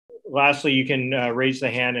lastly, you can raise the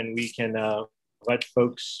hand and we can let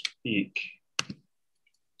folks speak.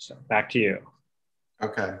 So back to you.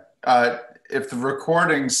 Okay. If the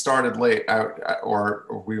recording started late,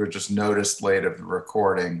 or we were just noticed late of the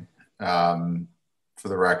recording, for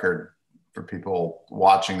the record, for people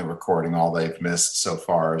watching the recording, all they've missed so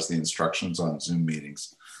far is the instructions on Zoom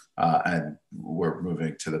meetings. And we're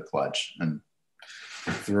moving to the pledge. And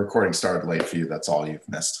if the recording started late for you, that's all you've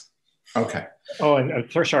missed. Okay. Oh,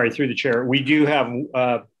 and sorry, through the chair. We do have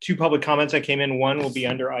 2 public comments that came in. One will be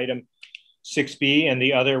under item 6B, and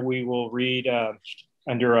the other we will read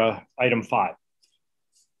under item 5.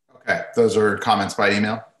 Okay, those are comments by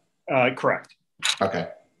email? Correct. Okay,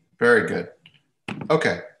 very good.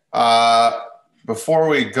 Okay, before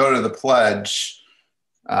we go to the pledge,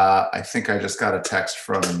 I think I just got a text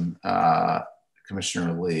from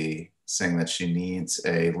Commissioner Lee saying that she needs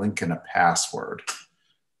a link and a password.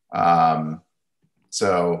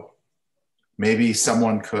 So maybe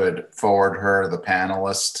someone could forward her the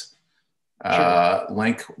panelist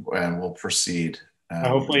link and we'll proceed.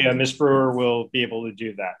 Hopefully Ms. Brewer will be able to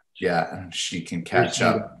do that. Yeah, and she can catch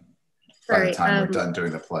up by the time we're done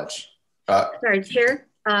doing the pledge. Sorry, Chair.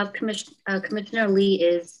 Commissioner Lee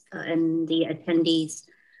is in the attendees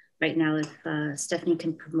right now. If Stephanie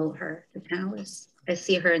can promote her, the panelist. I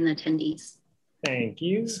see her in the attendees. Thank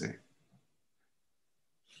you. Let's see.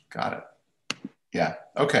 Got it. Yeah.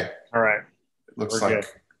 Okay. All right. It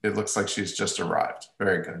looks like she's just arrived.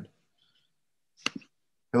 Very good.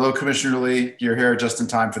 Hello, Commissioner Lee. You're here just in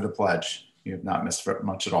time for the pledge. You have not missed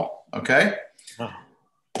much at all. Okay. Oh.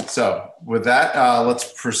 So with that,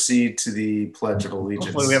 let's proceed to the Pledge of Allegiance.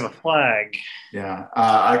 Hopefully we have a flag. Yeah,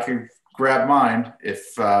 I could grab mine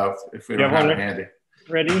if we don't have it handy.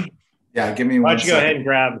 Ready? Yeah, give me 1 second. Why don't you go ahead and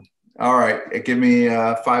grab? All right, give me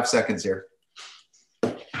 5 seconds here.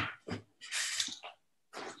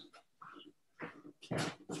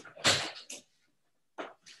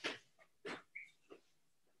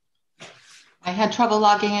 I had trouble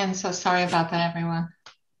logging in, so sorry about that, everyone.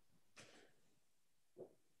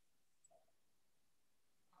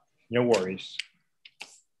 No worries.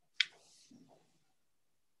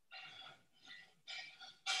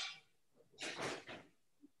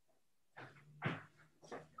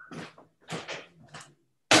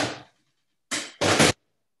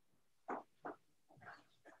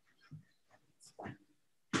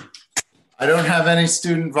 I don't have any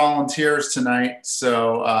student volunteers tonight,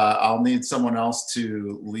 so I'll need someone else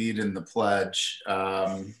to lead in the pledge.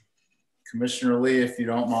 Commissioner Lee, if you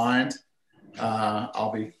don't mind,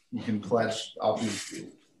 you can pledge. I'll be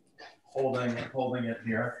holding it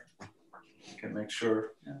here. I can make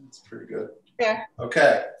sure. Yeah, it's pretty good. Yeah.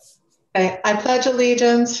 Okay. I pledge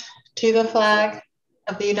allegiance to the flag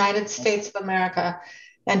of the United States of America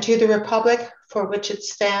and to the republic for which it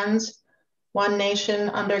stands, one nation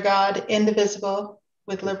under God, indivisible,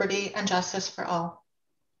 with liberty and justice for all.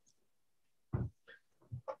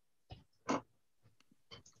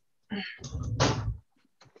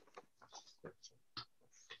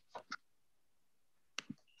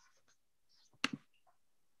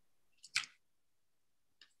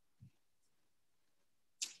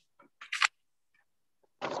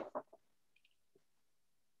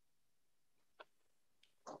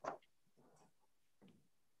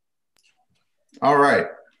 All right.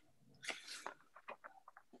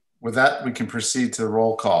 With that, we can proceed to the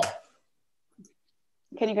roll call.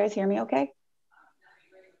 Can you guys hear me okay?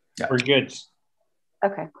 Yeah. We're good.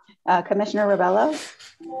 Okay. Commissioner Rebello?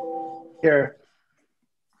 Here.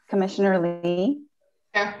 Commissioner Lee?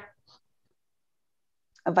 Here.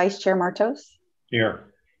 Vice Chair Martos?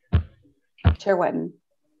 Here. Chair Wetton?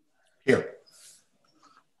 Here.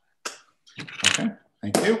 Okay,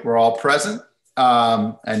 thank you. We're all present.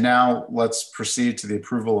 And now let's proceed to the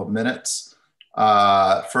approval of minutes.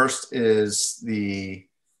 First is the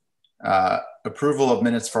approval of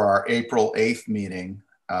minutes for our April 8th meeting.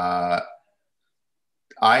 I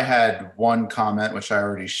had one comment, which I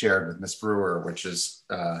already shared with Ms. Brewer, which is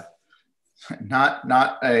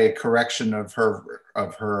not a correction of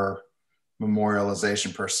her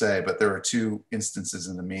memorialization per se, but there were 2 instances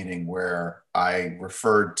in the meeting where I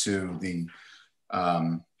referred to the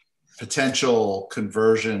potential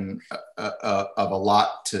conversion of a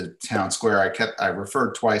lot to town square. I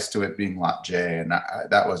referred twice to it being lot J, and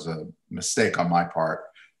that was a mistake on my part.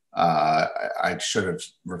 I should have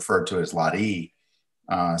referred to it as lot E.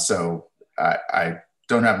 So I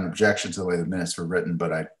don't have an objection to the way the minutes were written,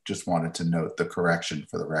 but I just wanted to note the correction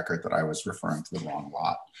for the record that I was referring to the wrong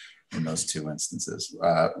lot in those 2 instances.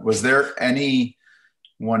 Was there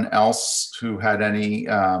anyone else who had any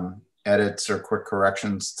edits or quick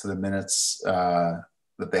corrections to the minutes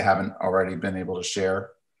that they haven't already been able to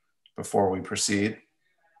share before we proceed?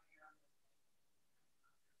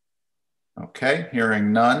 Okay,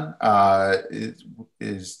 hearing none,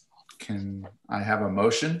 can I have a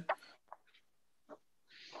motion?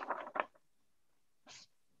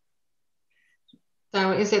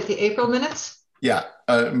 So is it the April minutes? Yeah,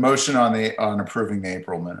 a motion on approving the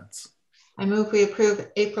April minutes. I move we approve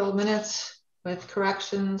April minutes with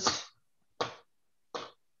corrections.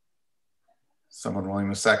 Someone willing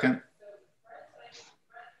to second?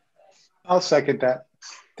 I'll second that.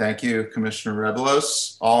 Thank you, Commissioner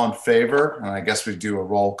Rebelos. All in favor? And I guess we do a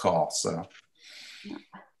roll call, so.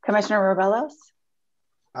 Commissioner Rebelos?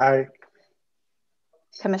 Aye.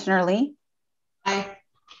 Commissioner Lee? Aye.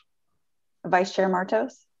 Vice Chair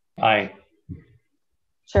Martos? Aye.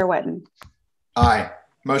 Chair Whitten? Aye.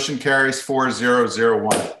 Motion carries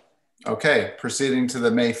 4-0-0-1. Okay, proceeding to the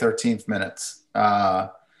May 13th minutes.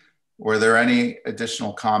 Were there any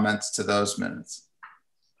additional comments to those minutes?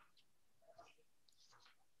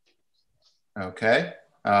 Okay,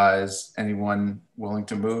 is anyone willing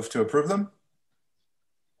to move to approve them?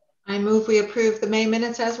 I move we approve the May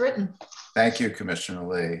minutes as written. Thank you, Commissioner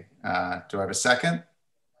Lee. Do I have a second?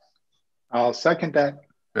 I'll second that.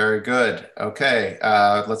 Very good. Okay,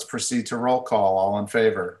 let's proceed to roll call. All in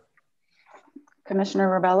favor? Commissioner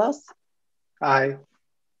Rebelos? Aye.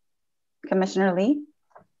 Commissioner Lee?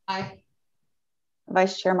 Aye.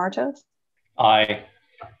 Vice Chair Martos? Aye.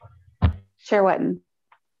 Chair Whitten?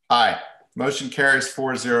 Aye. Motion carries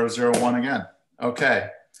 4-0-0-1 again. Okay,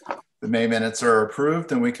 the May minutes are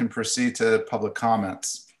approved and we can proceed to public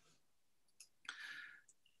comments.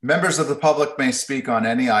 Members of the public may speak on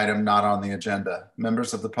any item not on the agenda.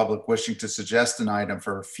 Members of the public wishing to suggest an item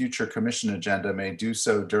for a future commission agenda may do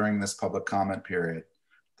so during this public comment period.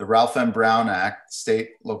 The Ralph M. Brown Act,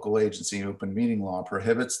 State Local Agency Open Meeting Law,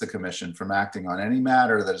 prohibits the commission from acting on any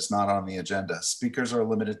matter that is not on the agenda. Speakers are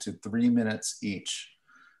limited to 3 minutes each.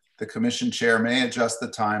 The commission chair may adjust the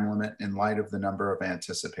time limit in light of the number of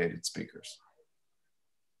anticipated speakers.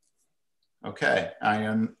 Okay,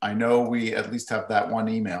 I know we at least have that one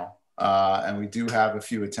email and we do have a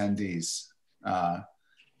few attendees.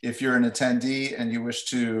 If you're an attendee and you wish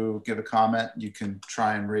to give a comment, you can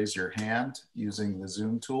try and raise your hand using the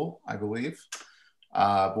Zoom tool, I believe.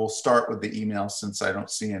 We'll start with the email since I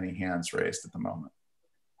don't see any hands raised at the moment.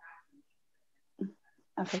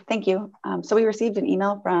 Okay, thank you. So we received an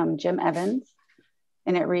email from Jim Evans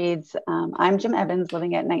and it reads, I'm Jim Evans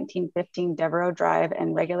living at 1915 Devereaux Drive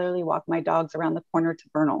and regularly walk my dogs around the corner to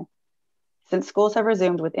Vernal. Since schools have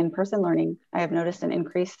resumed with in-person learning, I have noticed an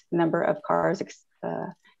increased number of cars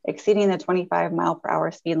exceeding the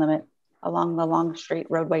 25-mile-per-hour speed limit along the Long Street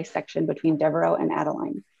roadway section between Devereaux and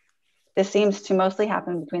Adeline. This seems to mostly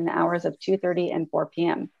happen between the hours of 2:30 and 4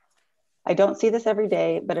 p.m. I don't see this every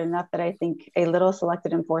day, but enough that I think a little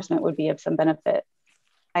selected enforcement would be of some benefit.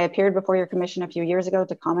 I appeared before your commission a few years ago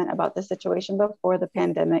to comment about this situation before the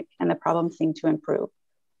pandemic, and the problem seemed to improve.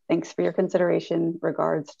 Thanks for your consideration.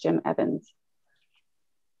 Regards, Jim Evans.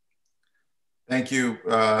 Thank you,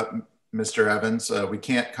 Mr. Evans. We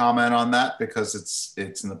can't comment on that because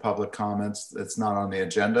it's in the public comments. It's not on the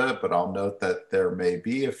agenda, but I'll note that there may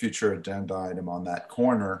be a future agenda item on that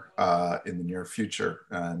corner in the near future.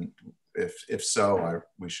 And if so,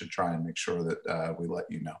 we should try and make sure that we let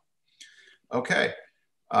you know. Okay.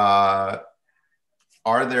 Are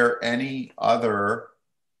there any other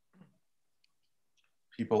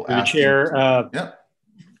people Through the chair? Yeah.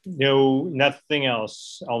 No, nothing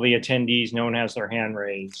else. All the attendees, no one has their hand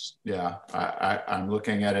raised. Yeah, I'm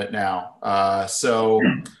looking at it now.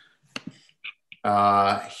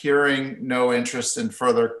 Hearing no interest in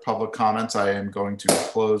further public comments, I am going to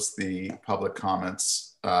close the public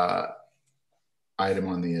comments item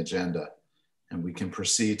on the agenda. And we can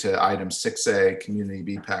proceed to item 6A, Community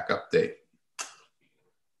BPAC Update.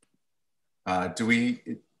 I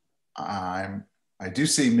do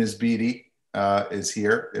see Ms. Beatty is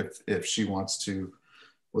here if she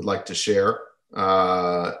would like to share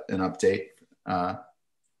an update.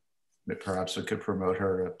 Perhaps we could promote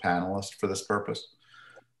her to panelist for this purpose.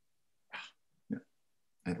 Yeah,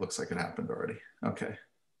 it looks like it happened already. Okay.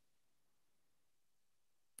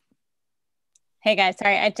 Hey guys,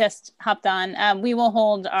 sorry, I just hopped on. We will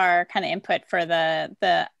hold our kind of input for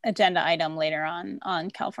the agenda item later on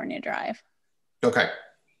California Drive. Okay,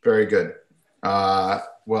 very good.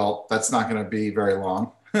 Well, that's not going to be very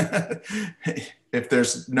long. If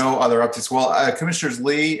there's no other updates. Well, Commissioners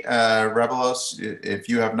Lee, Rebelos, if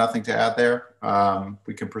you have nothing to add there,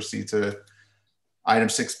 we can proceed to item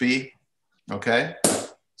 6B. Okay,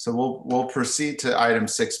 so we'll proceed to item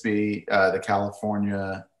 6B, the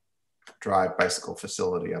California Drive bicycle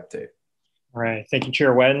facility update. All right, thank you,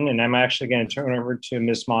 Chair Wetton. And I'm actually going to turn over to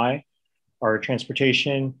Ms. Mai, our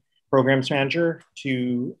Transportation Programs Manager,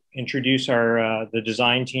 to introduce our the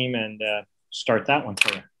design team and start that one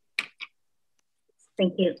for her.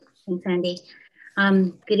 Thank you. Thanks, Andy.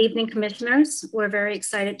 Good evening, Commissioners. We're very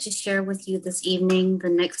excited to share with you this evening the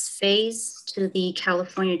next phase to the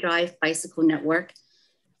California Drive Bicycle Network.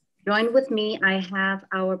 Joined with me, I have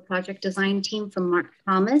our project design team from Mark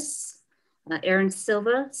Thomas, Aaron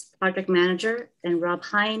Silva, project manager, and Rob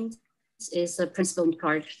Hines is the principal in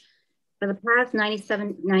charge. For the past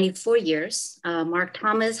 94 years, Mark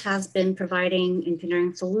Thomas has been providing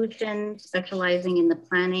engineering solutions, specializing in the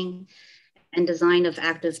planning and design of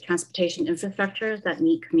active transportation infrastructure that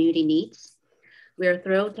meet community needs. We are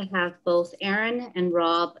thrilled to have both Aaron and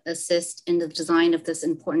Rob assist in the design of this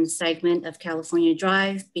important segment of California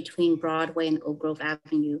Drive between Broadway and Oak Grove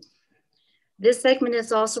Avenue. This segment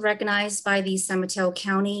is also recognized by the San Mateo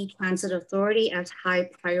County Transit Authority as high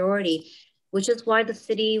priority, which is why the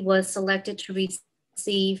city was selected to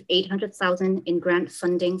receive $800,000 in grant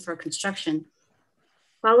funding for construction.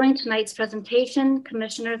 Following tonight's presentation,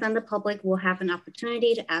 commissioners and the public will have an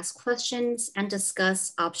opportunity to ask questions and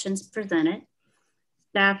discuss options presented.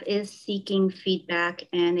 Staff is seeking feedback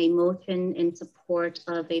and a motion in support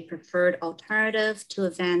of a preferred alternative to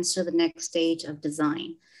advance to the next stage of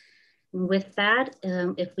design. And with that,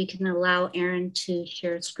 if we can allow Aaron to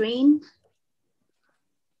share screen.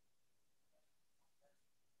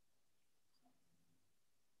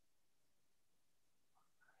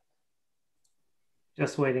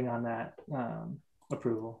 Just waiting on that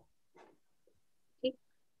approval. Okay.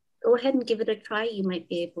 Go ahead and give it a try. You might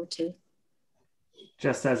be able to.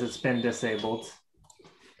 Just as it's been disabled.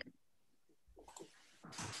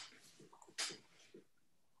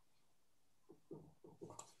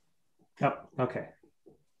 Oh, okay.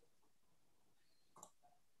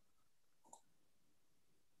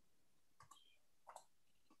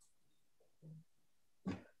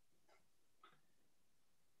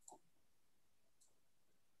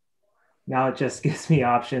 Now it just gives me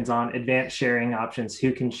options on advanced sharing options,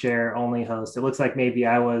 who can share, only host. It looks like maybe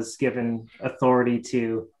I was given authority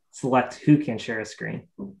to select who can share a screen.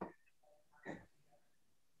 I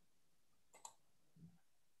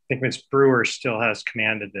think Ms. Brewer still has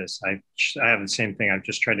commanded this. I have the same thing. I've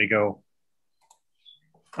just tried to go.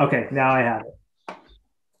 Okay, now I have it.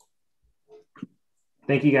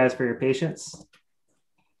 Thank you guys for your patience.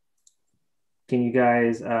 Can you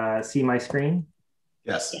guys see my screen?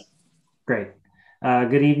 Yes. Great.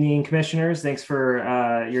 Good evening, commissioners. Thanks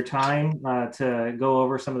for your time to go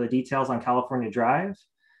over some of the details on California Drive.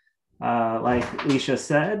 Like Leisha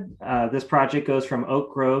said, this project goes from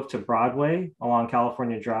Oak Grove to Broadway along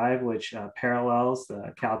California Drive, which parallels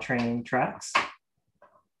the Caltrain tracks.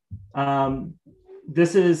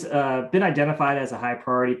 This has been identified as a high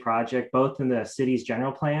priority project, both in the city's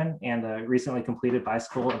general plan and the recently completed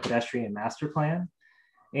bicycle and pedestrian master plan.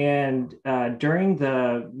 And during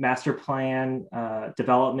the master plan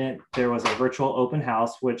development, there was a virtual open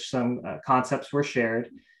house, which some concepts were shared.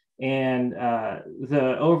 And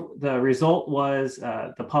the result was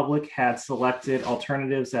the public had selected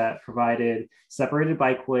alternatives that provided separated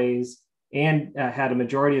bikeways and had a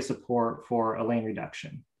majority of support for a lane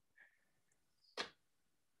reduction.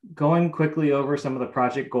 Going quickly over some of the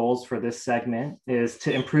project goals for this segment is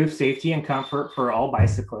to improve safety and comfort for all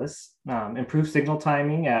bicyclists, improve signal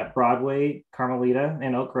timing at Broadway, Carmelita,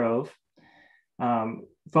 and Oak Grove,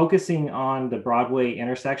 focusing on the Broadway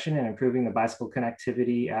intersection and improving the bicycle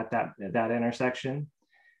connectivity at that intersection.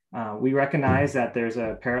 We recognize that there's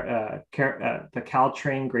the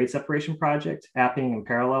Caltrain grade separation project happening in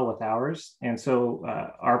parallel with ours. And so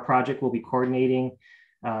our project will be coordinating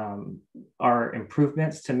our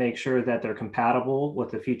improvements to make sure that they're compatible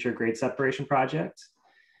with the future grade separation project.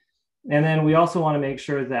 And then we also want to make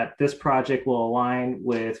sure that this project will align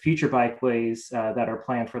with future bikeways that are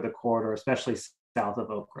planned for the corridor, especially south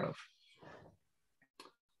of Oak Grove.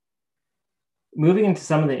 Moving into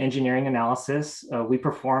some of the engineering analysis, we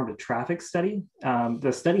performed a traffic study.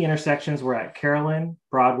 The study intersections were at Carolyn,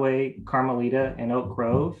 Broadway, Carmelita, and Oak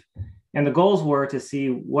Grove. And the goals were to see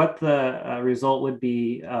what the result would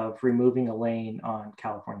be of removing a lane on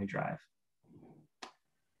California Drive.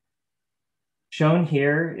 Shown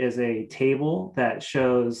here is a table that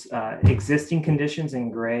shows existing conditions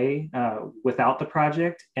in gray without the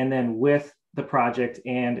project, and then with the project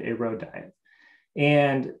and a road diet.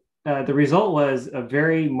 And the result was a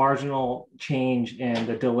very marginal change in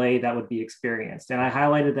the delay that would be experienced. And I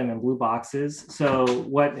highlighted them in blue boxes. So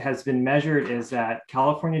what has been measured is that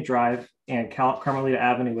California Drive and Carmelita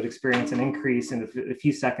Avenue would experience an increase in a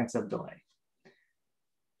few seconds of delay.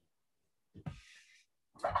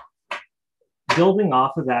 Building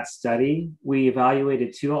off of that study, we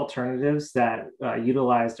evaluated two alternatives that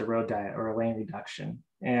utilized a road diet or a lane reduction.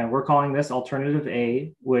 And we're calling this Alternative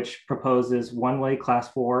A, which proposes one-way class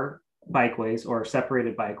 4 bikeways or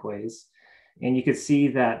separated bikeways. And you can see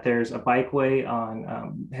that there's a bikeway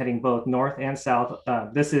on heading both north and south.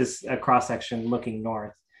 This is a cross-section looking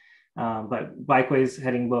north, but bikeways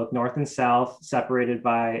heading both north and south, separated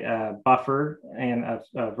by a buffer and a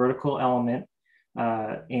vertical element,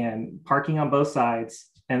 and parking on both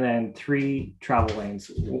sides, and then 3 travel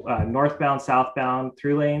lanes, northbound, southbound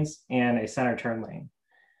through lanes, and a center turn lane.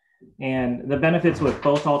 And the benefits with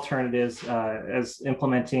both alternatives as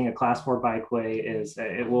implementing a class 4 bikeway is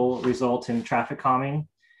it will result in traffic calming,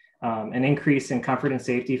 an increase in comfort and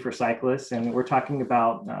safety for cyclists. And we're talking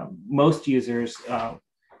about most users,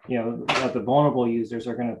 the vulnerable users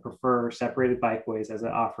are going to prefer separated bikeways as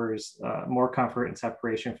it offers more comfort and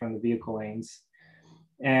separation from the vehicle lanes.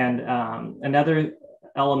 And another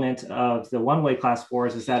element of the one-way class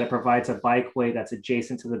 4s is that it provides a bikeway that's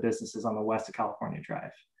adjacent to the businesses on the west of California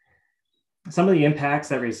Drive. Some of the impacts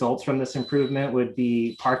that results from this improvement would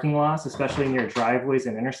be parking loss, especially near driveways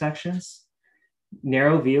and intersections,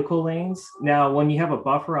 narrow vehicle lanes. Now, when you have a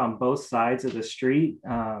buffer on both sides of the street,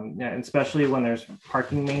 especially when there's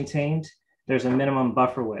parking maintained, there's a minimum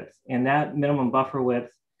buffer width. And that minimum buffer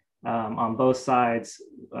width on both sides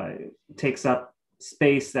takes up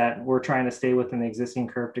space that we're trying to stay within the existing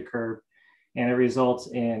curb to curb, and it results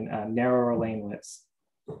in narrower lane widths.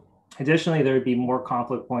 Additionally, there would be more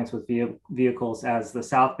conflict points with vehicles as the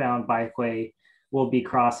southbound bikeway will be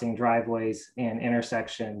crossing driveways and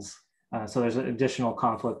intersections. So there's additional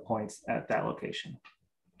conflict points at that location.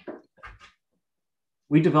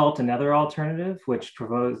 We developed another alternative, which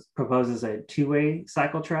proposes a 2-way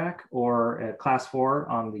cycle track or a class 4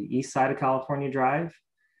 on the east side of California Drive.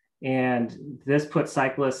 And this puts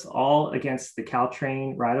cyclists all against the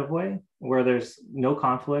Caltrain right-of-way where there's no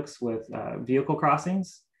conflicts with vehicle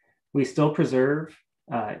crossings. We still preserve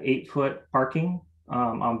 8-foot parking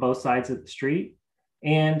on both sides of the street.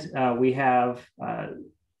 And we have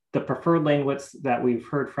the preferred lane widths that we've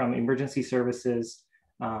heard from emergency services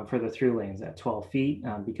for the through lanes at 12 feet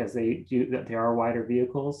because they are wider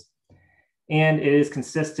vehicles. And it is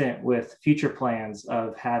consistent with future plans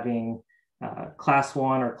of having class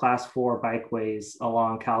 1 or class 4 bikeways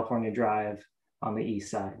along California Drive on the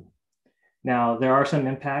east side. Now, there are some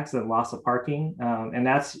impacts and loss of parking, and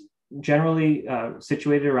that's generally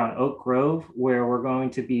situated around Oak Grove, where we're going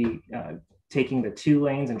to be taking the 2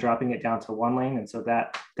 lanes and dropping it down to 1 lane. And so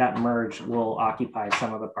that merge will occupy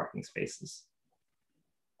some of the parking spaces.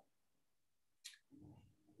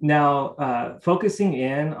 Now, focusing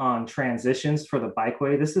in on transitions for the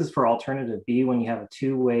bikeway, this is for alternative B. When you have a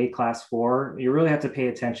 2-way class 4, you really have to pay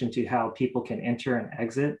attention to how people can enter and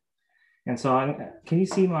exit. And so can you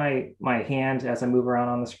see my hand as I move around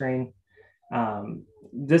on the screen?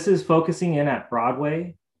 This is focusing in at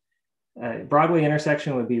Broadway. Broadway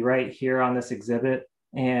intersection would be right here on this exhibit.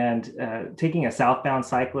 And taking a southbound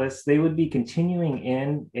cyclist, they would be continuing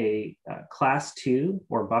in a class 2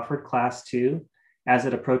 or buffered class 2 as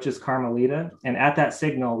it approaches Carmelita. And at that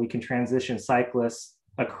signal, we can transition cyclists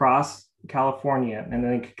across California and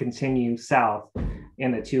then continue south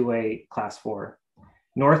in the 2-way class 4.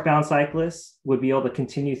 Northbound cyclists would be able to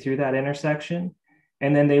continue through that intersection.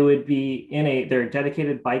 And then they would be in their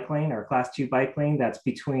dedicated bike lane or class 2 bike lane that's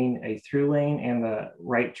between a through lane and the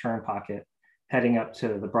right turn pocket heading up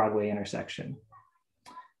to the Broadway intersection.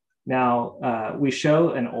 Now, we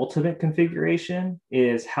show an ultimate configuration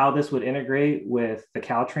is how this would integrate with the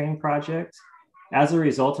Caltrain project. As a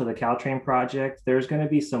result of the Caltrain project, there's going to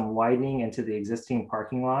be some widening into the existing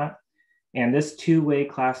parking lot. And this 2-way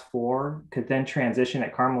class 4 could then transition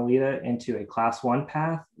at Carmelita into a class 1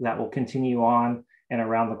 path that will continue on and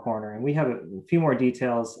around the corner. And we have a few more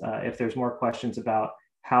details if there's more questions about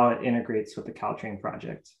how it integrates with the Caltrain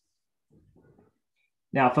project.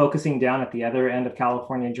 Now, focusing down at the other end of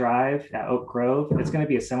California Drive at Oak Grove, it's going to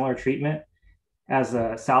be a similar treatment. As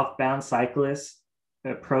a southbound cyclists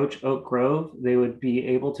approach Oak Grove, they would be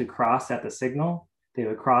able to cross at the signal. They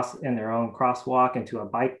would cross in their own crosswalk into a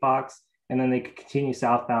bike box, and then they could continue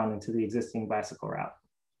southbound into the existing bicycle route.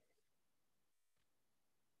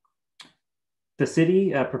 The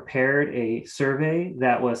city prepared a survey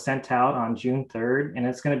that was sent out on June 3rd, and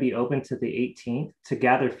it's going to be open to the 18th to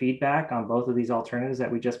gather feedback on both of these alternatives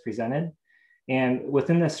that we just presented. And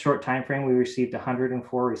within this short time frame, we received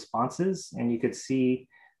 104 responses, and you could see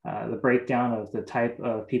the breakdown of the type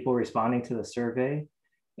of people responding to the survey.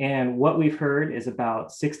 And what we've heard is about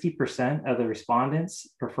 60% of the respondents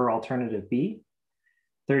prefer alternative B,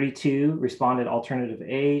 32 responded alternative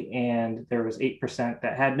A, and there was 8%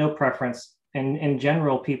 that had no preference. And in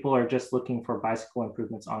general, people are just looking for bicycle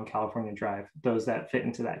improvements on California Drive, those that fit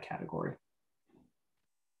into that category.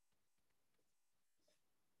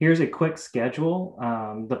 Here's a quick schedule.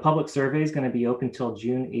 The public survey is going to be open till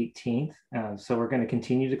June 18th. So we're going to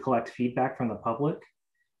continue to collect feedback from the public.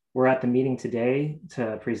 We're at the meeting today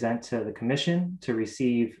to present to the commission to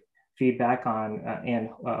receive feedback on and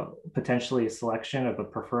potentially a selection of a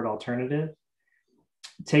preferred alternative.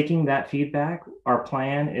 Taking that feedback, our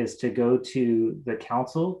plan is to go to the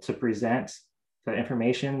council to present the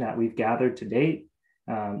information that we've gathered to date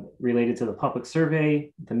related to the public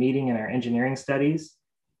survey, the meeting, and our engineering studies,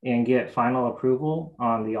 and get final approval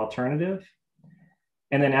on the alternative.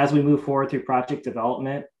 And then as we move forward through project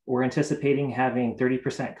development, we're anticipating having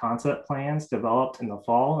 30% concept plans developed in the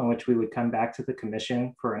fall, in which we would come back to the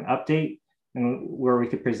commission for an update and where we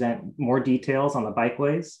could present more details on the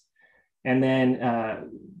bikeways. And then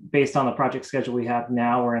based on the project schedule we have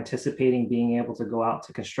now, we're anticipating being able to go out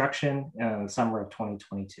to construction in the summer of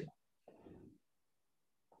 2022.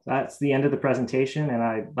 That's the end of the presentation, and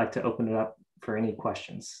I'd like to open it up for any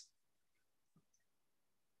questions.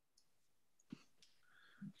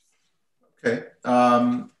 Okay.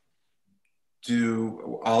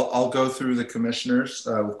 I'll go through the commissioners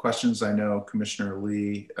with questions. I know Commissioner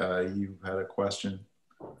Lee, you had a question,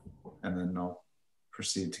 and then I'll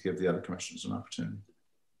proceed to give the other commissioners an opportunity.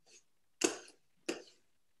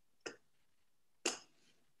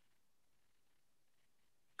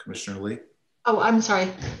 Commissioner Lee. Oh, I'm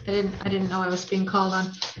sorry. I didn't know I was being called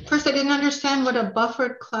on. First, I didn't understand what a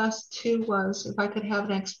buffered class 2 was. If I could have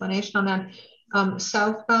an explanation on that.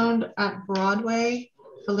 Southbound at Broadway,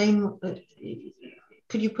 the lane,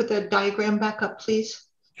 could you put the diagram back up, please?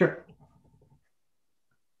 Sure.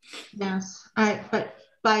 Yes. All right, but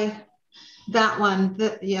by that one,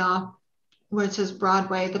 yeah, where it says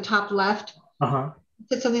Broadway, the top left,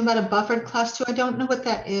 said something about a buffered class 2. I don't know what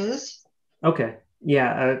that is. Okay.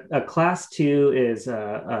 Yeah, a class 2 is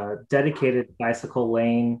a dedicated bicycle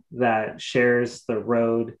lane that shares the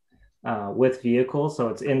road with vehicles. So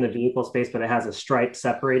it's in the vehicle space, but it has a stripe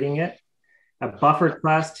separating it. A buffered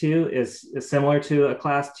class 2 is similar to a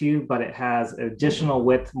class 2, but it has additional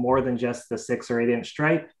width more than just the 6 or 8 inch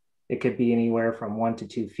stripe. It could be anywhere from 1 to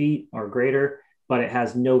 2 feet or greater, but it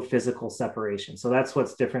has no physical separation. So that's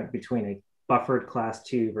what's different between a buffered class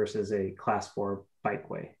 2 versus a class 4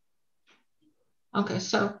 bikeway. Okay,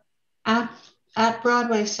 so at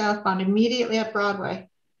Broadway southbound, immediately at Broadway,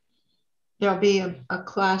 there'll be a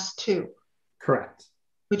class 2. Correct.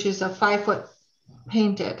 Which is a 5-foot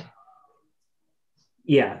painted.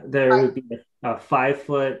 Yeah, there would be a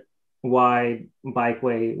 5-foot wide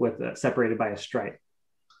bikeway with separated by a stripe.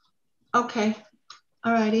 Okay,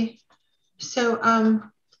 all righty. So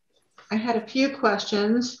I had a few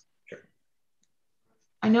questions.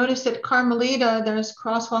 I noticed at Carmelita, there's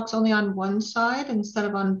crosswalks only on one side instead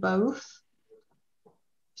of on both.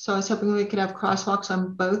 So I was hoping we could have crosswalks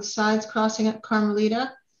on both sides crossing at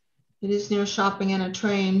Carmelita. It is near shopping and a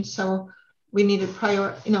train. So we need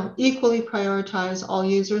to equally prioritize all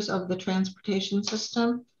users of the transportation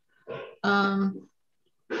system. And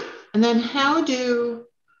then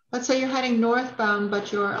let's say you're heading northbound,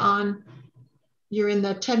 but you're in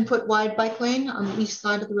the 10-foot wide bike lane on the east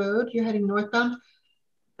side of the road, you're heading northbound.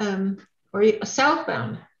 Or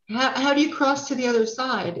southbound. How do you cross to the other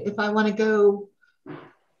side if I want to go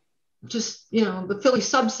just, the Philly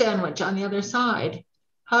sub sandwich on the other side?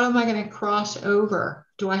 How am I going to cross over?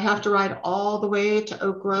 Do I have to ride all the way to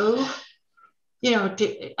Oak Grove?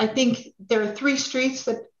 I think there are 3 streets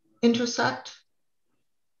that intersect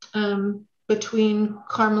between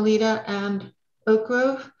Carmelita and Oak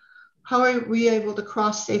Grove. How are we able to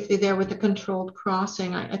cross safely there with a controlled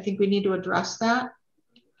crossing? I think we need to address that.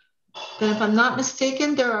 Then if I'm not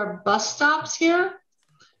mistaken, there are bus stops here.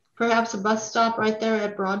 Perhaps a bus stop right there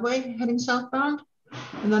at Broadway heading southbound.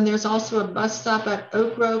 And then there's also a bus stop at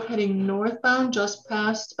Oak Grove heading northbound just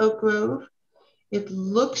past Oak Grove. It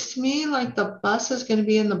looks to me like the bus is going to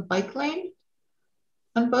be in the bike lane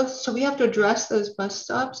on both. So we have to address those bus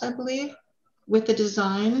stops, I believe, with the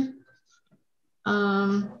design.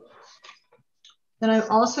 Then I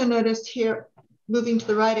also noticed here, moving to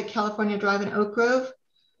the right at California Drive and Oak Grove,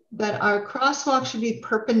 that our crosswalk should be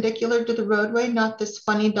perpendicular to the roadway, not this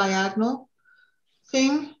funny diagonal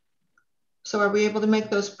thing. So are we able to make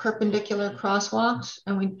those perpendicular crosswalks?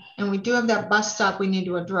 And we do have that bus stop we need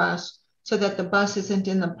to address so that the bus isn't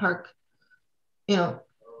in the park.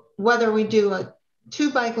 Whether we do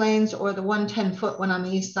 2 bike lanes or the 1 10-foot one on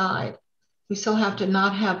the east side, we still have to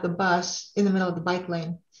not have the bus in the middle of the bike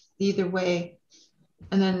lane, either way.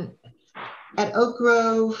 And then at Oak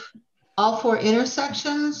Grove, all 4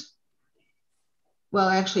 intersections, well,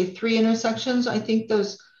 actually 3 intersections, I think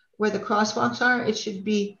those where the crosswalks are, it should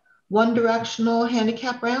be one directional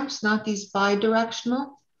handicap ramps, not these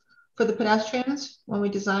bi-directional for the pedestrians when we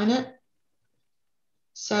design it.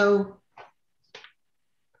 So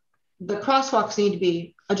the crosswalks need to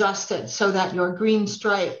be adjusted so that your green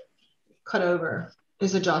stripe cut over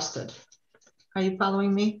is adjusted. Are you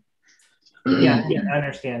following me? Yeah, I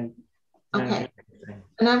understand. Okay.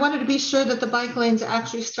 And I wanted to be sure that the bike lanes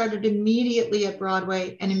actually started immediately at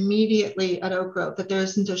Broadway and immediately at Oak Grove, that there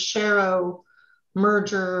isn't a Sharrow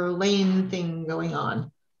merger lane thing going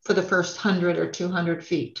on for the first 100 or 200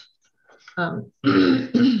 feet. And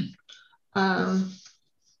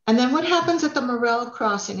then what happens at the Morel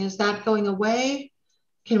crossing? Is that going away?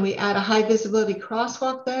 Can we add a high visibility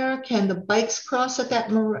crosswalk there? Can the bikes cross at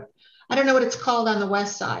that Morel? I don't know what it's called on the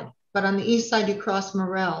west side, but on the east side, you cross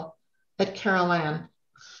Morel at Carol Ann.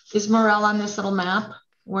 Is Morel on this little map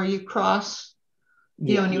where you cross,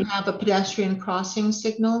 you know, and you have a pedestrian crossing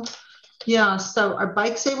signal? Yeah, so are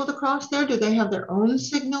bikes able to cross there? Do they have their own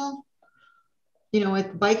signal, you know,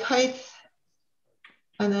 at bike height?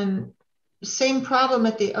 And then same problem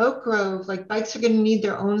at the Oak Grove, like bikes are going to need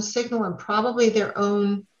their own signal and probably their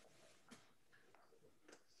own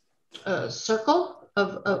circle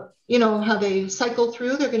of, you know, how they cycle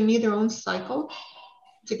through. They're going to need their own cycle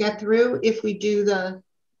to get through. If we do the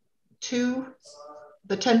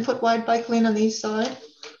 10-foot wide bike lane on the east side,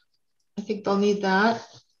 I think they'll need that.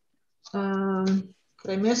 Could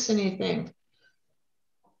I miss anything?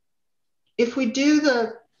 If we do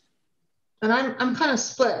and I'm kind of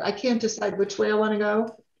split. I can't decide which way I want to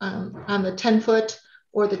go on the 10-foot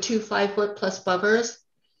or the 2 5-foot plus buffers.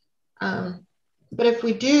 But if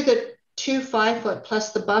we do the 2 5-foot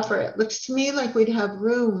plus the buffer, it looks to me like we'd have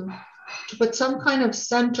room to put some kind of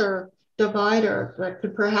center divider that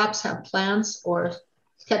could perhaps have plants or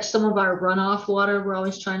catch some of our runoff water we're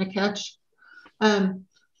always trying to catch.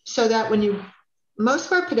 So that when most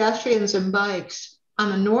of our pedestrians and bikes on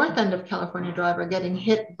the north end of California Drive are getting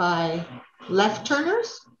hit by left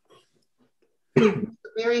turners,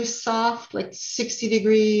 very soft, like 60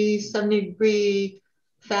 degree, 70 degree,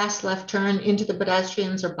 fast left turn into the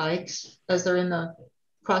pedestrians or bikes as they're in the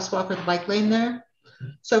crosswalk or the bike lane there.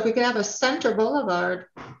 So if we could have a center boulevard,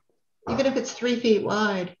 even if it's 3 feet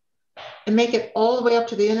wide, and make it all the way up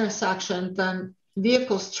to the intersection, then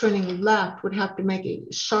vehicles turning left would have to make a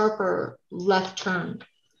sharper left turn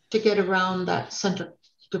to get around that center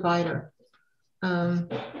divider.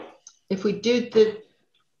 If we did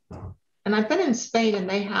and I've been in Spain and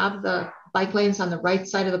they have the bike lanes on the right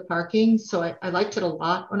side of the parking, so I liked it a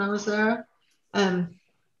lot when I was there. Then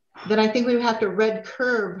I think we would have to red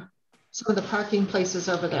curb some of the parking places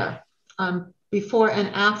over there before and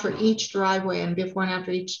after each driveway and before and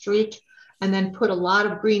after each street, and then put a lot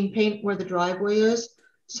of green paint where the driveway is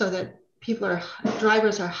so that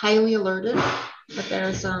drivers are highly alerted that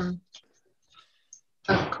there's a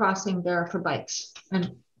crossing there for bikes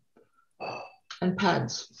and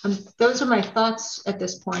peds. Those are my thoughts at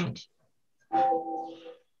this point.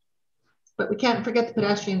 But we can't forget the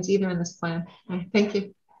pedestrians either in this plan. Thank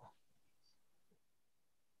you.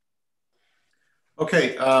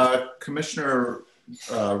 Okay, Commissioner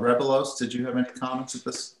Rebelos, did you have any comments at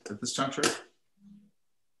this juncture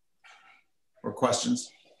or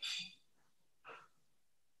questions?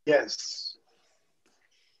 Yes.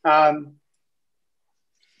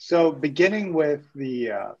 So beginning with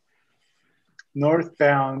the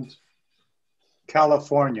northbound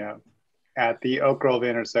California at the Oak Grove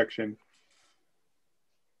intersection,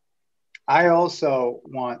 I also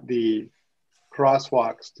want the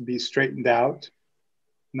crosswalks to be straightened out,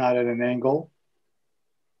 not at an angle.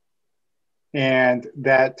 And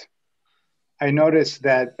that I noticed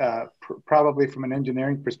that probably from an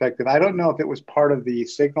engineering perspective, I don't know if it was part of the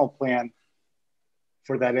signal plan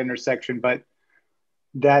for that intersection, but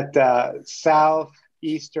that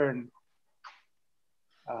southeastern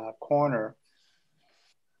corner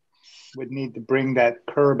would need to bring that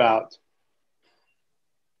curb out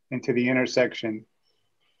into the intersection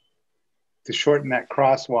to shorten that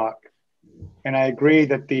crosswalk. And I agree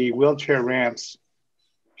that the wheelchair ramps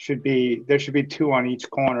there should be 2 on each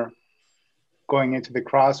corner going into the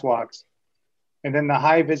crosswalks. And then the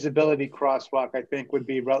high visibility crosswalk, I think, would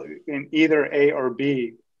be in either A or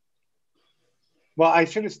B. Well, I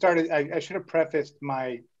should have prefaced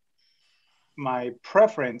my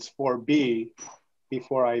preference for B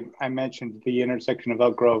before I mentioned the intersection of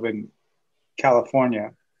Oak Grove and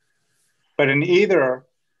California. But in either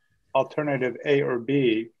alternative A or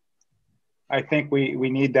B, I think we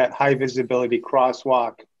need that high visibility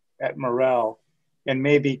crosswalk at Morel, and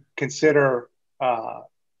maybe consider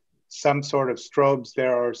some sort of strobes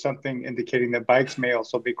there or something indicating that bikes may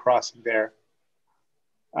also be crossing there.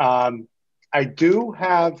 I do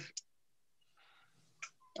have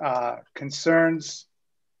concerns.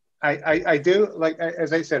 I do, like,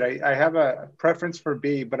 as I said, I have a preference for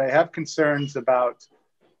B, but I have concerns about,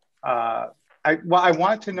 I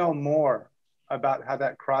want to know more about how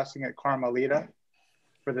that crossing at Carmelita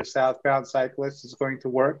for the southbound cyclists is going to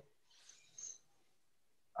work.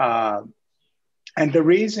 And the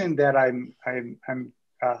reason that I'm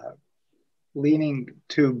leaning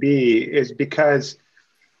to B is because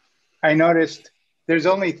I noticed there's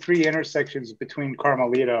only 3 intersections between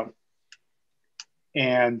Carmelita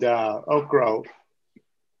and Oak Grove,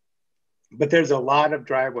 but there's a lot of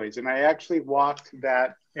driveways. And I actually walked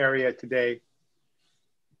that area today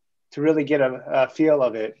to really get a feel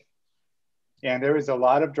of it. And there was a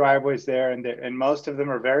lot of driveways there, and most of them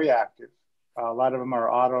are very active. A lot of them are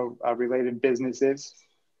auto related businesses.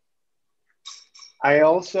 I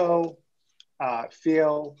also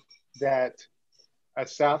feel that a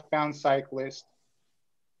southbound cyclist,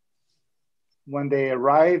 when they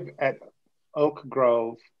arrive at Oak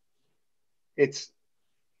Grove, if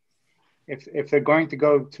they're going to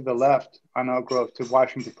go to the left on Oak Grove to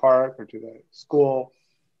Washington Park or to the school,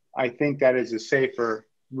 I think that is a safer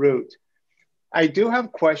route. I do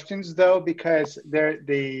have questions though, because I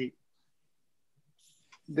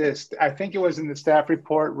think it was in the staff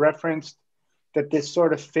report referenced that this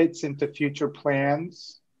sort of fits into future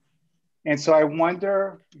plans. And so I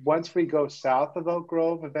wonder, once we go south of Oak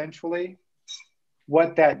Grove eventually,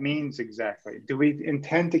 what that means exactly. Do we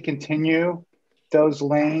intend to continue those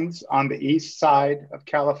lanes on the east side of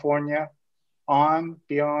California on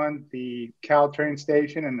beyond the Caltrain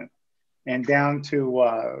station and down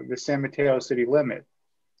to the San Mateo city limit?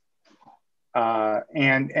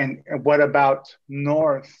 And what about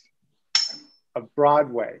north of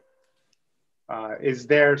Broadway? Is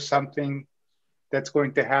there something that's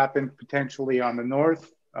going to happen potentially on the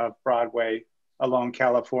north of Broadway along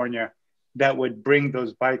California that would bring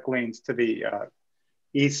those bike lanes to the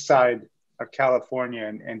east side of California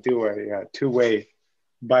and do a 2-way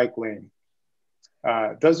bike lane?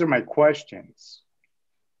 Those are my questions,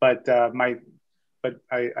 but I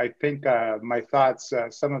think my thoughts,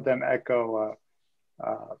 some of them echo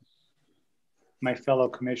my fellow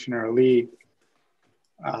Commissioner Lee,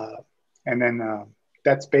 and then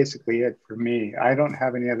that's basically it for me. I don't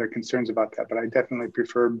have any other concerns about that, but I definitely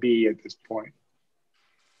prefer B at this point.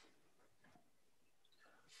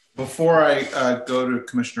 Before I go to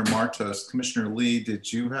Commissioner Martos, Commissioner Lee,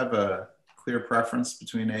 did you have a clear preference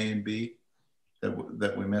between A and B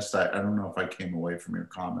that we missed? I don't know if I came away from your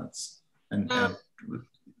comments, and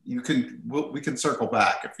you can we can circle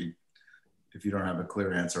back if you don't have a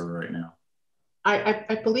clear answer right now.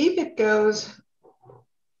 I believe it goes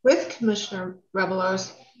with Commissioner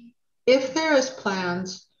Rebelos. If there is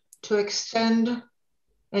plans to extend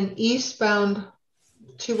an eastbound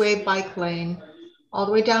 2-way bike lane all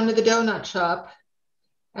the way down to the donut shop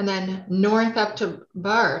and then north up to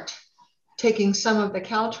BART, taking some of the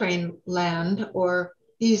Caltrain land or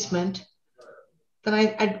easement, then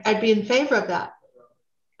I'd be in favor of that.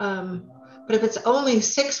 But if it's only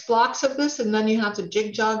 6 blocks of this and then you have to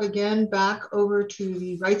jig jog again back over to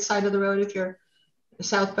the right side of the road if you're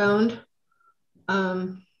southbound,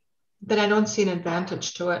 then I don't see an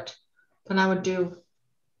advantage to it. Then I would do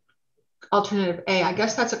alternative A. I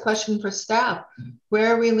guess that's a question for staff.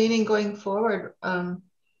 Where are we leaning going forward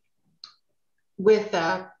with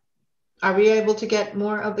that? Are we able to get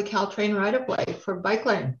more of the Caltrain right of way for bike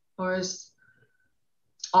lane, or is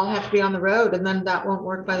all have to be on the road and then that won't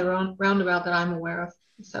work by the roundabout that I'm aware of?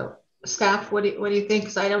 So staff, what do you think?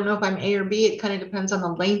 Because I don't know if I'm A or B. It kind of depends on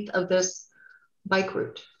the length of this bike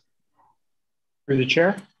route. Through the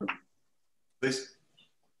chair. Please.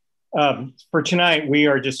 For tonight, we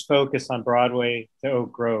are just focused on Broadway to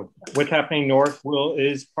Oak Grove. What's happening north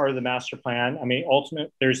is part of the master plan. I mean,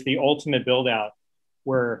 there's the ultimate build out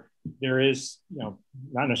where there is, not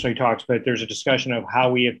necessarily talks, but there's a discussion of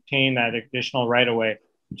how we obtain that additional right of way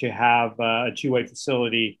to have a 2-way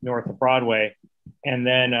facility north of Broadway. And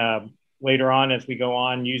then later on, as we go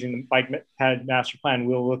on using the bike ped master plan,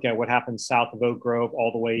 we'll look at what happens south of Oak Grove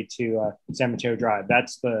all the way to San Mateo Drive.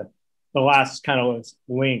 That's the last kind of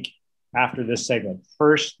link after this segment.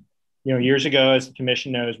 First, years ago, as the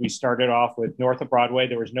commission knows, we started off with north of Broadway.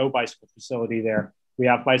 There was no bicycle facility there. We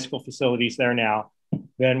have bicycle facilities there now.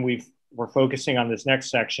 Then we've we're focusing on this next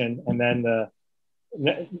section, and then the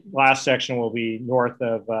last section will be north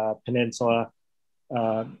of Peninsula,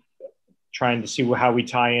 trying to see how we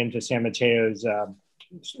tie into San Mateo's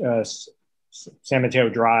San Mateo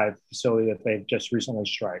Drive facility that they've just recently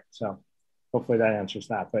striked. So hopefully that answers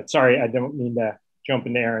that. But sorry, I don't mean to jump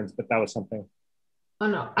into errands, but that was something. Oh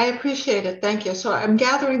no, I appreciate it. Thank you. So I'm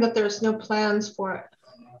gathering that there's no plans for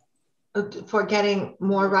getting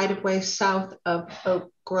more right-of-way south of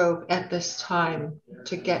Oak Grove at this time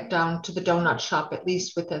to get down to the donut shop, at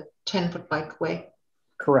least with a 10-foot bikeway.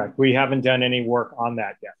 Correct. We haven't done any work on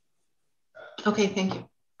that yet. Okay, thank you.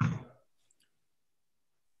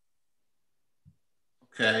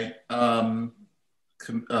 Okay.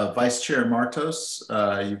 Vice Chair Martos,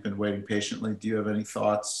 you've been waiting patiently. Do you have any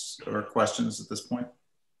thoughts or questions at this point?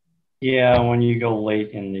 Yeah, when you go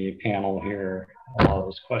late in the panel here, a lot of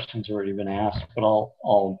those questions have already been asked, but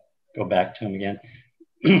I'll go back to them again.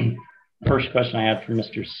 First question I had for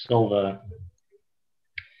Mr. Silva.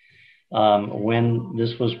 When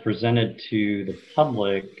this was presented to the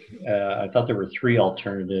public, I thought there were 3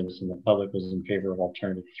 alternatives and the public was in favor of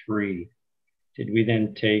alternative 3. Did we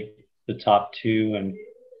then take the top 2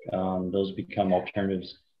 and those become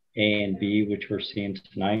alternatives A and B, which we're seeing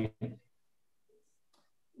tonight?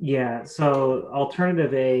 Yeah, so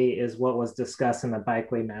alternative A is what was discussed in the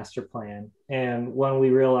bikeway master plan. And when we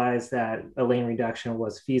realized that a lane reduction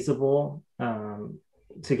was feasible,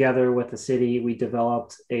 together with the city, we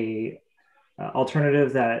developed a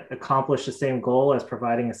alternative that accomplished the same goal as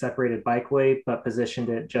providing a separated bikeway, but positioned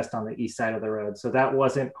it just on the east side of the road. So that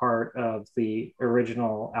wasn't part of the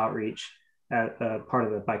original outreach at part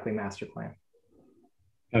of the bikeway master plan.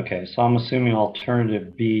 Okay, so I'm assuming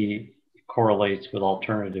alternative B correlates with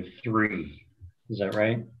alternative 3. Is that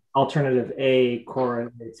right? Alternative A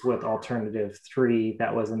correlates with alternative 3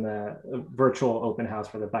 that was in the virtual open house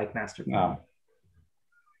for the bike master plan. Wow.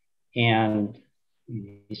 And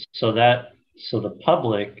so the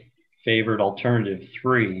public favored alternative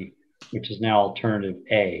 3, which is now alternative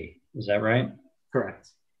A. Is that right? Correct.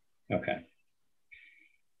 Okay.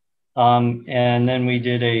 And then we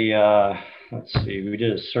did we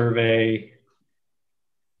did a survey.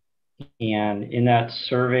 And in that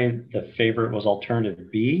survey, the favorite was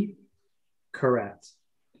alternative B? Correct.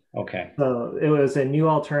 Okay. So it was a new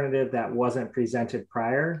alternative that wasn't presented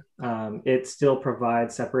prior. It still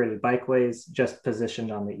provides separated bikeways, just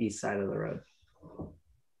positioned on the east side of the road.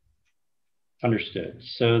 Understood.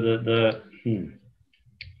 So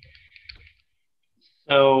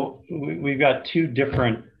so we've got 2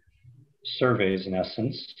 different surveys in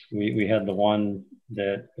essence. We had the one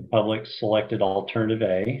that the public selected alternative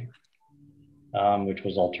A, which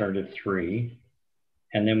was alternative 3.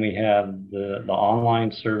 And then we have the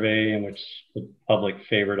online survey in which the public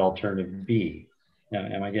favored alternative B. Now,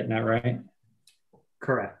 am I getting that right?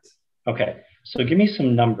 Correct. Okay, so give me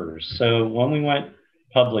some numbers. So when we went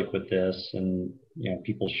public with this and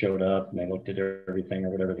people showed up and they looked at everything or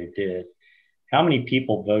whatever they did, how many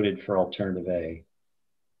people voted for alternative A?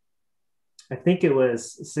 I think it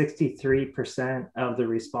was 63% of the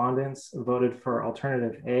respondents voted for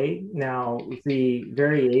alternative A. Now, the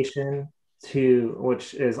variation to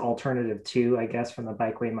which is alternative 2, I guess, from the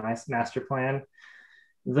bikeway master plan,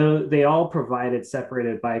 though they all provided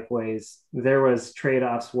separated bikeways, there was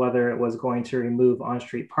trade-offs whether it was going to remove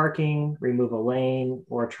on-street parking, remove a lane,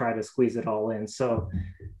 or try to squeeze it all in. So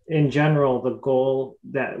in general, the goal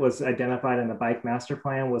that was identified in the bike master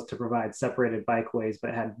plan was to provide separated bikeways,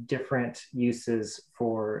 but had different uses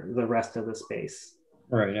for the rest of the space.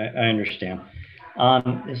 Right, I understand.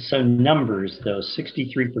 So numbers, though,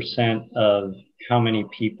 63% of how many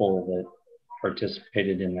people that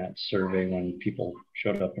participated in that survey when people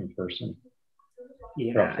showed up in person?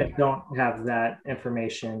 Yeah, roughly. I don't have that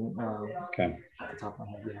information Okay. at the top of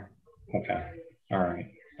my head. Yeah. Okay, all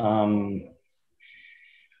right.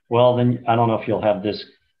 Well, then I don't know if you'll have this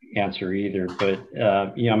answer either, but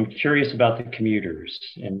I'm curious about the commuters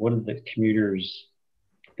and what did the commuters,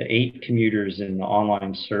 the 8 commuters in the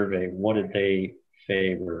online survey, what did they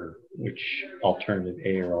favor? Which alternative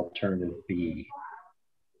A or alternative B?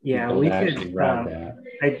 Yeah, People we actually could. read that.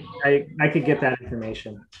 I could get that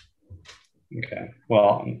information. Okay.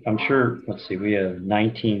 Well, I'm sure. Let's see. We have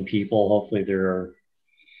 19 people. Hopefully, there are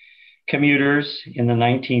commuters in the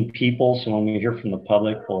 19 people. So when we hear from the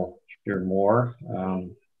public, we'll hear more.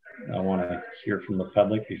 I want to hear from the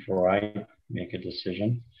public before I make a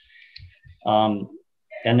decision. And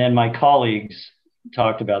then my colleagues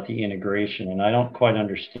talked about the integration, and I don't quite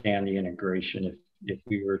understand the integration. If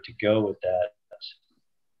we were to go with that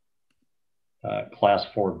class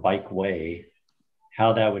 4 bike way,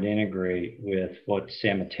 how that would integrate with what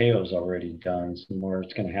San Mateo's already done, and where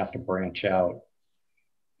it's going to have to branch out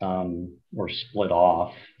or split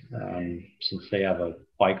off, since they have a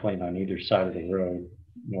bike lane on either side of the road,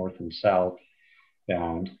 north and south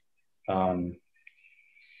bound.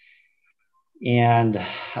 And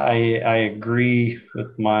I agree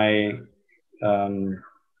with my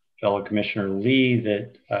fellow Commissioner Lee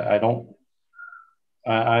that I don't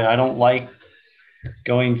like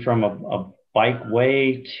going from a bike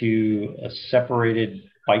way to a separated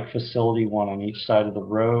bike facility, one on each side of the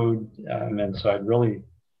road. And so I'd really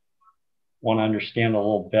want to understand a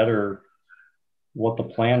little better what the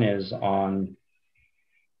plan is on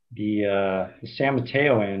the San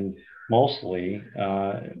Mateo end, mostly.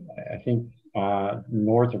 I think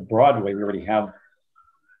north of Broadway, we already have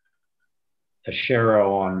a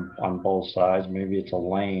Shero on both sides. Maybe it's a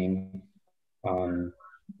lane, one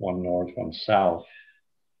north, one south.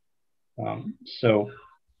 So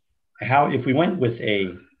how, if we went with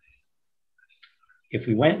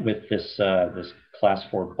this this class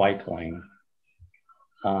 4 bike lane,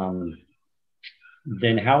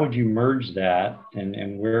 then how would you merge that,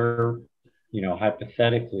 and where, you know,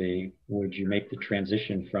 hypothetically, would you make the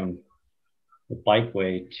transition from the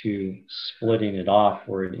bikeway to splitting it off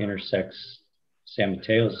where it intersects San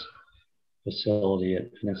Mateo's facility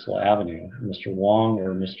at Peninsula Avenue? Mr. Wong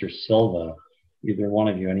or Mr. Silva, either one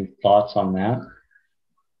of you, any thoughts on that?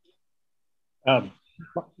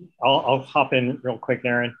 I'll hop in real quick,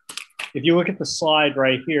 Aaron. If you look at the slide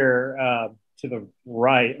right here to the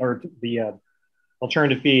right, or the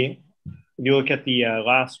alternative B, if you look at the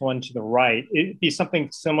last one to the right, it'd be something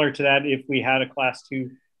similar to that if we had a class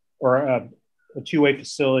 2 or a two-way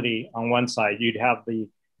facility on one side. You'd have the,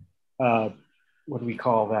 what do we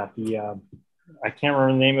call that? The, I can't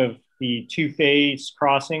remember the name of the two-phase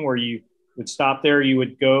crossing where you would stop there. You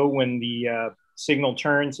would go when the signal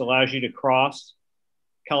turns, allows you to cross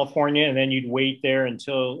California, and then you'd wait there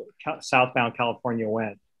until southbound California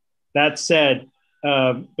went. That said,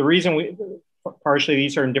 the reason partially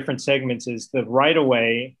these are in different segments is the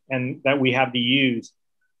right-of-way and that we have to use.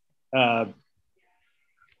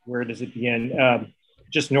 Where does it begin?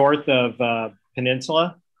 Just north of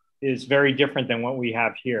Peninsula is very different than what we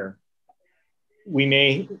have here. We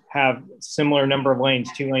may have similar number of lanes,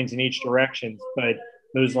 2 lanes in each direction, but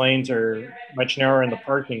those lanes are much narrower than the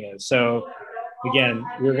parking is. So again,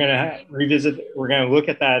 we're going to revisit, we're going to look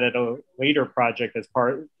at that at a later project as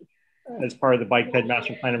part of the bike ped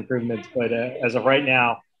master plan improvements. But as of right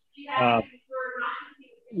now,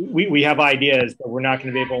 we have ideas, but we're not going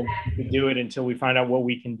to be able to do it until we find out what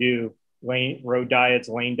we can do, road diets,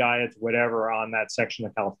 lane diets, whatever, on that section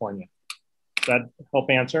of California. Does that help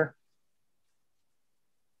answer?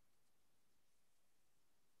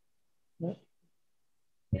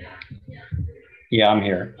 Yeah, I'm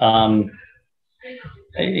here.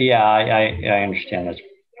 Yeah, I understand that's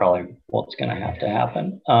probably what's going to have to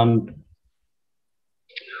happen. All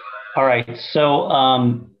right, so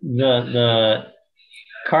the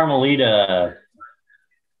Carmelita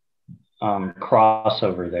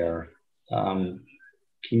crossover there, can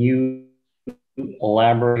you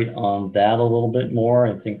elaborate on that a little bit more?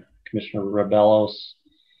 I think Commissioner Rebellos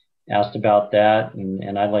asked about that,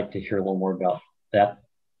 and I'd like to hear a little more about that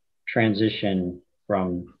transition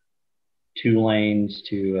from 2 lanes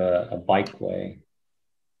to a bikeway.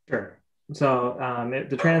 Sure. So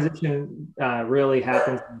the transition really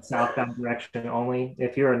happens in the southbound direction only.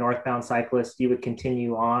 If you're a northbound cyclist, you would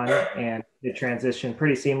continue on and the transition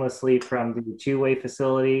pretty seamlessly from the 2-way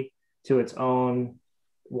facility to its own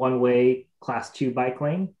 1-way class 2 bike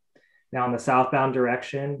lane. Now in the southbound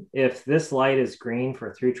direction, if this light is green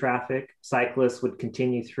for through traffic, cyclists would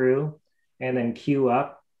continue through and then queue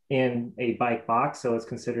up in a bike box. So it's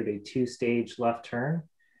considered a 2-stage left turn.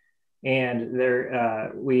 And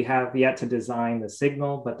there, we have yet to design the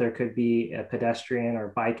signal, but there could be a pedestrian or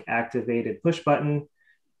bike activated push button,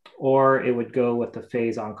 or it would go with the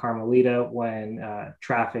phase on Carmelita when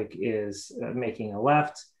traffic is making a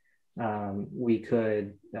left. We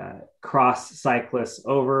could cross cyclists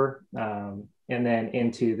over and then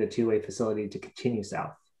into the 2-way facility to continue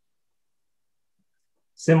south.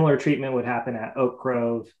 Similar treatment would happen at Oak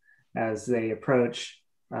Grove as they approach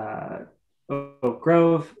Oak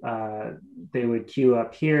Grove. They would queue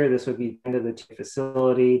up here. This would be the end of the 2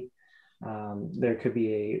 facility. There could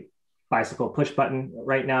be a bicycle push button.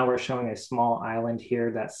 Right now we're showing a small island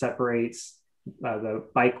here that separates the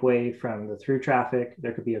bikeway from the through traffic.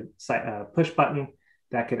 There could be a push button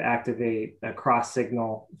that could activate a cross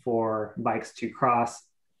signal for bikes to cross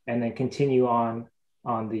and then continue on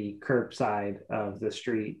the curb side of the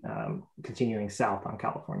street, continuing south on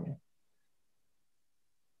California.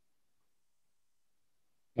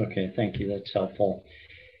 Okay, thank you. That's helpful.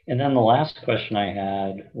 And then the last question I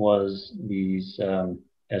had was these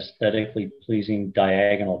aesthetically pleasing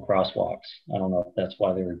diagonal crosswalks. I don't know if that's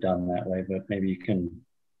why they were done that way, but maybe you can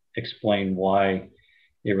explain why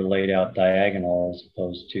they were laid out diagonal as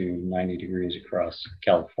opposed to 90 degrees across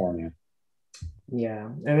California. Yeah,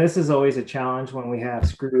 and this is always a challenge when we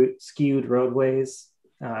have skewed roadways.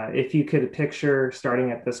 If you could picture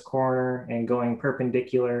starting at this corner and going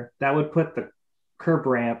perpendicular, that would put the curb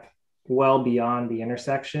ramp well beyond the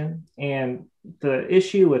intersection. And the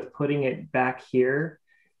issue with putting it back here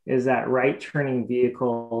is that right turning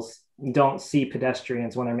vehicles don't see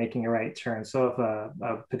pedestrians when they're making a right turn. So if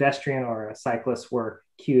a pedestrian or a cyclist were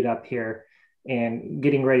queued up here and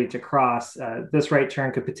getting ready to cross, this right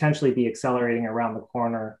turn could potentially be accelerating around the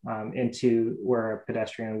corner into where a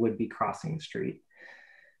pedestrian would be crossing the street.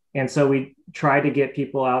 And so we try to get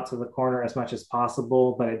people out to the corner as much as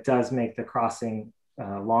possible, but it does make the crossing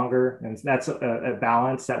longer. And that's a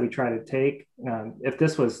balance that we try to take. If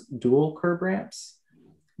this was dual curb ramps,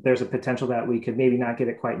 there's a potential that we could maybe not get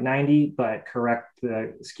it quite 90, but correct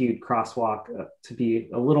the skewed crosswalk to be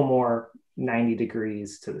a little more 90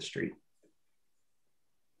 degrees to the street.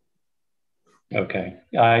 Okay,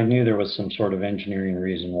 I knew there was some sort of engineering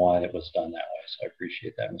reason why it was done that way, so I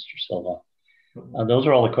appreciate that, Mr. Silva. Those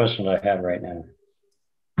are all the questions I have right now.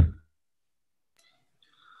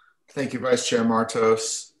 Thank you, Vice Chair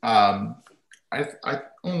Martos. I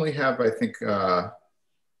only have, I think, a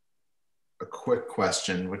quick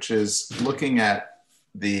question, which is looking at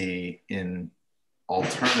in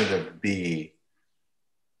alternative B,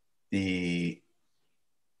 the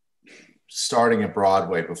starting at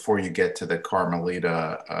Broadway before you get to the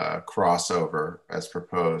Carmelita crossover as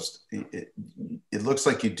proposed. It looks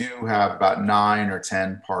like you do have about 9 or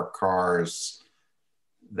 10 parked cars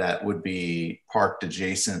that would be parked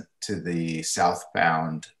adjacent to the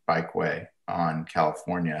southbound bikeway on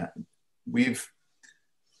California. I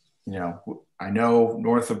know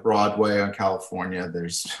north of Broadway on California,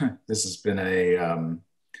 this has been a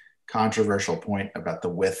controversial point about the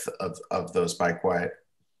width of those bikeways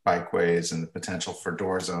and the potential for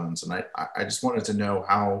door zones. And I just wanted to know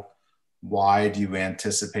how wide you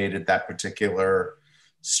anticipated that particular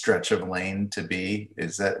stretch of lane to be.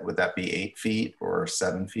 Would that be 8 feet or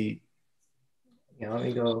 7 feet? Yeah, let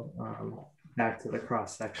me go back to the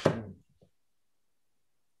cross section.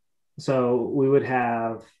 So we would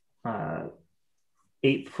have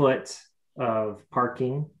 8 foot of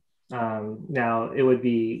parking. Now it would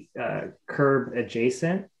be curb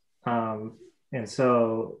adjacent. And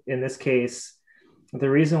so in this case, the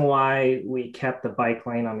reason why we kept the bike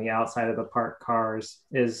lane on the outside of the parked cars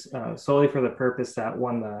is solely for the purpose that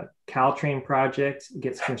when the Caltrain project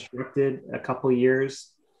gets constructed a couple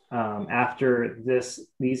years after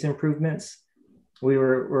these improvements, we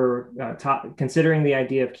were considering the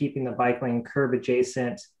idea of keeping the bike lane curb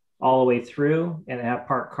adjacent all the way through and have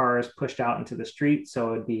parked cars pushed out into the street.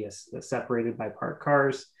 So it would be separated by parked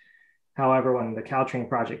cars. However, when the Caltrain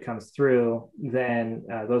project comes through, then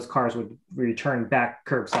those cars would return back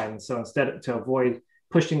curbside. And so to avoid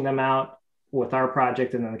pushing them out with our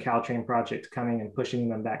project and then the Caltrain project coming and pushing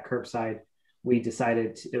them back curbside, we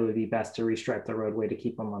decided it would be best to restrict the roadway to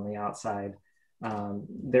keep them on the outside.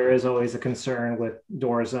 There is always a concern with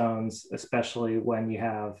door zones, especially when you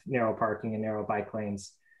have narrow parking and narrow bike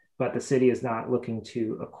lanes. But the city is not looking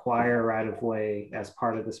to acquire right of way as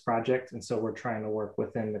part of this project. And so we're trying to work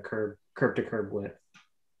within the curb to curb width.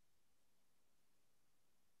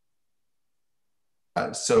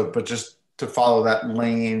 But just to follow that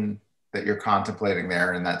lane that you're contemplating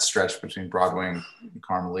there and that stretch between Broadway and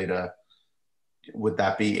Carmelita, would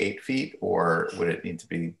that be 8 feet or would it need to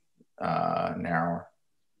be narrower?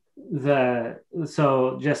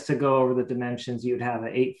 So just to go over the dimensions, you would have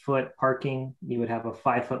an 8 foot parking, you would have a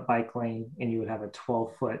 5 foot bike lane, and you would have a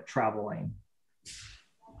 12 foot travel lane.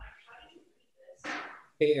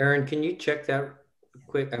 Hey, Aaron, can you check that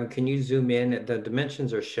quick? Can you zoom in? The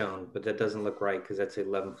dimensions are shown, but that doesn't look right because that's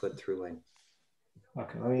 11 foot through lane.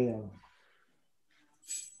 Okay, let me.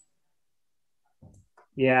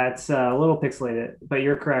 Yeah, it's a little pixelated, but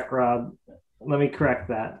you're correct, Rob. Let me correct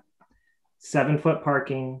that. 7 foot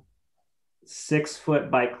parking, 6 foot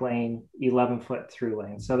bike lane, 11 foot through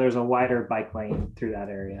lane. So there's a wider bike lane through that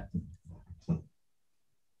area.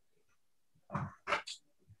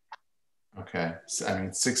 Okay, so, I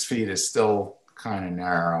mean, 6 feet is still kind of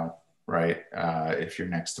narrow, right? If you're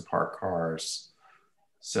next to parked cars.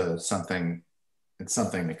 So it's something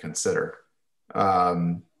to consider. I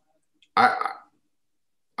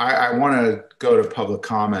want to go to public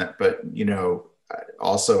comment, but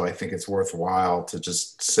also I think it's worthwhile to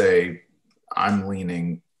just say I'm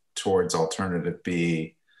leaning towards alternative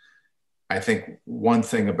B. I think one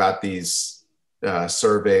thing about these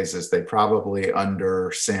surveys is they probably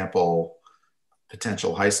undersample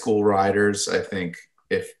potential high school riders. I think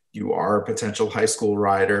if you are a potential high school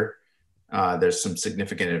rider, there's some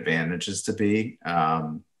significant advantages to B.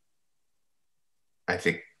 I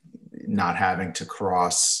think not having to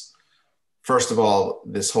cross, first of all,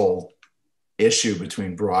 this whole issue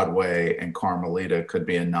between Broadway and Carmelita could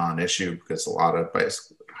be a non-issue because a lot of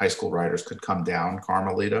high school riders could come down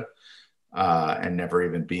Carmelita and never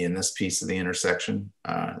even be in this piece of the intersection.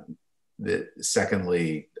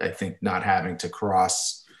 Secondly, I think not having to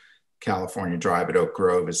cross California Drive at Oak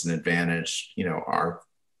Grove is an advantage. You know,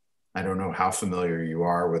 I don't know how familiar you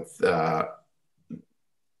are with the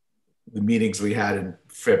meetings we had in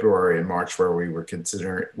February and March where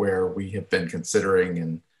we have been considering,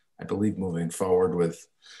 and I believe moving forward with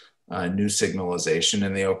new signalization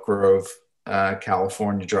in the Oak Grove,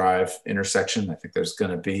 California Drive intersection. I think there's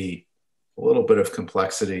going to be a little bit of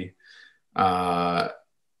complexity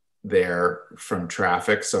there from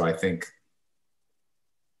traffic. So I think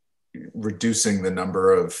reducing the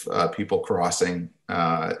number of people crossing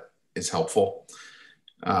is helpful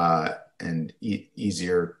and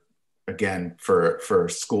easier. Again, for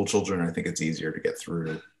school children, I think it's easier to get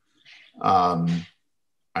through. I'm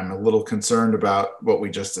a little concerned about what we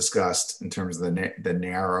just discussed in terms of the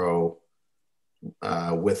narrow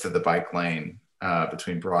width of the bike lane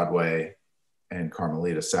between Broadway and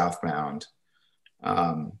Carmelita southbound.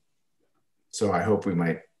 So I hope we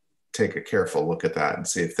might take a careful look at that and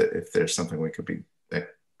see if there's something that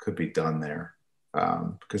could be done there,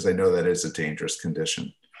 because I know that is a dangerous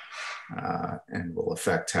condition and will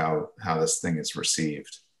affect how this thing is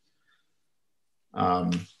received.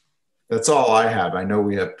 That's all I have. I know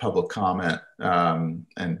we have public comment,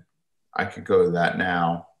 and I could go to that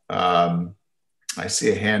now. I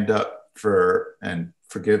see a hand up and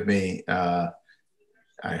forgive me,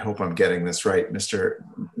 I hope I'm getting this right, Mr.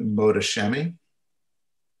 Modashemi.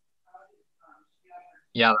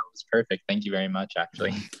 Yeah, that was perfect. Thank you very much,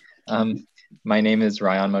 actually. My name is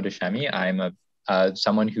Ryan Modashemi. I'm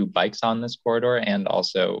someone who bikes on this corridor and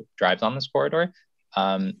also drives on this corridor.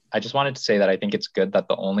 I just wanted to say that I think it's good that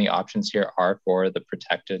the only options here are for the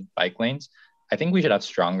protected bike lanes. I think we should have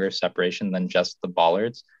stronger separation than just the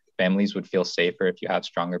bollards. Families would feel safer if you have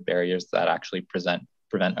stronger barriers that actually prevent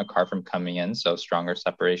a car from coming in. So stronger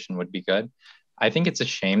separation would be good. I think it's a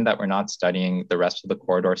shame that we're not studying the rest of the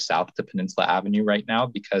corridor south to Peninsula Avenue right now,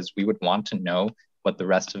 because we would want to know what the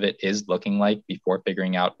rest of it is looking like before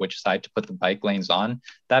figuring out which side to put the bike lanes on.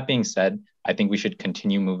 That being said, I think we should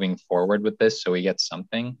continue moving forward with this so we get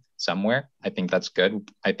something somewhere. I think that's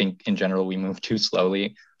good. I think in general, we move too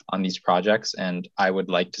slowly on these projects, and I would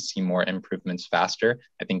like to see more improvements faster.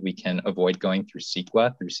 I think we can avoid going through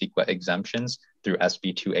CEQA exemptions, through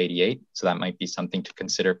SB 288. So that might be something to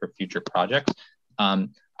consider for future projects.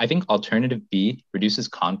 I think alternative B reduces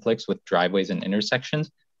conflicts with driveways and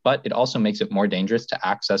intersections, but it also makes it more dangerous to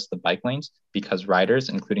access the bike lanes because riders,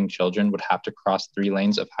 including children, would have to cross 3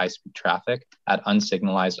 lanes of high-speed traffic at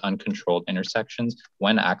unsignalized, uncontrolled intersections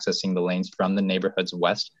when accessing the lanes from the neighborhoods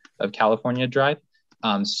west of California Drive.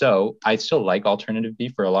 So I still like alternative B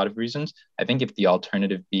for a lot of reasons. I think if the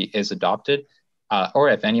alternative B is adopted, or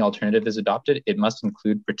if any alternative is adopted, it must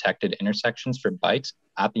include protected intersections for bikes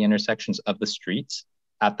at the intersections of the streets,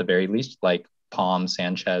 at the very least, like Palm,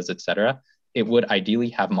 Sanchez, etc. It would ideally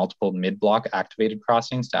have multiple mid-block activated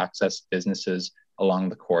crossings to access businesses along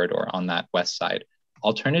the corridor on that west side.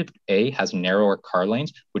 Alternative A has narrower car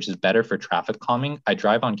lanes, which is better for traffic calming. I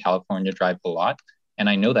drive on California Drive a lot, and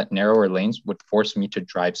I know that narrower lanes would force me to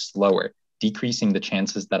drive slower, decreasing the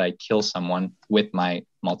chances that I kill someone with my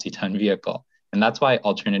multi-ton vehicle. And that's why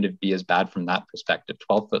alternative B is bad from that perspective.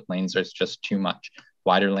 12-foot lanes are just too much.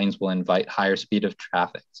 Wider lanes will invite higher speed of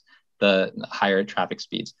traffic, the higher traffic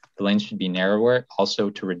speeds. The lanes should be narrower also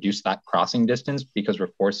to reduce that crossing distance, because we're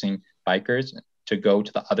forcing bikers to go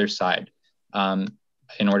to the other side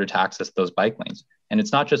in order to access those bike lanes. And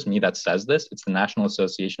it's not just me that says this, it's the National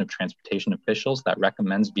Association of Transportation Officials that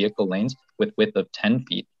recommends vehicle lanes with width of 10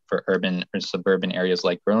 feet for urban or suburban areas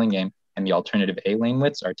like Burlingame, and the alternative A lane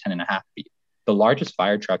widths are 10.5 feet. The largest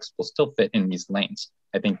fire trucks will still fit in these lanes.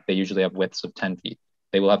 I think they usually have widths of 10 feet.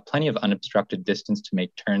 They will have plenty of unobstructed distance to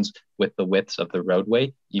make turns with the widths of the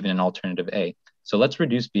roadway, even in alternative A. So let's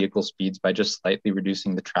reduce vehicle speeds by just slightly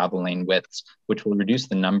reducing the travel lane widths, which will reduce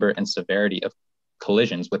the number and severity of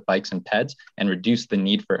collisions with bikes and peds and reduce the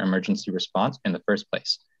need for emergency response in the first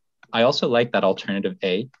place. I also like that alternative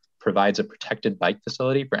A provides a protected bike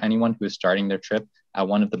facility for anyone who is starting their trip at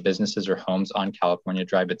one of the businesses or homes on California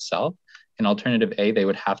Drive itself. In alternative A, they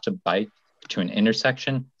would have to bike to an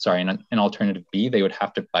intersection. Sorry, in alternative B, they would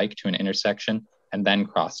have to bike to an intersection and then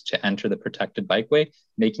cross to enter the protected bikeway,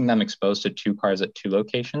 making them exposed to 2 cars at 2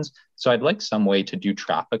 locations. So I'd like some way to do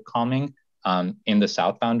traffic calming in the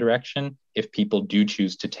southbound direction if people do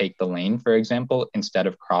choose to take the lane, for example, instead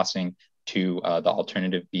of crossing to the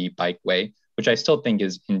alternative B bikeway, which I still think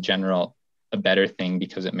is in general a better thing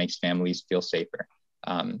because it makes families feel safer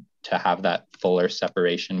to have that fuller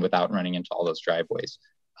separation without running into all those driveways.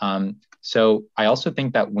 So I also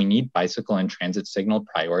think that we need bicycle and transit signal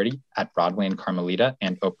priority at Broadway and Carmelita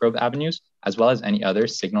and Oak Grove Avenues, as well as any other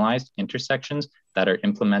signalized intersections that are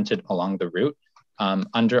implemented along the route.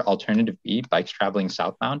 Under alternative B, bikes traveling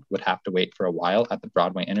southbound would have to wait for a while at the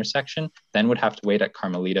Broadway intersection, then would have to wait at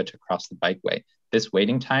Carmelita to cross the bikeway. This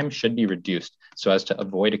waiting time should be reduced so as to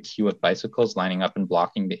avoid a queue of bicycles lining up and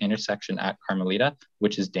blocking the intersection at Carmelita,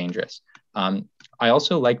 which is dangerous. I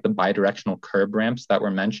also like the bidirectional curb ramps that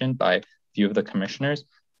were mentioned by a few of the commissioners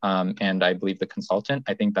and I believe the consultant.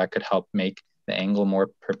 I think that could help make the angle more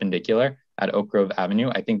perpendicular at Oak Grove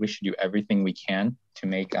Avenue. I think we should do everything we can to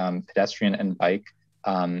make pedestrian and bike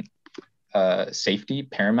safety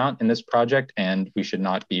paramount in this project, and we should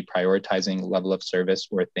not be prioritizing level of service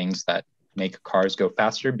or things that make cars go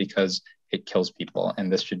faster because it kills people, and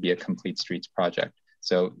this should be a complete streets project.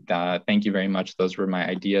 So thank you very much. Those were my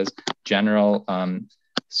ideas. General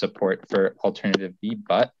support for alternative B,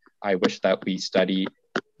 but I wish that we study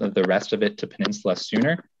the rest of it to Peninsula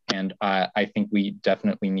sooner. And I think we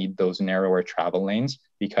definitely need those narrower travel lanes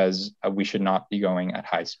because we should not be going at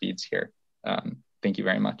high speeds here. Thank you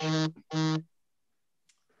very much.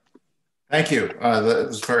 Thank you. That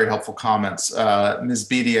was very helpful comments. Ms.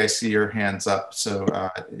 Beatty, I see your hands up. So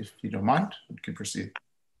if you don't mind, you can proceed.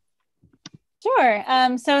 Sure.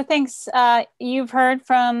 So thanks. You've heard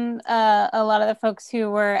from a lot of the folks who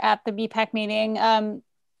were at the BPAC meeting.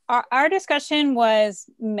 Our discussion was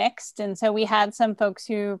mixed. And so we had some folks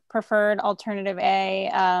who preferred alternative A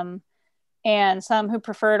and some who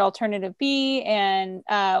preferred alternative B. And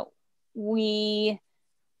we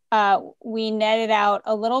netted out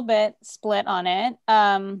a little bit split on it.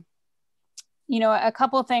 You know, a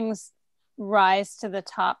couple of things rise to the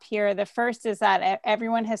top here. The first is that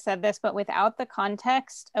everyone has said this, but without the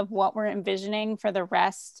context of what we're envisioning for the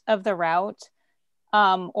rest of the route,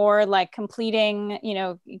 or like completing, you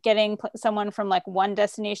know, getting someone from like one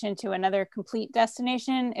destination to another complete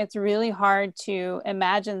destination, it's really hard to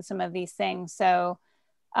imagine some of these things. So,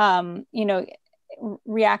 you know,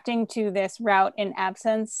 reacting to this route in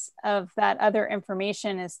absence of that other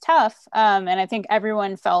information is tough. And I think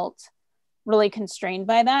everyone felt really constrained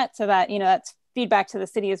by that. So that, you know, that's feedback to the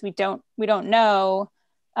city is we don't know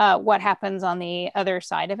what happens on the other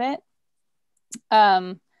side of it.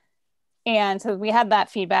 And so we had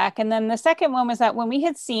that feedback. And then the second one was that when we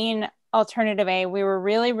had seen alternative A, we were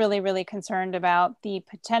really, really, really concerned about the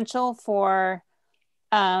potential for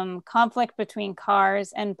conflict between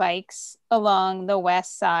cars and bikes along the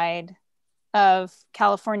west side of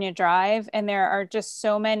California Drive. And there are just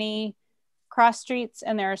so many cross streets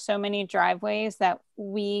and there are so many driveways that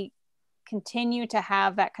we continue to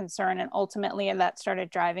have that concern. And ultimately that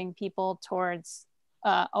started driving people towards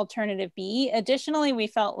alternative B. Additionally, we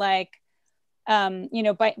felt like, you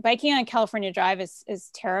know, biking on California Drive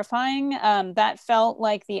is terrifying. That felt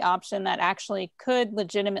like the option that actually could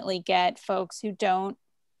legitimately get folks who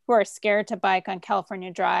are scared to bike on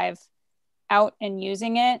California Drive out and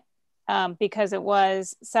using it because it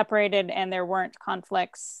was separated and there weren't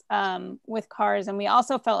conflicts with cars. And we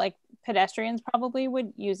also felt like pedestrians probably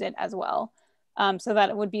would use it as well. So that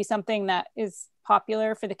it would be something that is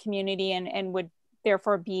popular for the community and would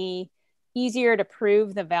therefore be easier to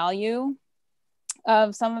prove the value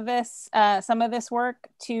of some of this work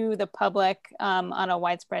to the public on a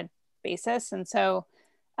widespread basis. And so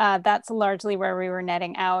that's largely where we were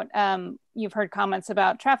netting out. You've heard comments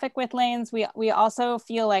about traffic width lanes. We also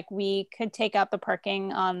feel like we could take out the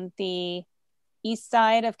parking on the east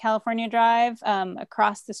side of California Drive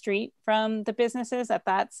across the street from the businesses,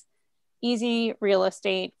 that's easy real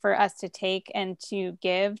estate for us to take and to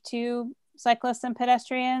give to cyclists and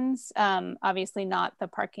pedestrians, obviously not the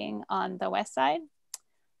parking on the west side.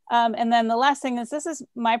 And then the last thing is, this is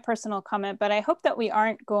my personal comment, but I hope that we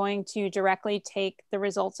aren't going to directly take the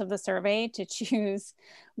results of the survey to choose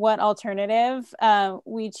what alternative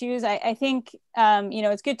we choose. I think, you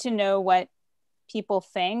know, it's good to know what people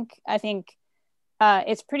think. I think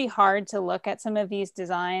it's pretty hard to look at some of these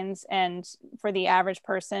designs and for the average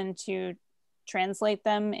person to translate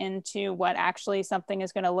them into what actually something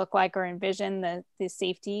is going to look like or envision the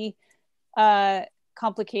safety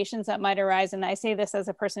complications that might arise. And I say this as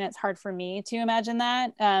a person, it's hard for me to imagine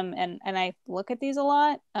that. And I look at these a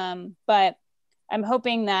lot, but I'm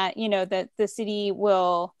hoping that, you know, that the city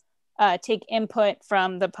will take input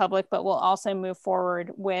from the public, but will also move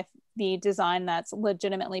forward with the design that's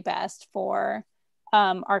legitimately best for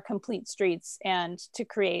our complete streets and to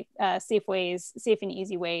create safe and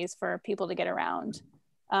easy ways for people to get around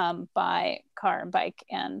by car, bike,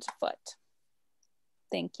 and foot.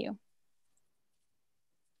 Thank you.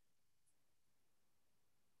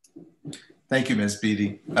 Thank you, Ms.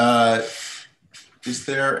 Beatty. Is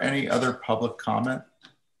there any other public comment?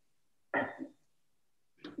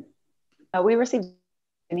 We received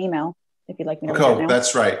an email, if you'd like me to read Okay, it now.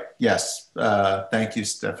 that's right. Yes. Thank you,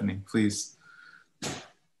 Stephanie. Please.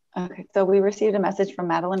 Okay, so we received a message from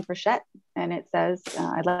Madeline Frechette, and it says,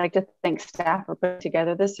 I'd like to thank staff for putting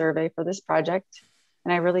together this survey for this project,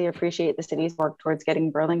 and I really appreciate the city's work towards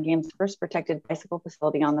getting Burlingame's first protected bicycle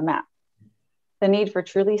facility on the map. The need for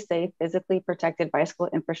truly safe, physically protected bicycle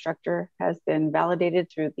infrastructure has been validated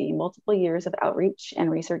through the multiple years of outreach and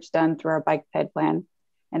research done through our bike ped plan,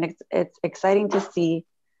 and it's exciting to see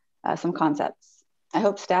some concepts. I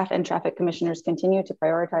hope staff and traffic commissioners continue to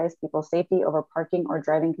prioritize people's safety over parking or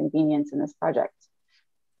driving convenience in this project.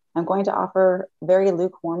 I'm going to offer very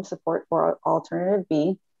lukewarm support for alternative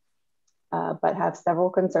B, but have several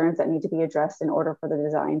concerns that need to be addressed in order for the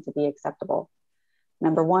design to be acceptable.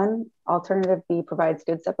 Number one, alternative B provides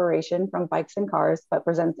good separation from bikes and cars, but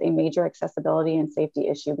presents a major accessibility and safety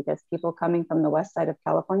issue because people coming from the west side of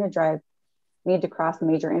California Drive need to cross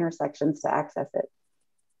major intersections to access it.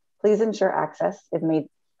 Please ensure access is made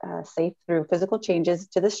safe through physical changes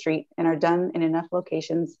to the street and are done in enough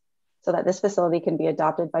locations so that this facility can be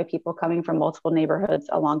adopted by people coming from multiple neighborhoods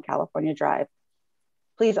along California Drive.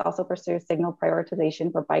 Please also pursue signal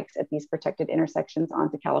prioritization for bikes at these protected intersections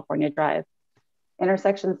onto California Drive.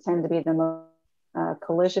 Intersections tend to be the most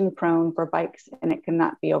collision prone for bikes, and it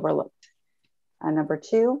cannot be overlooked. Number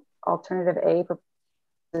two, alternative A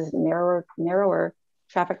proposes narrower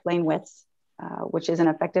traffic lane widths, which is an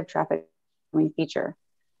effective traffic calming feature.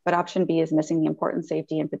 But option B is missing the important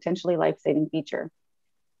safety and potentially life-saving feature.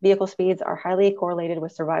 Vehicle speeds are highly correlated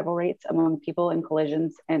with survival rates among people in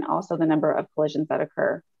collisions and also the number of collisions that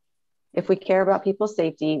occur. If we care about people's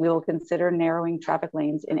safety, we will consider narrowing traffic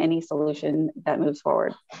lanes in any solution that moves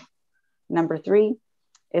forward. Number three,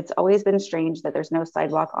 it's always been strange that there's no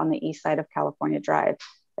sidewalk on the east side of California Drive,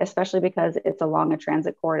 especially because it's along a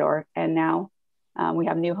transit corridor, and now we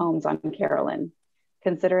have new homes on Carolyn.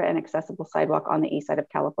 Consider an accessible sidewalk on the east side of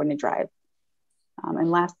California Drive.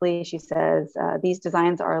 And lastly, she says, these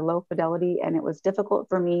designs are low fidelity and it was difficult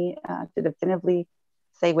for me to definitively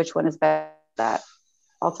say which one is best.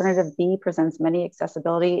 Alternative B presents many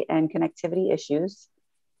accessibility and connectivity issues.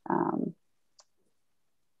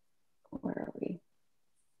 Where are we?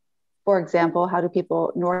 For example, how do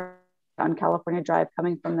people north on California Drive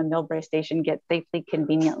coming from the Millbrae station get safely,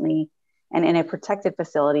 conveniently, and in a protected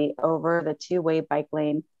facility over the two-way bike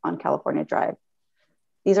lane on California Drive?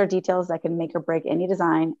 These are details that can make or break any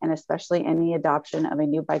design and especially any adoption of a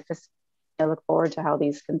new bike facility. I look forward to how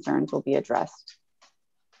these concerns will be addressed.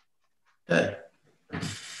 Okay.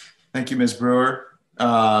 Thank you, Ms. Brewer.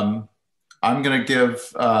 I'm going to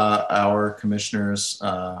give our commissioners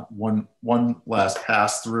one last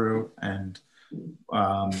pass through, and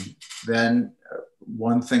then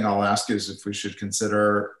one thing I'll ask is if we should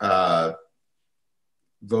consider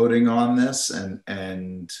voting on this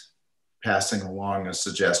and passing along a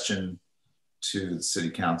suggestion to the City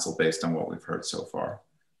Council based on what we've heard so far.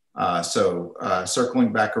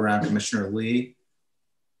 Circling back around, Commissioner Lee.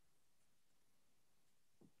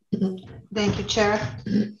 Thank you, Chair.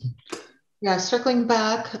 Yeah, circling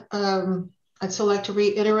back, I'd still like to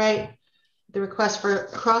reiterate the request for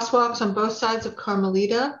crosswalks on both sides of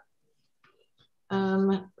Carmelita,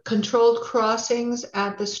 controlled crossings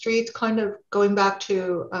at the streets, kind of going back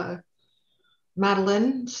to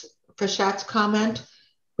Madeline Frechette's comment.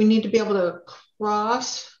 We need to be able to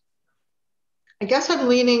cross. I guess I'm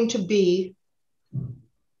leaning to B.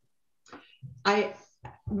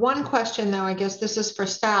 One question though, I guess this is for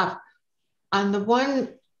staff. On the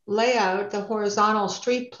one layout, the horizontal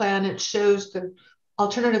street plan, it shows the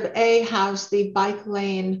alternative A has the bike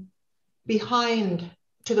lane behind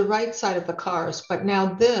to the right side of the cars, but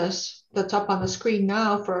now this that's up on the screen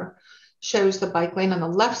now shows the bike lane on the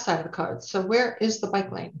left side of the cars. So where is the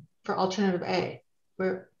bike lane for alternative A?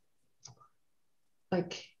 Where,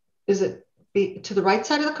 like, is it to the right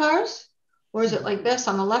side of the cars, or is it like this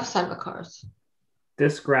on the left side of the cars?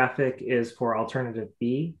 This graphic is for alternative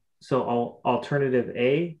B. So alternative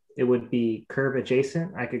A it would be curb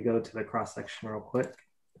adjacent. I could go to the cross section real quick.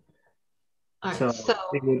 All right,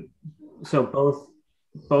 So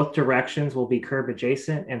both directions will be curb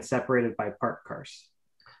adjacent and separated by parked cars.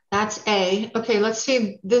 That's A. Okay, let's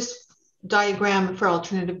see this diagram for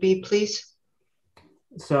alternative B, please.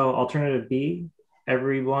 So alternative B,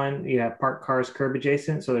 everyone, you have parked cars curb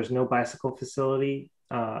adjacent. So there's no bicycle facility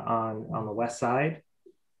on the west side,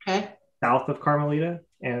 okay, south of Carmelita,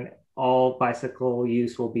 and all bicycle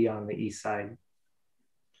use will be on the east side.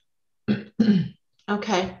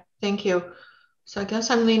 Okay, thank you. So I guess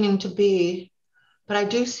I'm leaning to B, but I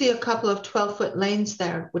do see a couple of 12-foot lanes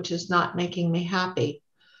there, which is not making me happy.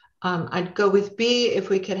 I'd go with B if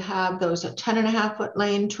we could have those a 10.5-foot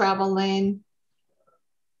lane, travel lane.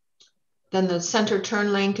 Then the center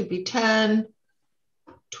turn lane could be 10,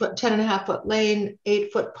 10.5-foot lane,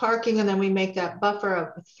 8-foot parking, and then we make that buffer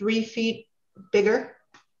of 3 feet bigger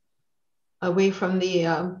away from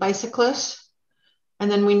the bicyclists. And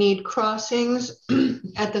then we need crossings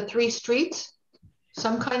at the 3 streets,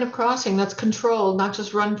 some kind of crossing that's controlled, not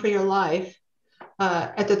just run for your life,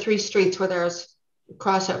 at the 3 streets where there's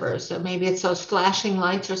crossovers. So maybe it's those flashing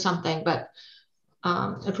lights or something, but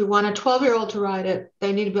if we want a 12-year-old to ride it,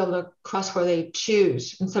 they need to be able to cross where they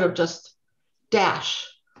choose instead of just dash.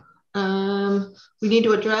 We need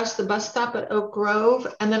to address the bus stop at Oak Grove.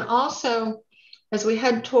 And then also, as we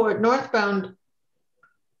head toward northbound,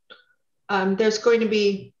 there's going to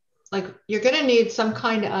be, like, you're going to need some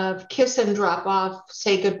kind of kiss and drop off,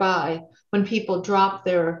 say goodbye, when people drop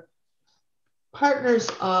their partners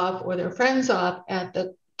off or their friends off at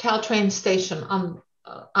the Caltrain station on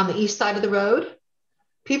the east side of the road.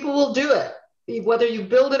 People will do it, whether you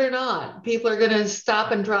build it or not. People are going to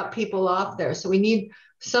stop and drop people off there. So we need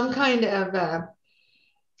some kind of,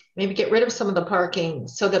 maybe get rid of some of the parking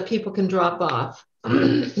so that people can drop off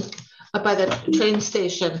up by the train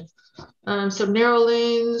station. So narrow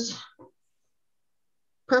lanes,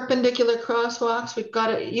 perpendicular crosswalks. We've got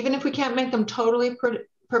to, even if we can't make them totally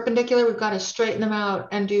perpendicular, we've got to straighten them out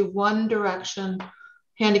and do one direction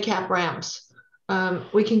handicap ramps.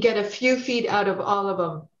 We can get a few feet out of all of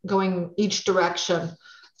them going each direction.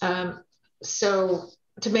 So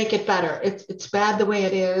to make it better, it's bad the way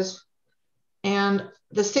it is. And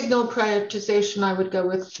the signal prioritization, I would go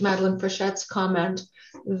with Madeline Frichette's comment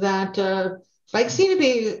that bikes need to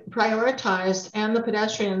be prioritized and the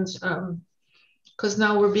pedestrians, because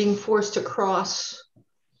now we're being forced to cross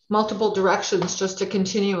multiple directions just to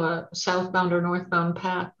continue a southbound or northbound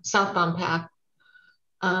path, southbound path.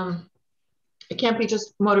 It can't be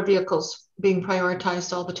just motor vehicles being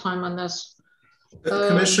prioritized all the time on this.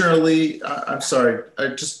 Commissioner Lee, I'm sorry,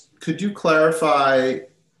 could you clarify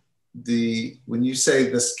when you say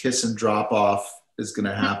this kiss and drop off is going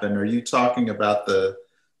to happen, are you talking about the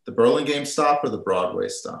Burlingame stop or the Broadway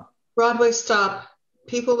stop? Broadway stop.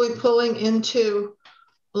 People will be pulling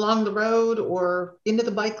along the road or into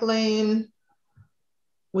the bike lane,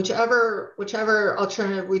 whichever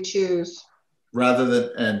alternative we choose. Rather than,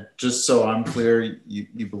 and just so I'm clear,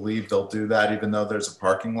 you believe they'll do that even though there's a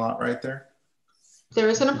parking lot right there? There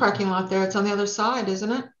isn't a parking lot there. It's on the other side,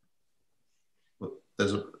 isn't it?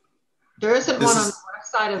 There isn't one on the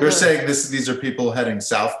west side of You're saying these are people heading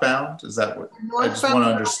southbound? Is that what? I just want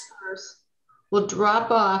to understand. Will drop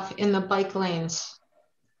off in the bike lanes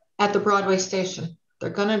at the Broadway station. They're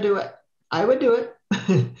going to do it. I would do it.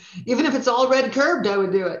 Even if it's all red curbed, I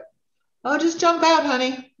would do it. Oh, just jump out,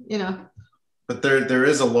 honey. You know. But there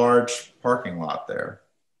is a large parking lot there.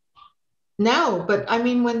 No, but I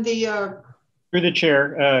mean, when the through the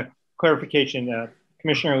chair, clarification.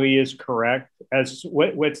 Commissioner Lee is correct. As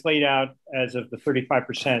what's laid out as of the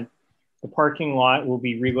 35%, the parking lot will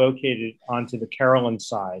be relocated onto the Carolyn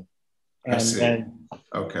side, and then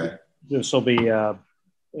okay, this will be yeah.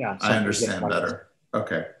 I understand better.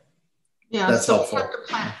 Okay. Yeah, that's so helpful.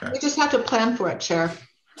 We just have to plan for it, Chair.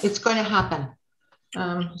 It's going to happen.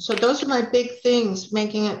 So those are my big things,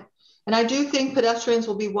 making it, and I do think pedestrians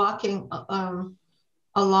will be walking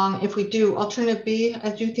along. If we do alternative B, I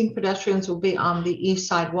do think pedestrians will be on the east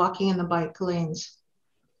side, walking in the bike lanes.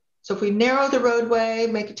 So if we narrow the roadway,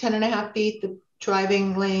 make it 10.5 feet, the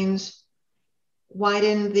driving lanes,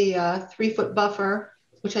 widen the 3-foot buffer,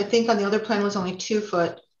 which I think on the other plan was only 2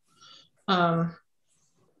 foot.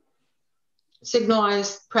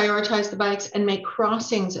 Signalize, prioritize the bikes, and make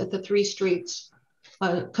crossings at the 3 streets,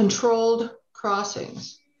 controlled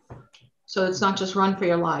crossings. So it's not just run for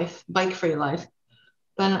your life, bike for your life.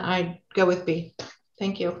 Then I'd go with B.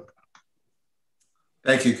 Thank you.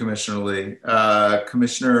 Thank you, Commissioner Lee.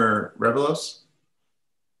 Commissioner Revelos?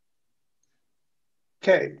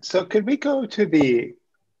 Okay, so could we go to the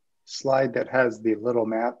slide that has the little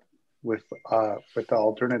map with the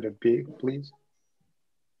alternative B, please.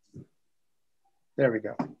 There we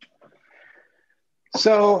go.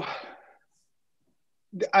 So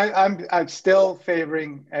I'm still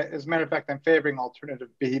favoring, as a matter of fact, I'm favoring alternative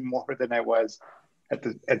B more than I was at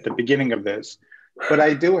the beginning of this, but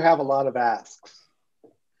I do have a lot of asks.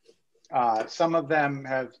 Some of them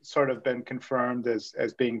have sort of been confirmed as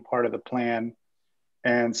being part of the plan,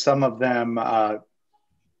 and some of them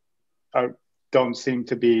don't seem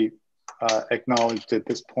to be acknowledged at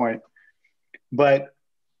this point. But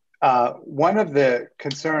one of the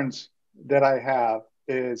concerns that I have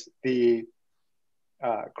is the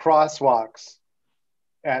crosswalks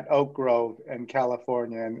at Oak Grove in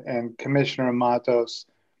California, and Commissioner Matos,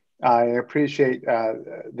 I appreciate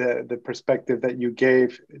the perspective that you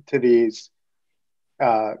gave to these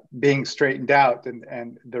being straightened out,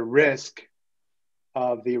 and the risk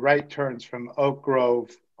of the right turns from Oak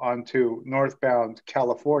Grove onto northbound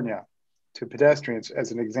California to pedestrians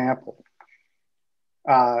as an example.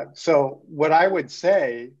 So what I would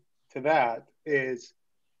say to that is,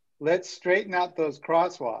 let's straighten out those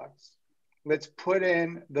crosswalks. Let's put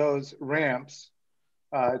in those ramps,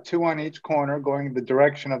 2 on each corner going in the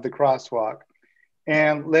direction of the crosswalk.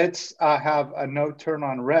 And let's have a no turn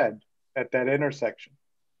on red at that intersection.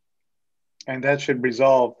 And that should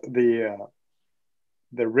resolve the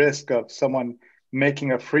risk of someone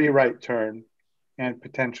making a free right turn and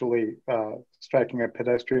potentially striking a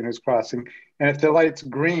pedestrian who's crossing. And if the light's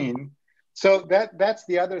green, so that's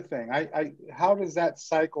the other thing. How does that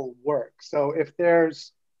cycle work? So if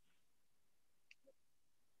there's,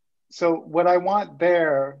 so what I want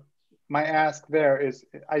there, my ask there is,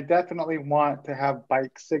 I definitely want to have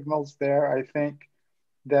bike signals there. I think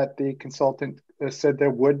that the consultant said there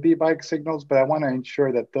would be bike signals, but I want to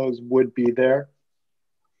ensure that those would be there.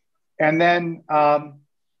 And then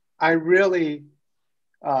I really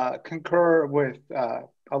concur with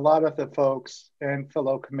a lot of the folks and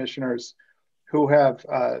fellow commissioners who have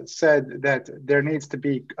said that there needs to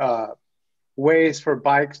be ways for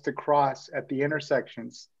bikes to cross at the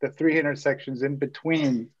intersections, the 3 intersections in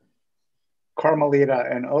between Carmelita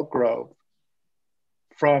and Oak Grove,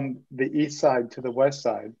 from the east side to the west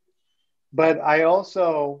side. But I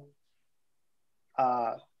also,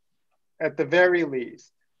 at the very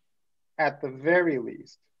least,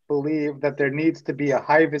 believe that there needs to be a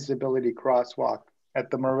high visibility crosswalk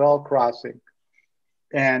at the Morel crossing,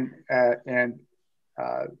 and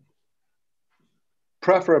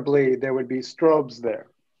preferably there would be strobes there,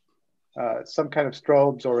 some kind of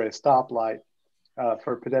strobes or a stoplight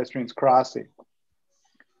for pedestrians crossing.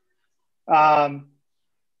 I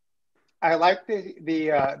like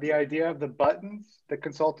the idea of the buttons. The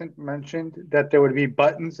consultant mentioned that there would be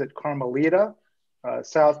buttons at Carmelita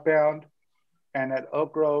southbound and at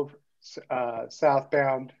Oak Grove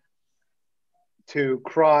southbound to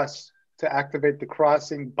activate the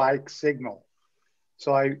crossing bike signal.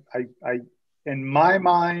 So I in my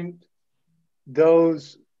mind,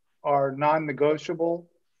 those are non-negotiable.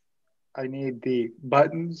 I need the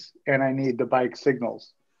buttons and I need the bike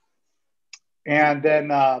signals. And then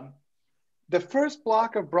the first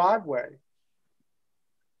block of Broadway.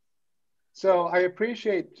 So I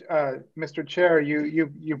appreciate, Mr. Chair,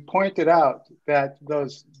 you pointed out that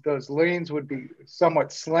those lanes would be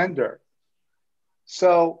somewhat slender.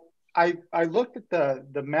 So I looked at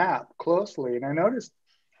the map closely, and I noticed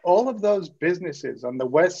all of those businesses on the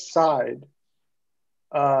west side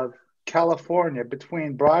of California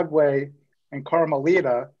between Broadway and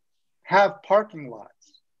Carmelita have parking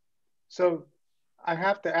lots. So I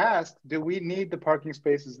have to ask, do we need the parking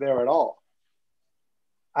spaces there at all?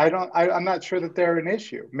 I'm not sure that they're an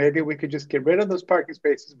issue. Maybe we could just get rid of those parking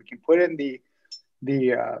spaces. We can put in the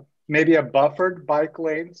maybe a buffered bike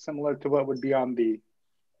lane similar to what would be on the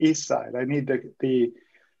east side. I need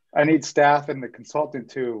I need staff and the consultant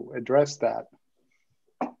to address that.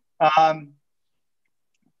 I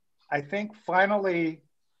think finally,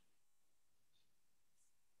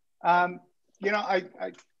 you know,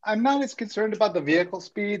 I'm not as concerned about the vehicle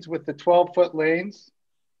speeds with the 12-foot lanes.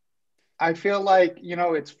 I feel like, you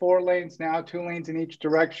know, it's 4 lanes now, 2 lanes in each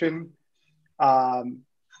direction.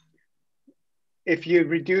 If you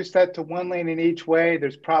reduce that to 1 lane in each way,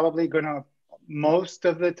 there's probably gonna, most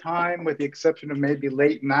of the time, with the exception of maybe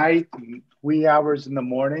late night and wee hours in the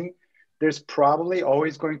morning, there's probably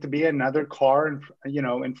always going to be another car in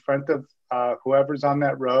front of whoever's on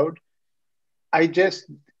that road. I just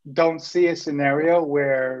don't see a scenario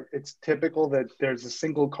where it's typical that there's a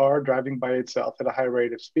single car driving by itself at a high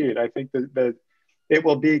rate of speed. I think that it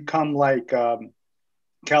will become like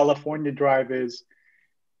California Drive is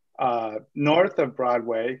north of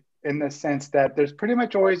Broadway, in the sense that there's pretty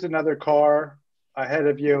much always another car ahead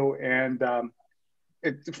of you. And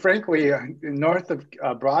frankly, north of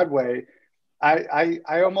Broadway,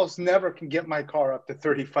 I almost never can get my car up to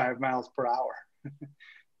 35 miles per hour.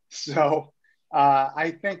 So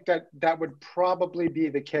I think that would probably be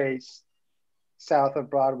the case south of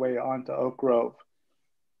Broadway onto Oak Grove.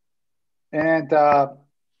 And the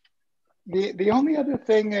only other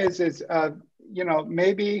thing is you know,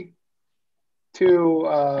 maybe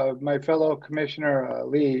to my fellow Commissioner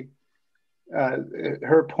Lee,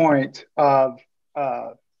 her point of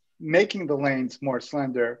making the lanes more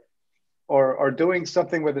slender, or doing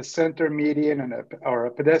something with a center median and or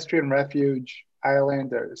a pedestrian refuge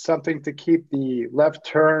island, or something to keep the left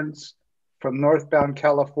turns from northbound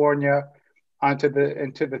California into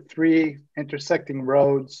the three intersecting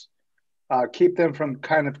roads, keep them from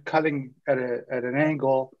kind of cutting at an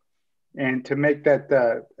angle, and to make that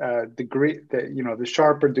the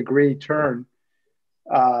sharper degree turn,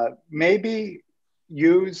 maybe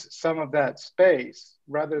use some of that space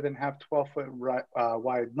rather than have 12-foot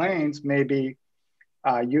wide lanes. Maybe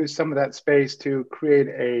use some of that space to create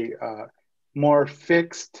a more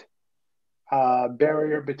fixed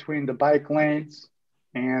barrier between the bike lanes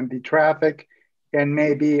and the traffic, and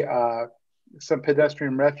maybe some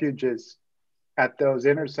pedestrian refuges at those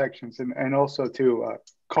intersections, and also to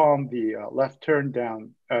calm the left turns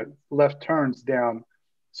down,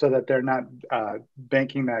 so that they're not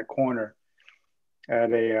banking that corner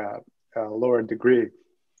at a lower degree.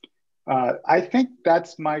 I think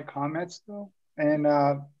that's my comments, though, and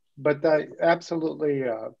but absolutely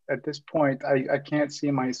at this point, I can't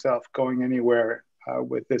see myself going anywhere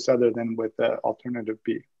with this other than with alternative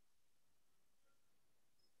B.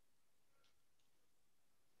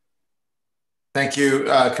 Thank you,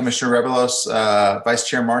 Commissioner Rebelos. Vice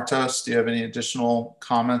Chair Martos, do you have any additional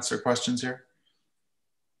comments or questions here?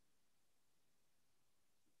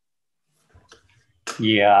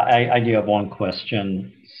 Yeah, I do have one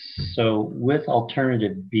question. So with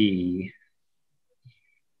alternative B,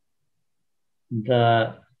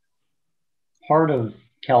 the part of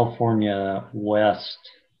California west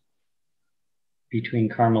between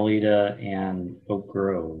Carmelita and Oak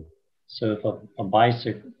Grove, so if a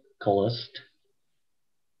bicyclist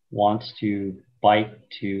wants to bike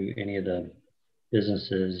to any of the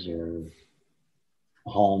businesses or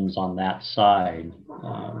homes on that side,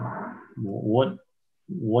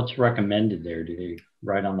 what's recommended there? Do they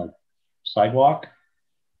ride on the sidewalk?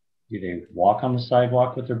 Do they walk on the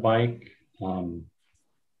sidewalk with their bike?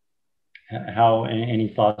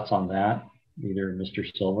 Any thoughts on that? Either Mr.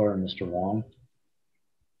 Silva or Mr. Wong?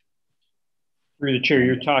 Through the chair,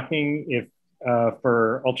 you're talking if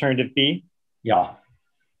for alternative B? Yeah.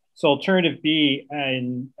 So alternative B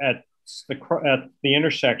and at the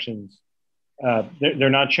intersections, they're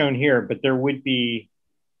not shown here, but there would be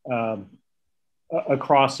a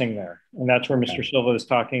crossing there, and that's where Mr. Silva is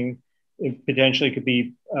talking. It potentially could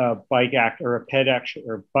be a bike or a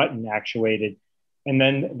or button actuated, and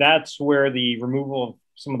then that's where the removal of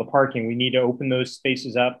some of the parking. We need to open those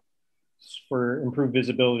spaces up for improved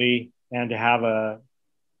visibility and to have a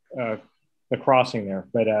crossing there.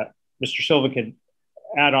 But Mr. Silva could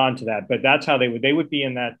add on to that. But that's how they would be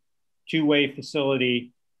in that two-way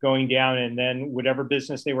facility going down, and then whatever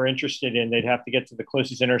business they were interested in, they'd have to get to the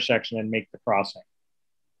closest intersection and make the crossing.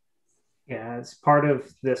 Yeah, as part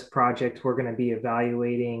of this project, we're going to be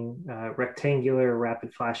evaluating rectangular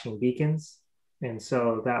rapid flashing beacons. And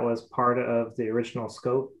so that was part of the original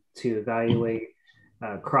scope, to evaluate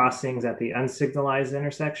crossings at the unsignalized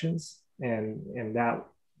intersections. And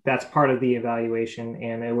that's part of the evaluation,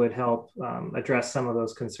 and it would help address some of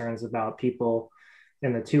those concerns about people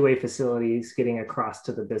in the two-way facilities getting across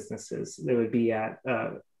to the businesses. They would be at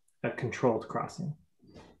a controlled crossing.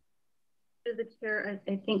 Through the chair,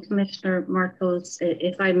 I think Commissioner Marcos,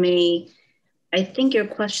 if I may, I think your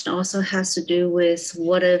question also has to do with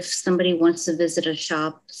what if somebody wants to visit a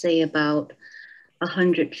shop, say about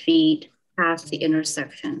 100 feet past the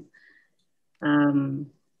intersection,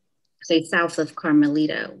 say south of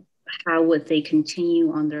Carmelita, how would they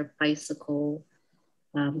continue on their bicycle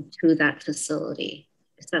to that facility?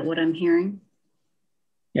 Is that what I'm hearing?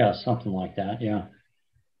 Yeah, something like that, yeah.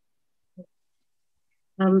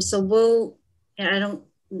 So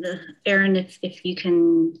Aaron, if you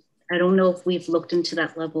can, I don't know if we've looked into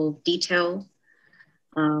that level of detail,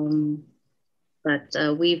 but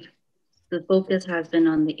the focus has been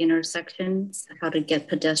on the intersections, how to get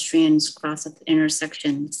pedestrians across at the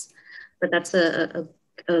intersections. But that's a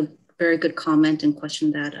very good comment and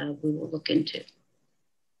question that we will look into.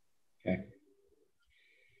 Okay.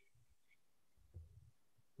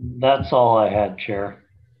 That's all I had, Chair.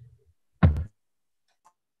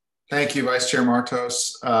 Thank you, Vice Chair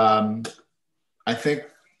Martos. I think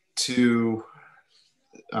to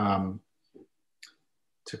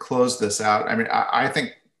close this out, I mean, I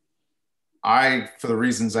think for the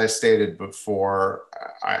reasons I stated before,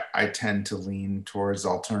 I tend to lean towards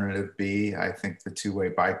alternative B. I think the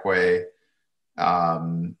two-way bikeway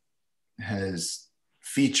has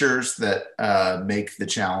features that make the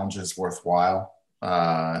challenges worthwhile.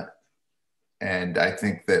 And I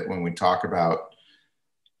think that when we talk about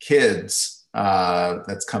kids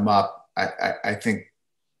that's come up, I think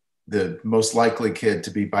the most likely kid to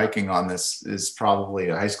be biking on this is probably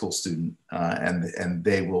a high school student, and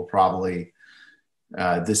they will probably,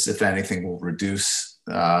 this, if anything, will reduce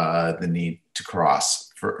the need to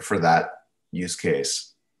cross for that use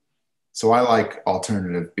case. So I like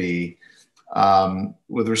alternative B.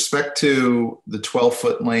 With respect to the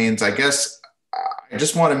 12-foot lanes, I guess I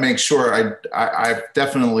just want to make sure I've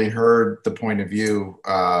definitely heard the point of view,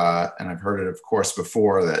 and I've heard it, of course,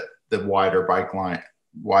 before, that the wider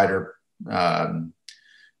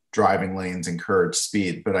driving lanes encourage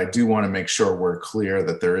speed. But I do want to make sure we're clear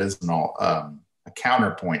that there is a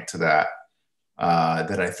counterpoint to that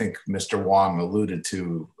that I think Mr. Wong alluded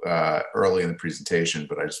to early in the presentation,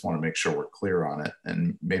 but I just want to make sure we're clear on it.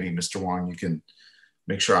 And maybe Mr. Wong, you can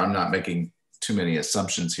make sure I'm not making too many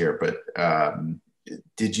assumptions here, but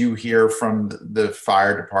did you hear from the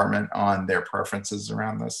fire department on their preferences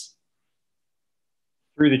around this?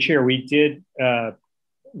 Through the chair, we did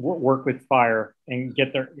work with fire and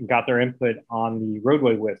got their input on the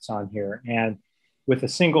roadway widths on here. And with a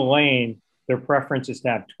single lane, their preference is to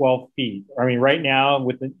have 12 feet. I mean, right now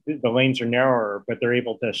with the lanes are narrower, but they're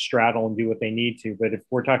able to straddle and do what they need to. But if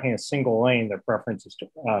we're talking a single lane, their preference is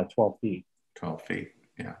 12 feet. 12 feet,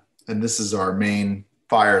 yeah. And this is our main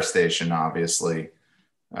fire station, obviously.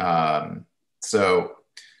 So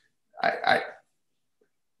I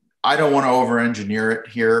don't want to over-engineer it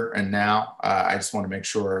here and now. I just want to make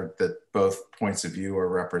sure that both points of view are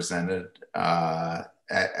represented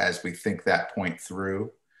as we think that point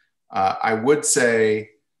through. I would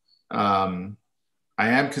say I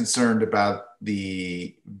am concerned about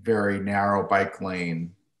the very narrow bike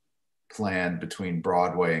lane plan between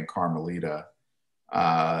Broadway and Carmelita.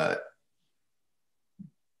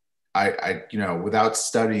 You know, without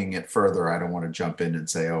studying it further, I don't want to jump in and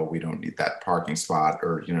say, oh, we don't need that parking spot,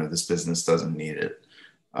 or, you know, this business doesn't need it.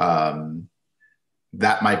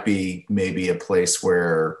 That might be maybe a place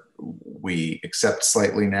where we accept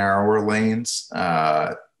slightly narrower lanes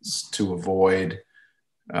to avoid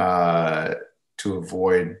the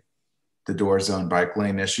door zone bike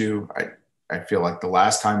lane issue. I feel like the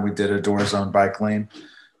last time we did a door zone bike lane,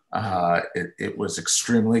 it was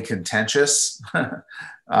extremely contentious.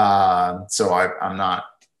 So I'm not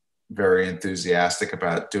very enthusiastic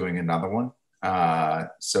about doing another one.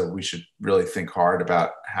 So we should really think hard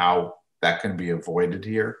about how that can be avoided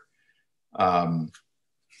here. And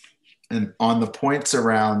on the points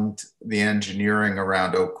around the engineering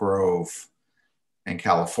around Oak Grove and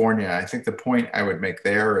California, I think the point I would make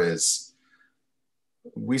there is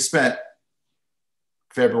we spent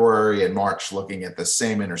February and March looking at the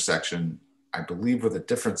same intersection, I believe with a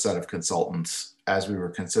different set of consultants as we were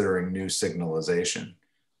considering new signalization.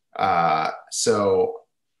 So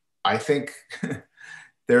I think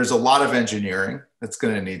there's a lot of engineering that's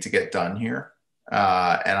going to need to get done here.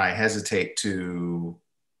 And I hesitate to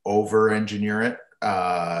over-engineer it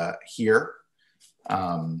here.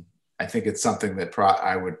 I think it's something that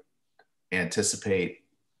I would anticipate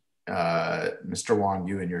Mr. Wong,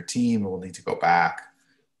 you and your team will need to go back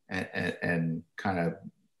and kind of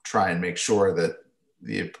try and make sure that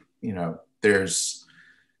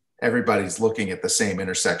everybody's looking at the same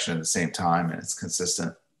intersection at the same time, and it's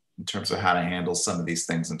consistent in terms of how to handle some of these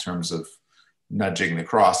things in terms of nudging the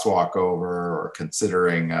crosswalk over or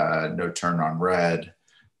considering no turn on red.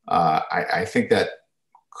 I think that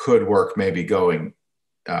could work maybe going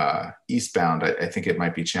eastbound. I think it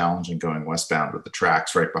might be challenging going westbound with the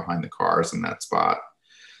tracks right behind the cars in that spot.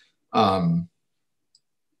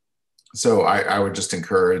 So I would just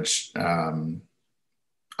encourage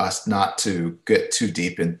us not to get too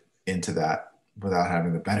deep into that without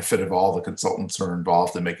having the benefit of all the consultants who are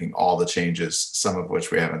involved in making all the changes, some of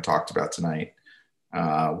which we haven't talked about tonight,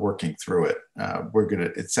 working through it.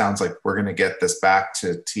 It sounds like we're gonna get this back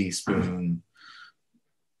to Teaspoon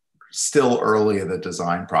still early in the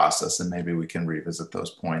design process, and maybe we can revisit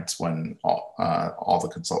those points when all the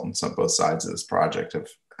consultants on both sides of this project have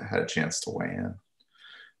had a chance to weigh in.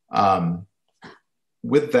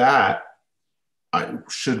 With that, I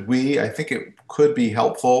think it could be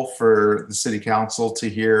helpful for the city council to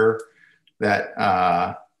hear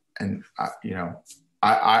that,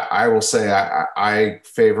 I will say I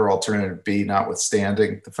favor alternative B,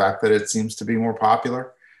 notwithstanding the fact that it seems to be more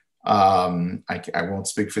popular. I won't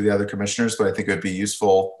speak for the other commissioners, but I think it would be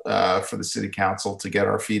useful for the city council to get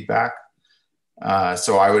our feedback.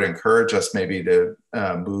 So I would encourage us maybe to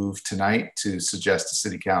move tonight to suggest to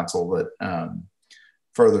city council that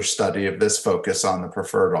further study of this focus on the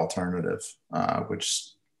preferred alternative, which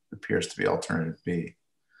appears to be alternative B.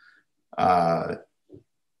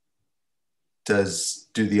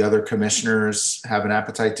 Do the other commissioners have an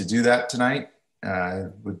appetite to do that tonight?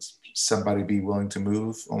 Would somebody be willing to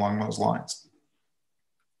move along those lines?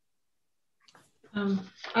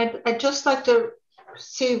 I'd just like to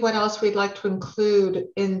see what else we'd like to include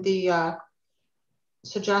in the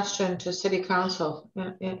suggestion to city council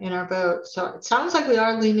in our vote. So it sounds like we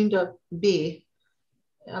are leaning to B.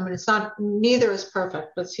 I mean, it's not, neither is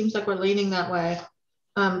perfect, but it seems like we're leaning that way.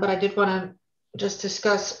 But I did want to just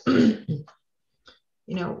discuss, you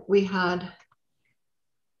know, we had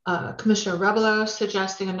Commissioner Rebelo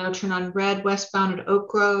suggesting a no turn on red westbound at Oak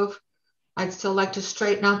Grove. I'd still like to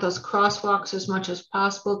straighten out those crosswalks as much as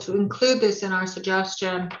possible, to include this in our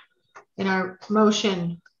suggestion, in our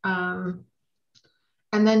motion, and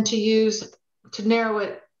then to narrow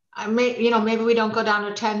it. Maybe we don't go down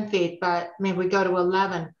to 10 feet, but maybe we go to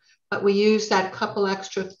 11, but we use that couple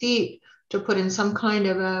extra feet to put in some kind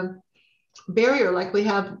of a barrier like we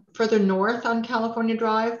have further north on California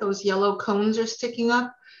Drive. Those yellow cones are sticking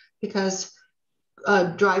up because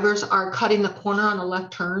drivers are cutting the corner on the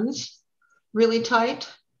left turns really tight.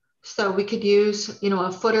 So we could use,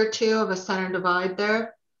 a foot or two of a center divide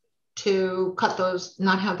there to cut those,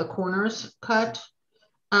 not have the corners cut.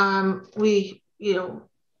 Commissioner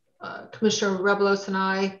Rebelos and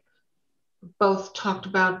I both talked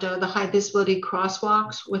about the high visibility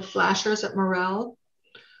crosswalks with flashers at Morel.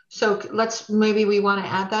 So maybe we want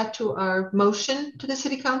to add that to our motion to the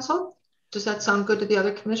city council. Does that sound good to the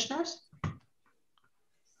other commissioners?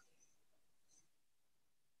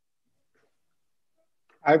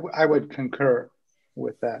 I would concur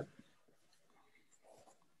with that.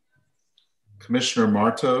 Commissioner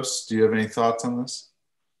Martos, do you have any thoughts on this?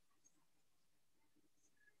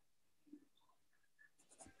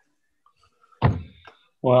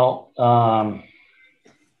 Well,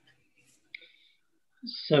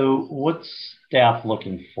 so what's staff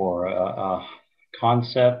looking for? A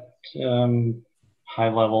concept, high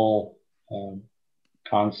level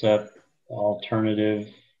concept alternative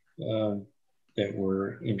that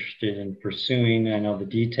we're interested in pursuing? I know the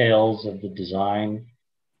details of the design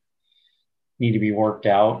need to be worked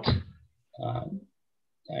out.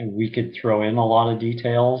 And we could throw in a lot of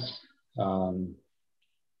details.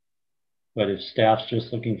 But if staff's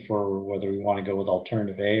just looking for whether we want to go with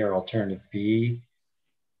alternative A or alternative B,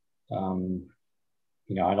 I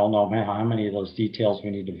don't know how many of those details we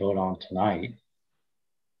need to vote on tonight.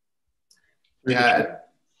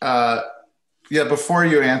 Yeah, before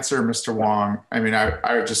you answer, Mr. Wong, I mean, I'm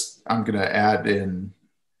going to add in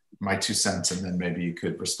my 2 cents, and then maybe you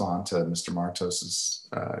could respond to Mr. Martos's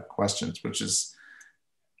questions, which is,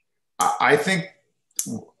 I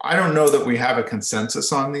don't know that we have a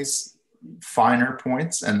consensus on these finer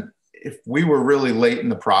points. And if we were really late in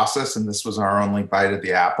the process and this was our only bite of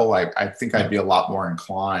the apple, I think I'd be a lot more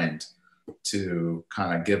inclined to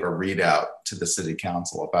kind of give a readout to the city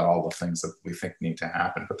council about all the things that we think need to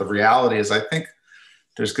happen. But the reality is, I think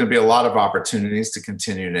there's going to be a lot of opportunities to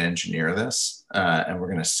continue to engineer this, and we're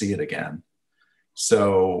going to see it again.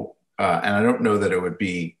 So, and I don't know that it would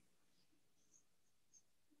be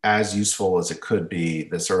as useful as it could be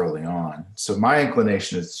this early on. So my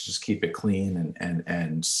inclination is to just keep it clean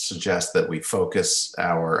and suggest that we focus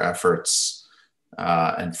our efforts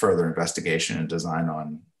and further investigation and design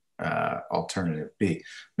on alternative B.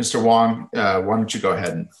 Mr. Wong, why don't you go ahead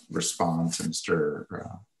and respond to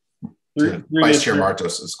Vice Chair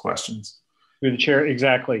Martos's questions? Through the chair,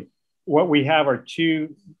 exactly. What we have are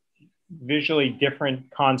 2 visually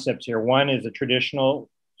different concepts here. One is a traditional.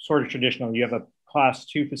 You have a Class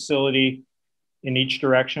 2 facility in each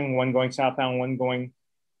direction, one going southbound, one going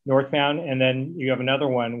northbound. And then you have another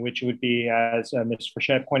one, which would be, as Ms.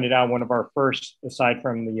 Frechette pointed out, one of our first, aside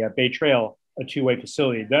from the Bay Trail, a 2-way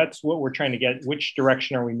facility. That's what we're trying to get. Which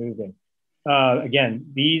direction are we moving? Again,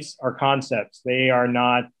 these are concepts. They are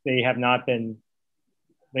not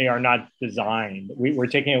designed. We're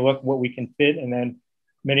taking a look at what we can fit. And then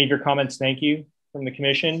many of your comments, thank you, from the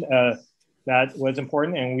commission. That was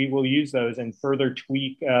important, and we will use those and further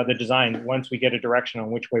tweak the design once we get a direction on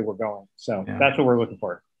which way we're going. So that's what we're looking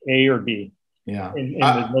for, A or B, in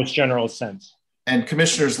the most general sense. And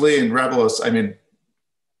Commissioners Lee and Rebelos, I mean,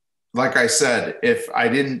 like I said, if I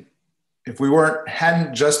didn't if we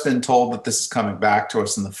hadn't just been told that this is coming back to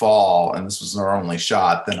us in the fall and this was our only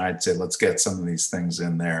shot, then I'd say let's get some of these things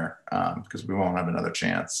in there because we won't have another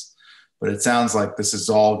chance. But it sounds like this is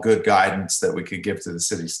all good guidance that we could give to the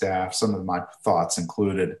city staff. Some of my thoughts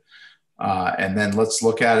included. And then let's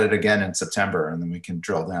look at it again in September, and then we can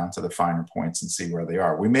drill down to the finer points and see where they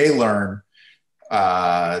are. We may learn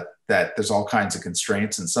that there's all kinds of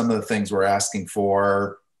constraints, and some of the things we're asking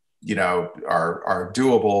for, you know, are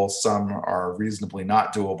doable. Some are reasonably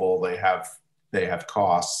not doable. They have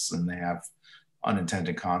costs and they have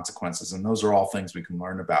unintended consequences, and those are all things we can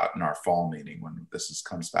learn about in our fall meeting when this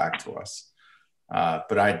comes back to us.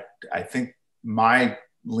 But I think my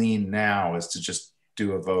lean now is to just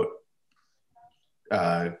do a vote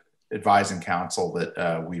advising council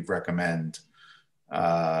that we recommend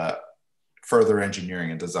further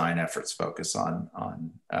engineering and design efforts focus on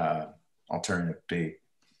alternative B.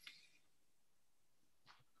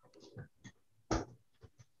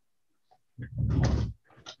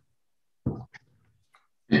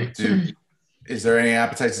 Is there any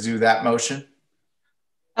appetite to do that motion?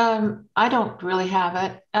 I don't really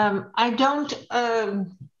have it. I don't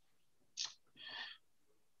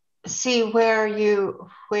see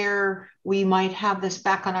where we might have this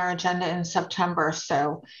back on our agenda in September.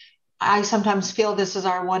 So I sometimes feel this is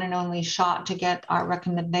our one and only shot to get our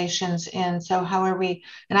recommendations in. So how are we?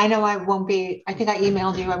 And I know I won't be, I think I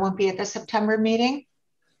emailed you, I won't be at the September meeting.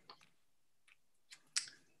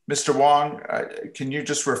 Mr. Wong, can you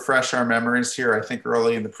just refresh our memories here? I think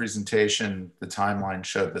early in the presentation, the timeline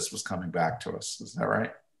showed this was coming back to us. Is that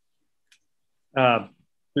right?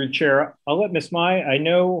 Through the chair, I'll let Ms. Mai. I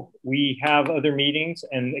know we have other meetings,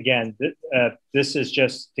 and again, this is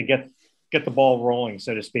just to get the ball rolling,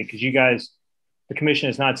 so to speak, because you guys, the commission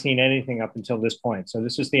has not seen anything up until this point. So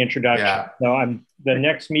this is the introduction. Yeah. So the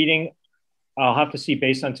next meeting, I'll have to see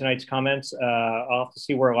based on tonight's comments. I'll have to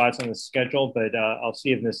see where it lies on the schedule, but I'll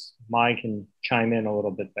see if Ms. Mai can chime in a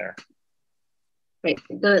little bit there. Right.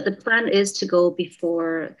 The plan is to go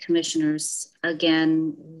before commissioners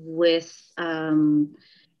again with,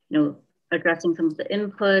 addressing some of the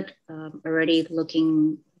input, already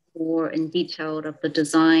looking more in detail of the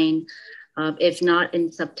design. If not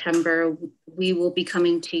in September, we will be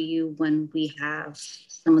coming to you when we have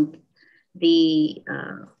some of the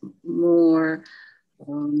more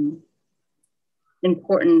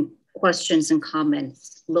important questions and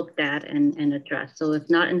comments looked at and addressed. So if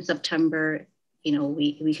not in September,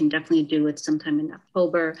 we can definitely do it sometime in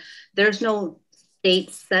October. There's no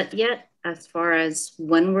date set yet as far as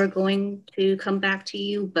when we're going to come back to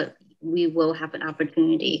you, but we will have an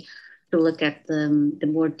opportunity to look at the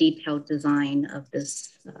more detailed design of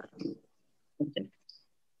this.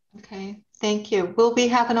 Okay, thank you. Will we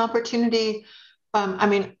have an opportunity?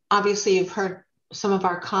 Obviously you've heard some of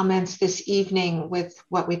our comments this evening with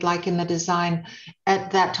what we'd like in the design.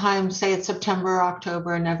 At that time, say it's September,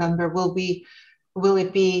 October, November, will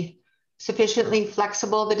it be sufficiently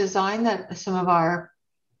flexible, the design, that some of our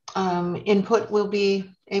input will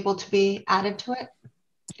be able to be added to it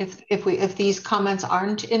if these comments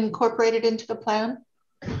aren't incorporated into the plan?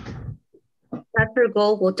 That's our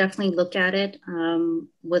goal. We'll definitely look at it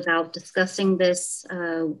without discussing this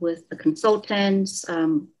with the consultants.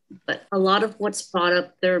 But a lot of what's brought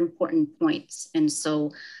up, they're important points. And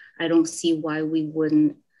so I don't see why we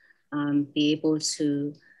wouldn't be able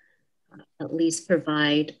to at least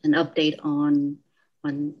provide an update on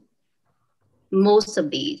most of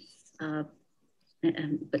these, but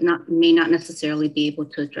may not necessarily be able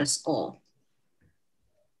to address all.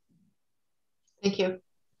 Thank you.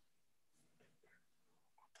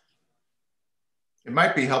 It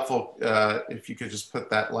might be helpful if you could just put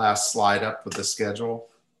that last slide up with the schedule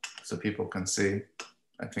so people can see.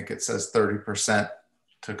 I think it says 30%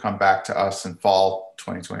 to come back to us in fall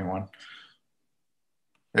 2021.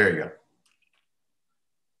 There you go.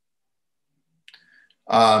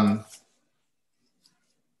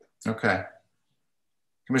 Okay.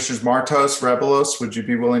 Commissioners Martos, Rebelos, would you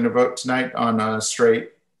be willing to vote tonight on a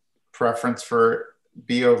straight preference for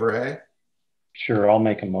B over A? Sure, I'll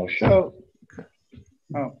make a motion.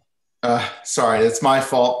 Sorry, it's my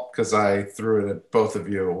fault because I threw it at both of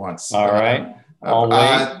you at once. All right, I'll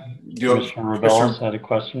wait. Commissioner Rebelos had a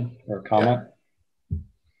question or a comment? Yeah.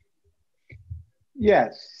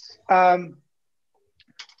 Yes.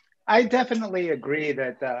 I definitely agree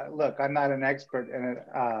that, look, I'm not an expert in it.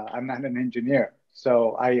 I'm not an engineer.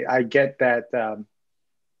 So I get that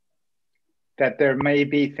that there may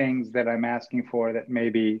be things that I'm asking for that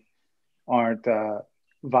maybe aren't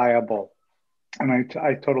viable. And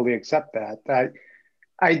I totally accept that.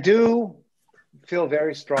 I do feel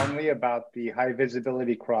very strongly about the high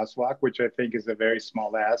visibility crosswalk, which I think is a very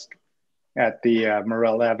small ask at the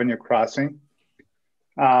Morel Avenue crossing.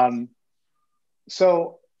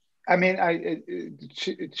 So, I mean,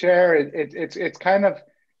 Chair, it's kind of,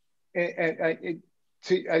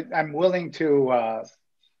 I'm willing to,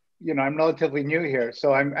 you know, I'm relatively new here,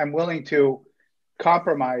 so I'm willing to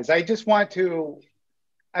compromise. I just want to,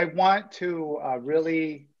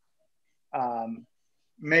 really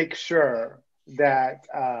make sure that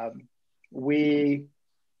we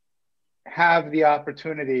have the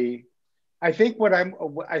opportunity. I think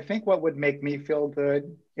what would make me feel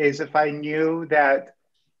good is if I knew that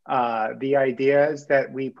the ideas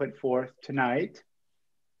that we put forth tonight,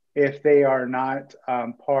 if they are not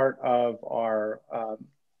part of our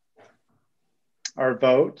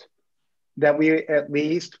vote, that we at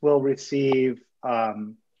least will receive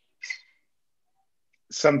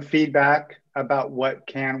some feedback about what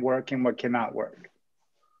can work and what cannot work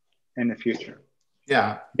in the future.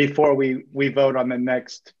 Yeah. Before we vote on the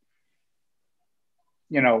next,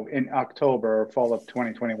 you know, in October or fall of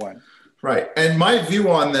 2021. Right. And my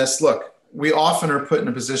view on this, look, we often are put in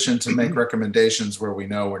a position to make recommendations where we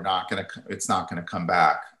know it's not going to come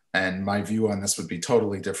back. And my view on this would be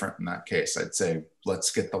totally different in that case. I'd say,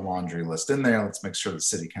 let's get the laundry list in there. Let's make sure the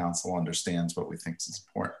city council understands what we think is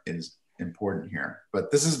important here.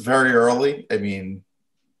 But this is very early. I mean,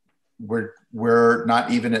 we're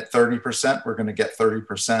not even at 30%. We're going to get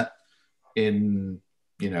 30% in,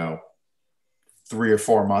 you know, 3 or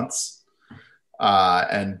 4 months.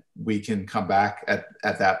 And we can come back at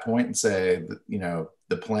that point and say, you know,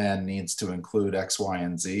 the plan needs to include X, Y,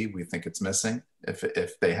 and Z. We think it's missing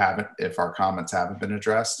if our comments haven't been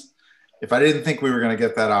addressed. If I didn't think we were going to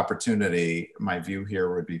get that opportunity, my view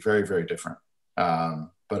here would be very, very different.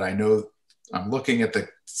 But I know I'm looking at the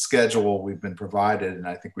schedule we've been provided, and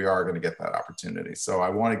I think we are going to get that opportunity. So I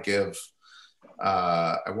want to give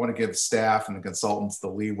staff and the consultants the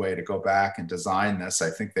leeway to go back and design this. I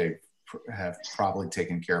think they have probably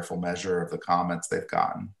taken careful measure of the comments they've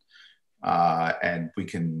gotten. And we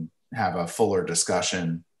can have a fuller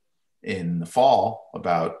discussion in the fall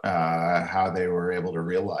about how they were able to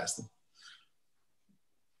realize them.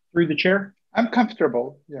 Through the chair? I'm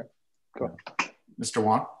comfortable. Yeah, go ahead. Mr.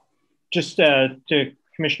 Wan? Just to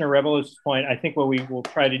Commissioner Revelo's point, I think what we will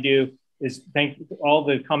try to do is thank all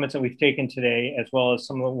the comments that we've taken today, as well as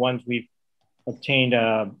some of the ones we've obtained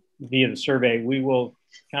via the survey. We will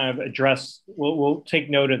kind of address, we'll take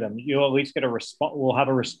note of them. You'll at least get a response. We'll have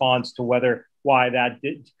a response to why that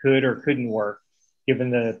could or couldn't work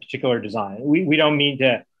given the particular design. We don't mean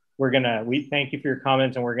to, we thank you for your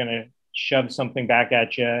comments and we're gonna shove something back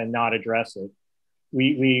at you and not address it.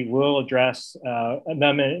 We will address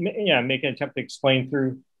them and make an attempt to explain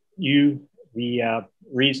through you the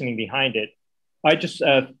reasoning behind it. I just,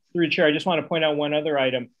 through the chair, I just want to point out one other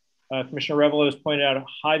item. Commissioner Revelo has pointed out a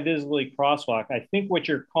high visibility crosswalk. I think what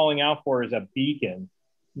you're calling out for is a beacon.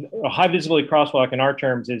 A high visibility crosswalk in our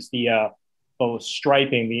terms is the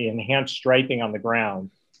striping, the enhanced striping on the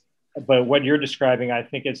ground. But what you're describing, I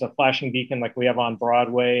think, is a flashing beacon like we have on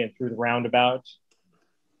Broadway and through the roundabout.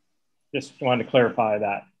 Just wanted to clarify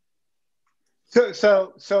that.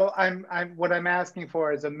 So what I'm asking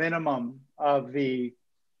for is a minimum of the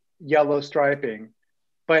yellow striping,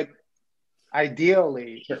 but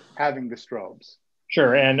ideally having the strobes.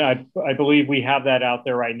 Sure, and I believe we have that out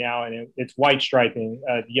there right now, and it's white striping.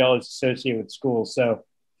 The yellow is associated with schools. So,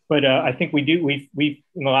 but I think we do. We've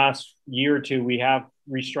in the last year or two we have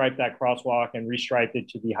restriped that crosswalk and restriped it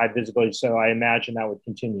to be high visibility. So I imagine that would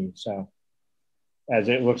continue. So, as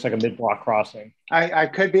it looks like a mid-block crossing. I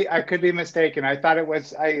could be mistaken. I thought it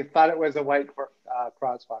was a white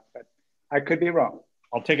crosswalk, but I could be wrong.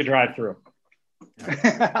 I'll take a drive through.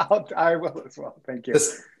 I will as well. Thank you.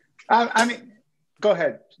 I mean, go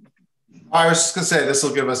ahead. I was just going to say this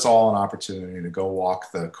will give us all an opportunity to go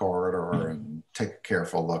walk the corridor and take a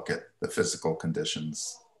careful look at the physical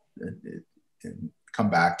conditions and come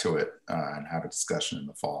back to it and have a discussion in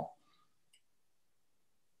the fall.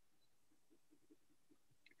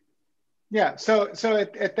 Yeah. So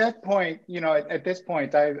at that point, you know, at this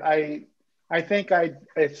point, I think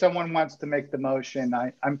if someone wants to make the motion,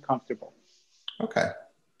 I'm comfortable. Okay.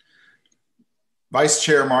 Vice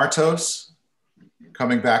Chair Martos,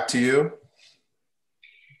 coming back to you.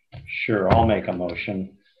 Sure, I'll make a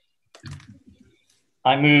motion.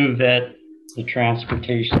 I move that the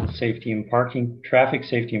Transportation Safety and Traffic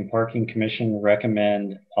Safety and Parking Commission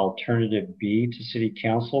recommend alternative B to City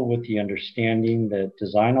Council with the understanding that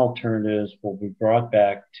design alternatives will be brought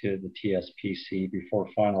back to the TSPC before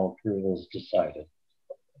final approval is decided.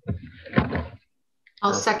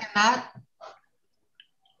 I'll second that.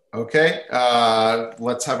 Okay,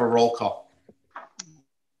 let's have a roll call.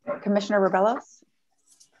 Commissioner Rebellos,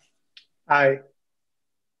 Aye.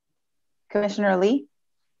 Commissioner Lee,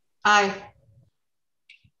 Aye.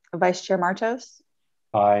 Vice Chair Martos,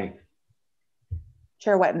 Aye.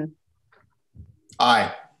 Chair Wetton.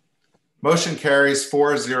 Aye. Motion carries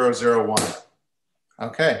 4001.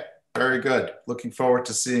 Okay, very good. Looking forward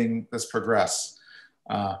to seeing this progress.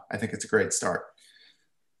 I think it's a great start.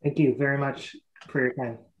 Thank you very much for your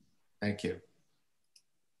time. Thank you.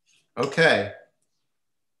 Okay,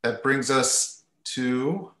 that brings us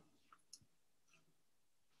to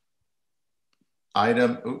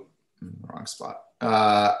item, wrong spot.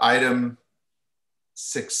 Item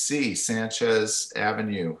 6C, Sanchez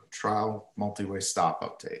Avenue Trial Multi-Way Stop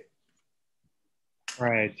Update. All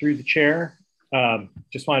right, through the chair,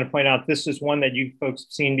 just wanted to point out this is one that you folks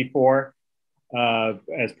have seen before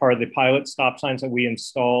as part of the pilot stop signs that we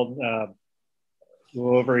installed a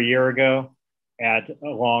little over a year ago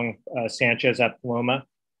along Sanchez at Paloma.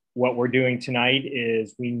 What we're doing tonight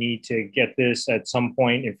is we need to get this at some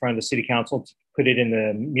point in front of the city council to put it in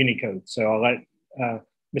the Muni code. So I'll let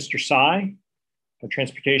Mr. Sy, a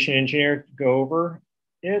transportation engineer, go over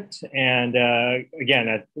it. And again,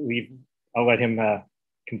 I believe I'll let him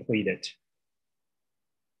complete it.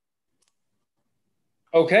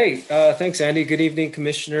 Okay, thanks, Andy. Good evening,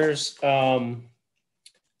 commissioners.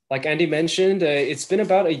 Like Andy mentioned, it's been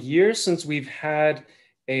about a year since we've had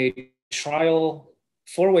a trial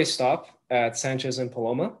four-way stop at Sanchez and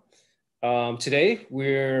Paloma. Today,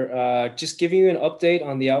 we're just giving you an update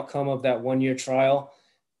on the outcome of that one-year trial.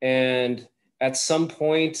 And at some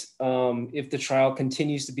point, if the trial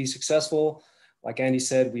continues to be successful, like Andy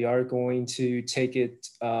said, we are going to take it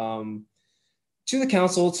to the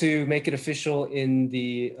council to make it official in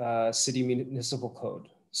the city municipal code.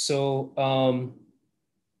 So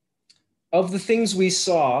of the things we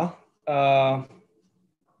saw,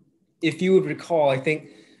 if you would recall, I think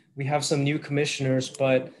we have some new commissioners,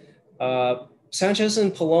 but Sanchez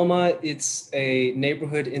and Paloma, it's a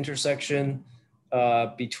neighborhood intersection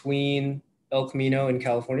between El Camino and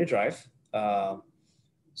California Drive.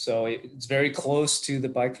 So it's very close to the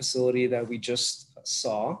bike facility that we just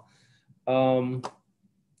saw.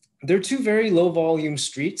 They're two very low volume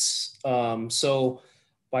streets. So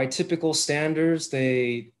by typical standards,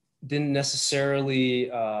 they didn't necessarily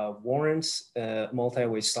warrant a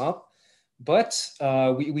multi-way stop, but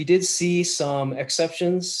we did see some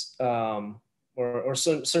exceptions or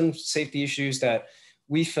certain safety issues that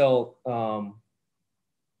we felt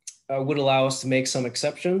would allow us to make some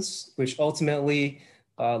exceptions, which ultimately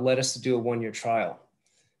led us to do a one-year trial.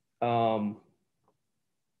 So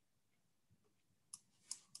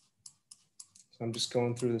I'm just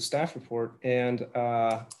going through the staff report, and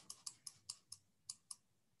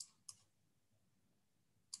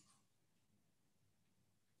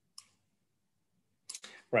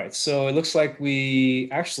right, so it looks like we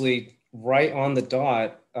actually, right on the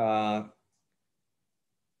dot,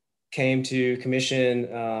 came to commission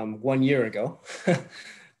 1 year ago.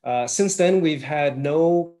 Since then, we've had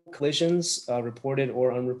no collisions reported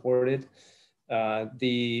or unreported.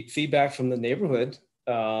 The feedback from the neighborhood,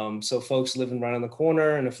 so folks living right on the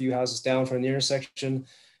corner and a few houses down from the intersection,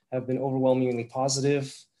 have been overwhelmingly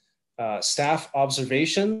positive. Staff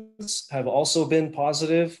observations have also been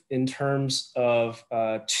positive in terms of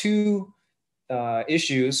two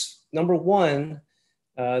issues. Number one,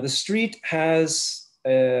 the street has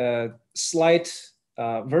a slight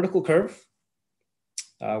vertical curve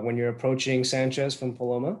when you're approaching Sanchez from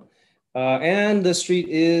Paloma. And the street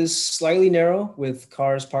is slightly narrow with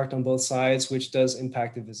cars parked on both sides, which does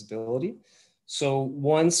impact the visibility. So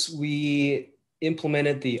once we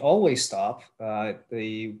implemented the always stop,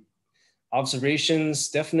 the observations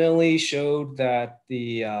definitely showed that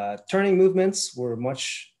the turning movements were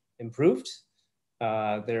much improved.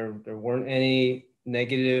 There weren't any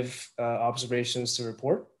negative observations to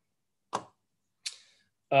report.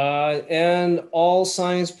 And all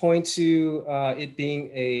signs point to it being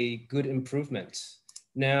a good improvement.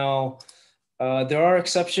 Now, there are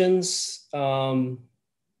exceptions,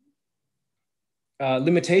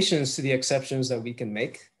 limitations to the exceptions that we can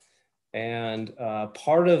make. And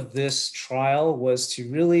part of this trial was to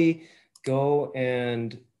really go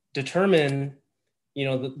and determine,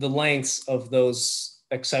 the lengths of those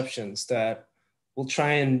exceptions that we'll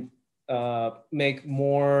try and make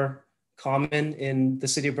more common in the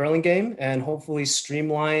city of Burlingame and hopefully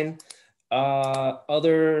streamline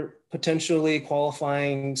other potentially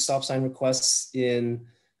qualifying stop sign requests in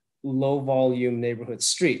low volume neighborhood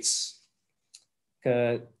streets.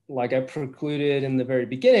 Like I precluded in the very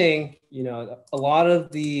beginning, a lot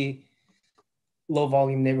of the low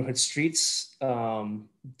volume neighborhood streets,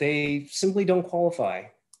 they simply don't qualify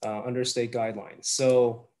under state guidelines.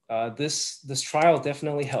 So this trial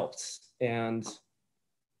definitely helped. And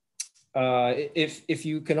if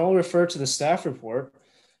you can all refer to the staff report,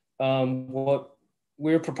 what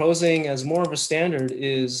we're proposing as more of a standard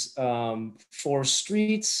is for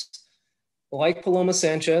streets like Paloma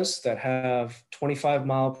Sanchez that have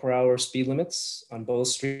 25-mile-per-hour speed limits on both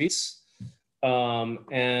streets,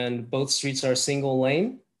 and both streets are single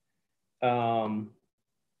lane. And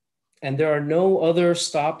there are no other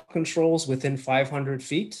stop controls within 500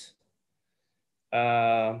 feet.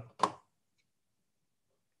 Those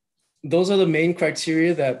are the main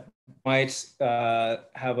criteria that might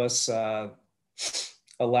have us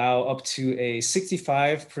allow up to a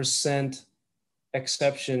 65%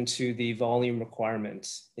 exception to the volume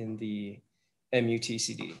requirement in the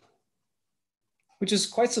MUTCD, which is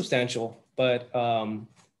quite substantial, but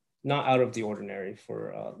not out of the ordinary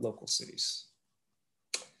for local cities.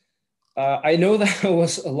 I know that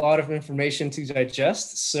was a lot of information to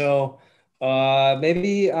digest, so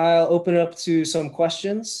maybe I'll open it up to some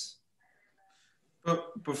questions.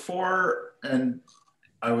 But before, and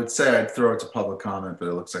I would say I'd throw it to public comment, but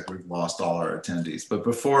it looks like we've lost all our attendees. But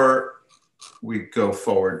before we go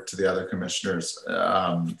forward to the other commissioners,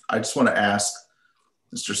 I just want to ask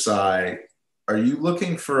Mr. Tsai, are you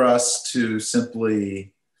looking for us to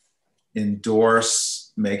simply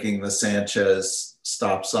endorse making the Sanchez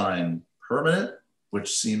stop sign permanent,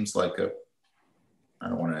 which seems like a, I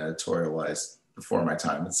don't want to editorialize before my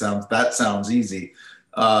time. That sounds easy.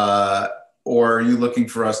 Or are you looking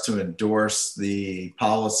for us to endorse the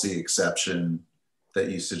policy exception that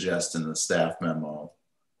you suggest in the staff memo,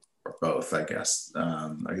 or both, I guess?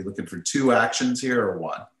 Are you looking for two actions here or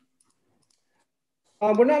one?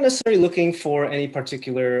 We're not necessarily looking for any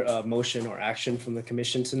particular motion or action from the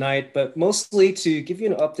commission tonight, but mostly to give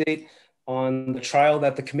you an update on the trial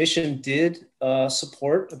that the commission did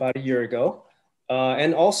support about a year ago.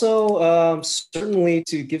 And also certainly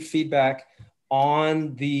to give feedback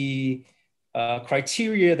on the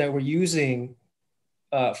criteria that we're using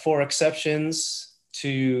for exceptions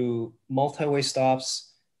to multi-way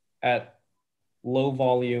stops at low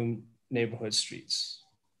volume neighborhood streets.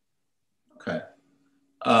 Okay.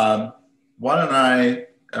 Why don't I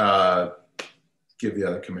give the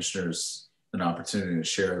other commissioners an opportunity to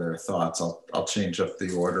share their thoughts. I'll change up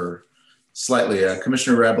the order slightly.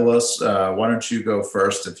 Commissioner Rebelos, why don't you go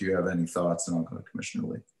first if you have any thoughts, and I'll go to Commissioner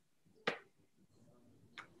Lee.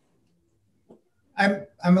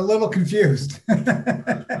 I'm a little confused. I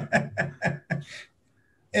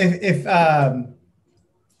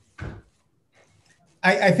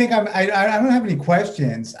think I don't have any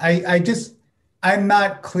questions. I'm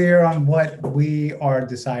not clear on what we are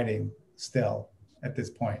deciding still at this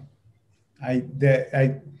point. I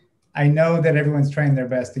know that everyone's trying their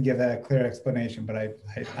best to give a clear explanation, but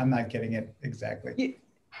I'm not getting it exactly.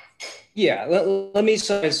 Yeah, let me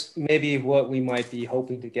summarize maybe what we might be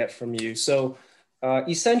hoping to get from you. So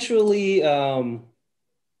essentially,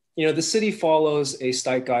 the city follows a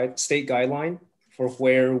state guideline for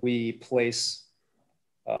where we place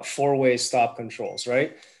four-way stop controls,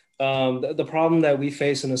 right? The problem that we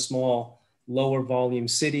face in a small, lower volume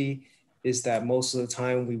city is that most of the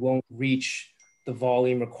time we won't reach the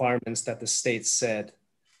volume requirements that the state said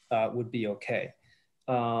would be okay.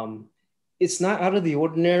 It's not out of the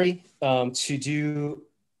ordinary to do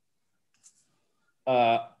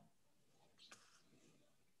up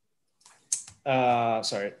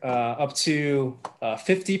to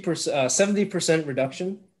 70%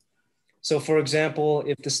 reduction. So for example,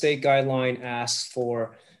 if the state guideline asks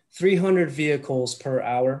for 300 vehicles per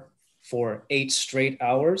hour for 8 straight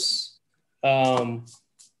hours, the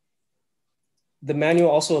manual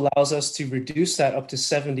also allows us to reduce that up to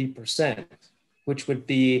 70%, which would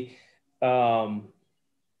be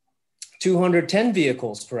 210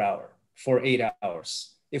 vehicles per hour for 8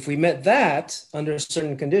 hours. If we met that under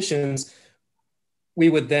certain conditions, we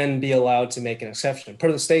would then be allowed to make an exception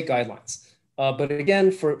per the state guidelines. But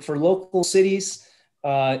again, for local cities,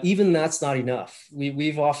 even that's not enough.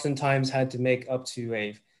 We've oftentimes had to make up to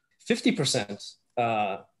a 50%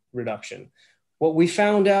 reduction. What we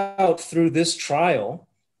found out through this trial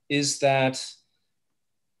is that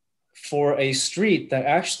for a street that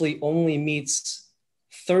actually only meets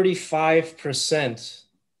 35%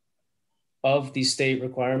 of the state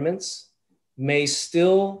requirements may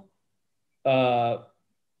still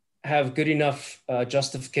have good enough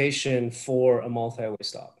justification for a multi-way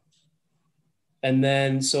stop. And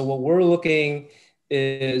then, so what we're looking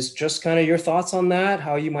is just kind of your thoughts on that,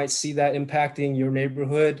 how you might see that impacting your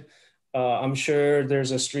neighborhood. I'm sure there's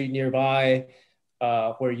a street nearby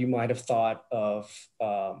where you might have thought of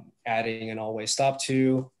adding an always stop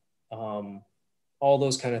to. All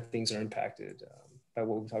those kind of things are impacted by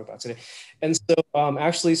what we talk about today. And so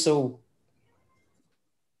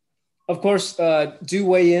of course, do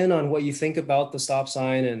weigh in on what you think about the stop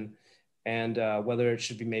sign and whether it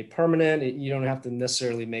should be made permanent. You don't have to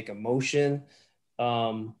necessarily make a motion.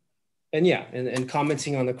 And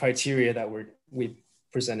commenting on the criteria that we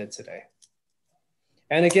presented today.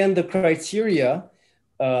 And again, the criteria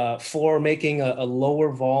for making a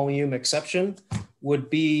lower volume exception would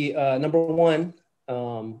be number one,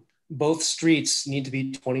 both streets need to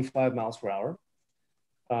be 25 miles per hour.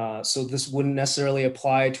 So this wouldn't necessarily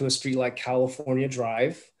apply to a street like California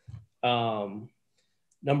Drive.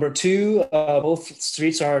 Number two, both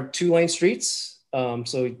streets are 2-lane streets.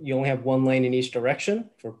 So you only have 1 lane in each direction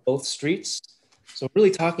for both streets. So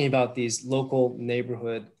really talking about these local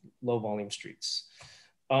neighborhood, low volume streets.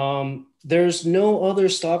 There's no other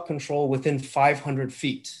stop control within 500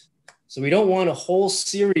 feet. So we don't want a whole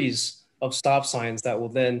series of stop signs that will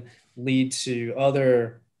then lead to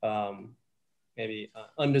other maybe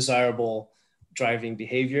undesirable driving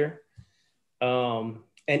behavior. And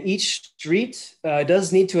each street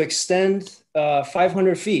does need to extend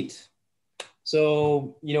 500 feet.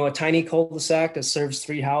 So, a tiny cul-de-sac that serves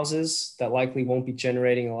 3 houses that likely won't be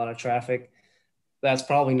generating a lot of traffic, that's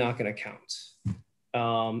probably not going to count.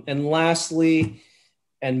 And lastly,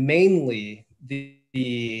 and mainly,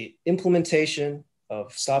 the implementation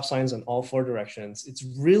of stop signs in all 4 directions, it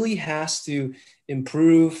really has to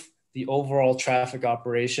improve the overall traffic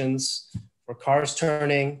operations for cars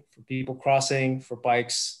turning, for people crossing, for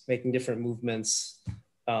bikes making different movements.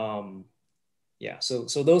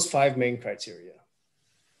 So those 5 main criteria.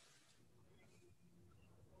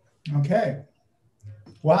 Okay.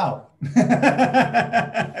 Wow.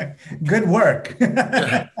 Good work.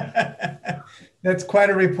 That's quite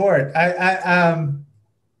a report. I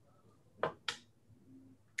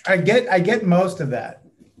get most of that.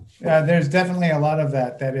 There's definitely a lot of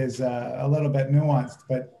that is a little bit nuanced,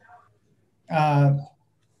 but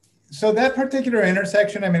so that particular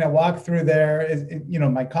intersection, I walked through there,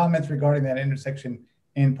 my comments regarding that intersection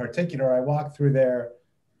in particular, I walk through there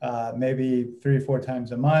maybe 3 or 4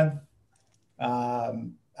 times a month.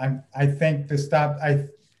 I think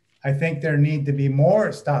I think there need to be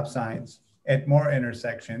more stop signs at more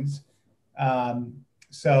intersections.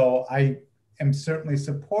 So I am certainly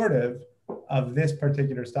supportive of this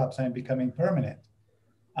particular stop sign becoming permanent.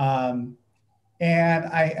 And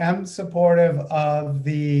I am supportive of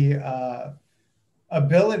the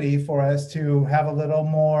ability for us to have a little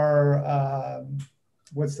more,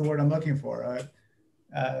 what's the word I'm looking for?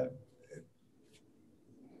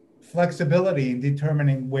 Flexibility in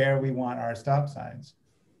determining where we want our stop signs.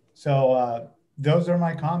 So those are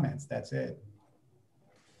my comments. That's it.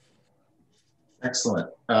 Excellent.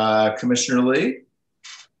 Commissioner Lee?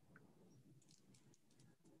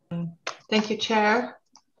 Thank you, Chair.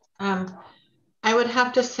 I would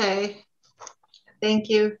have to say thank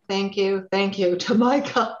you to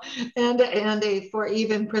Michael and Andy for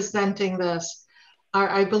even presenting this.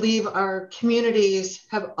 I believe our communities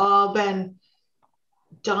have all been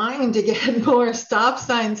dying to get more stop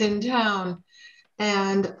signs in town.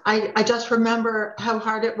 And I just remember how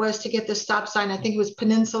hard it was to get the stop sign. I think it was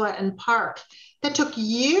Peninsula and Park. That took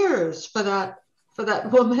years for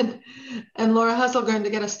that woman and Laura Husselgren to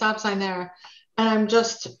get a stop sign there. And I'm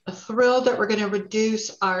just thrilled that we're going to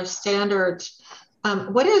reduce our standards.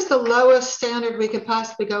 What is the lowest standard we could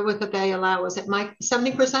possibly go with that they allow? Is it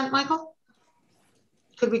 70%, Michael?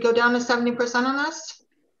 Could we go down to 70% on this?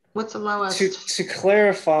 What's the lowest? To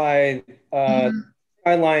clarify,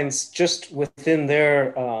 guidelines just within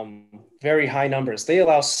their very high numbers, they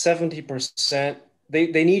allow 70%.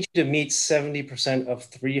 They need you to meet 70% of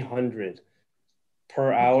 300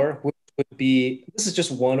 per hour, which would be, this is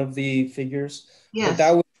just one of the figures. Yes. But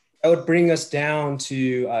that would bring us down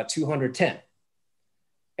to 210.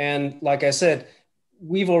 And like I said,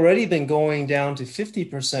 we've already been going down to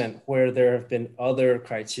 50% where there have been other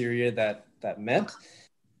criteria that met.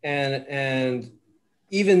 And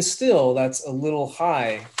even still, that's a little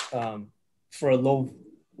high for a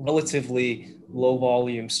relatively low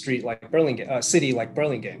volume street like Burlingame, city like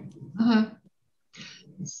Burlingame. Mm-hmm.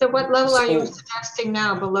 So what level are you suggesting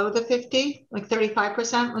now? Below the 50, like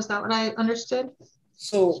 35%? Was that what I understood?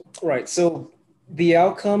 So, right. So the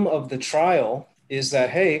outcome of the trial is that,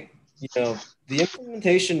 hey, the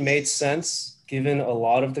implementation made sense given a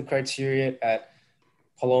lot of the criteria at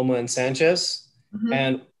Paloma and Sanchez. Mm-hmm.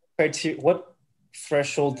 And what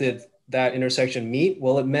threshold did that intersection meet?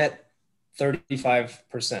 Well, it met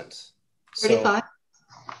 35%. 35?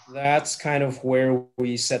 that's kind of where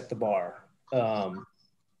we set the bar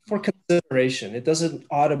for consideration. It doesn't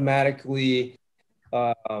automatically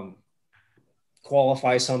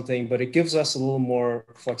qualify something, but it gives us a little more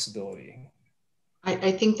flexibility.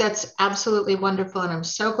 I think that's absolutely wonderful. And I'm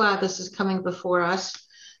so glad this is coming before us.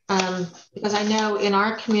 Because I know in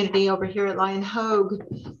our community over here at Lion Hogue,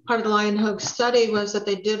 part of the Lion Hogue study was that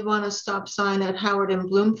they did want a stop sign at Howard and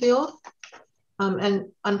Bloomfield. And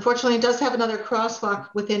unfortunately, it does have another crosswalk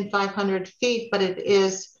within 500 feet, but it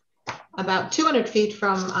is about 200 feet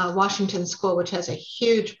from Washington School, which has a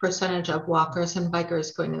huge percentage of walkers and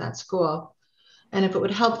bikers going to that school. And if it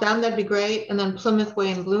would help them, that'd be great. And then Plymouth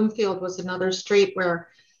Way in Bloomfield was another street where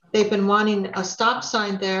they've been wanting a stop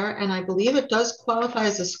sign there. And I believe it does qualify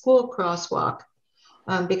as a school crosswalk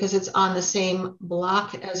because it's on the same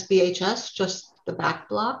block as BHS, just the back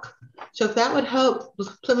block. So if that would help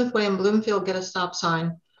Plymouth Way and Bloomfield get a stop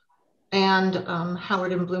sign and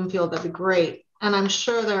Howard and Bloomfield, that'd be great. And I'm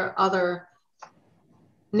sure there are other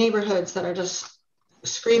neighborhoods that are just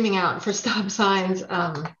screaming out for stop signs.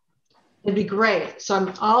 It'd be great. So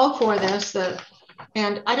I'm all for this.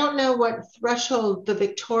 And I don't know what threshold the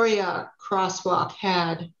Victoria crosswalk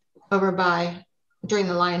had over by during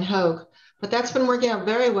the Lion Hogue, but that's been working out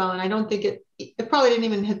very well. And I don't think it probably didn't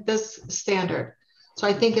even hit this standard. So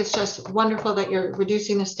I think it's just wonderful that you're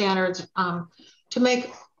reducing the standards to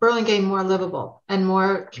make Burlingame more livable and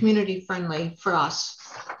more community friendly for us.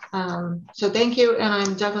 So thank you. And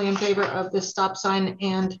I'm definitely in favor of this stop sign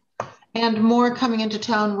and more coming into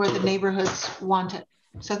town where the neighborhoods want it.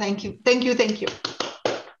 So thank you, thank you, thank you.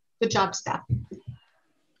 Good job, staff.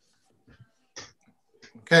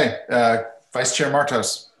 Okay, Vice Chair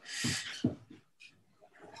Martos.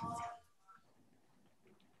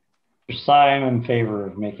 I'm in favor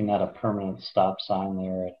of making that a permanent stop sign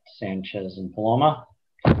there at Sanchez and Paloma.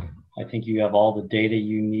 I think you have all the data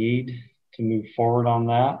you need to move forward on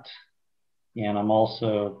that. And I'm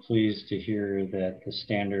also pleased to hear that the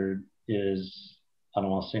standard is, I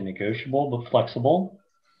don't want to say negotiable, but flexible.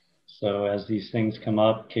 So as these things come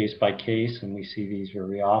up case by case, and we see these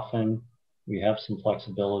very often, we have some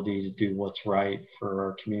flexibility to do what's right for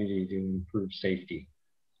our community to improve safety.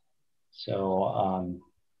 So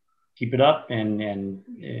keep it up,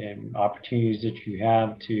 and opportunities that you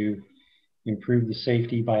have to improve the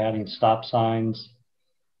safety by adding stop signs.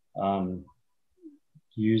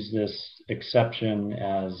 Use this exception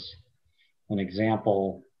as an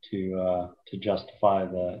example to justify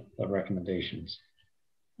the recommendations.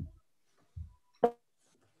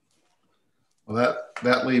 Well,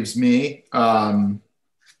 that leaves me. You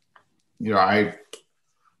know,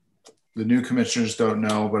 the new commissioners don't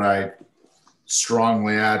know, but I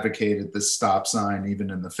strongly advocated this stop sign, even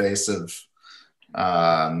in the face of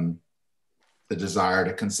the desire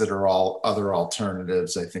to consider all other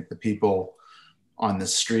alternatives. I think the people on the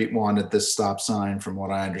street wanted this stop sign. From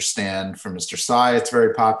what I understand from Mr. Sy, it's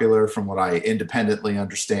very popular. From what I independently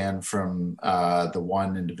understand from the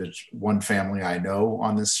one family I know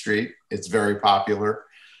on this street, it's very popular.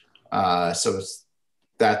 So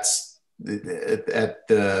that's at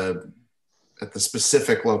the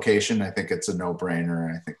specific location. I think it's a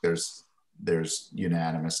no-brainer. I think there's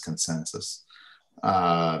unanimous consensus.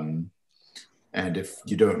 And if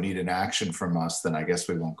you don't need an action from us, then I guess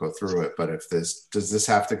we won't go through it. But if does this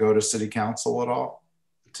have to go to City Council at all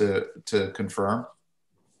to confirm?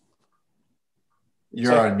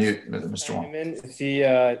 You're on mute, Mr. Wong. If he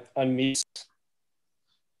unmutes.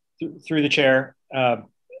 Through the chair,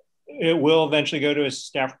 it will eventually go to a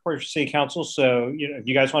staff report for City Council. So, you know, if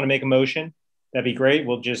you guys want to make a motion, that'd be great.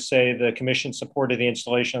 We'll just say the commission supported the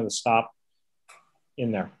installation of the stop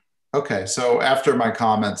in there. Okay, so after my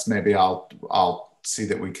comments, maybe I'll see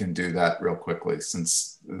that we can do that real quickly,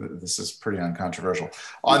 since this is pretty uncontroversial.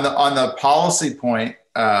 On the policy point,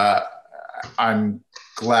 I'm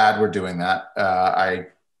glad we're doing that. I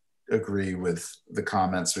agree with the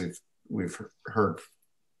comments we've heard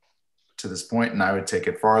to this point, and I would take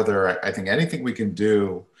it farther. I think anything we can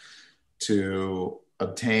do to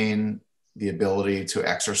obtain the ability to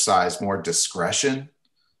exercise more discretion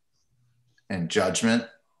and judgment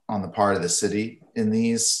on the part of the city in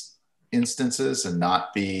these instances, and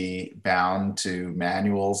not be bound to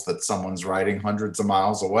manuals that someone's writing hundreds of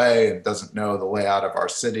miles away and doesn't know the layout of our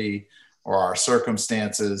city or our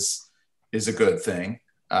circumstances, is a good thing.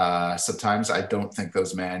 Sometimes I don't think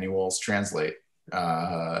those manuals translate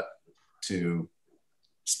to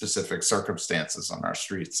specific circumstances on our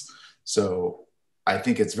streets. So I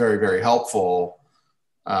think it's very, very helpful.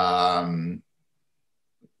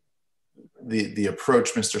 The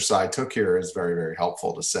approach Mr. Sy took here is very, very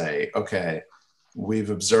helpful to say, okay, we've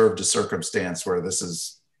observed a circumstance where this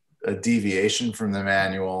is a deviation from the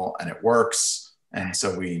manual and it works, and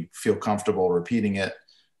so we feel comfortable repeating it.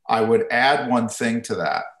 I would add one thing to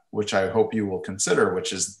that, which I hope you will consider,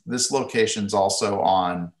 which is this location's also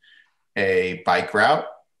on a bike route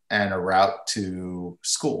and a route to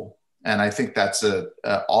school. And I think that's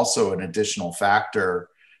also an additional factor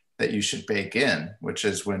that you should bake in, which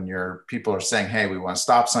is when your people are saying, hey, we want a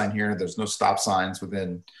stop sign here. There's no stop signs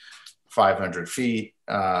within 500 feet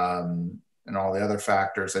and all the other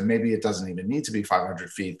factors. And maybe it doesn't even need to be 500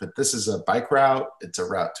 feet, but this is a bike route. It's a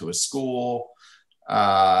route to a school.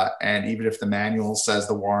 And even if the manual says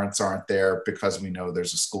the warrants aren't there because we know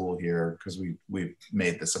there's a school here, because we've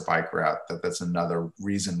made this a bike route, that's another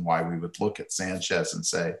reason why we would look at Sanchez and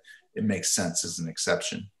say it makes sense as an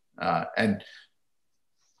exception. And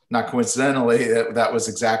not coincidentally, that was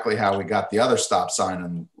exactly how we got the other stop sign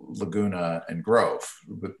in Laguna and Grove,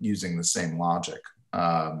 using the same logic.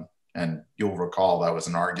 And you'll recall that was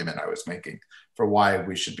an argument I was making for why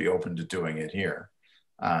we should be open to doing it here.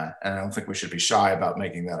 And I don't think we should be shy about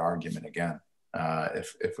making that argument again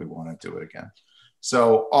if we want to do it again.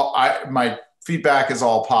 So my feedback is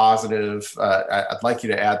all positive. I'd like you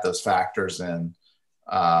to add those factors in.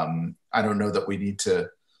 I don't know that we need to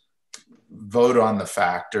vote on the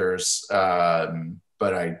factors, but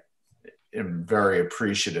I am very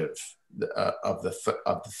appreciative of the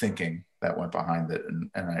thinking that went behind it.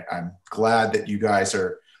 And I'm glad that you guys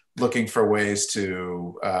are looking for ways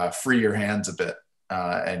to free your hands a bit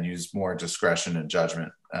and use more discretion and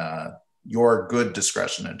judgment, your good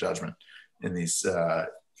discretion and judgment in these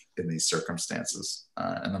circumstances.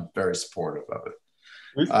 And I'm very supportive of it.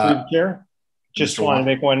 Chair, just want to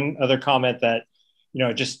make one other comment that,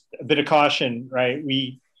 just a bit of caution, right?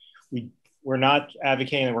 We're not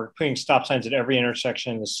advocating that we're putting stop signs at every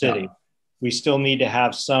intersection in the city. No. We still need to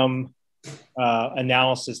have some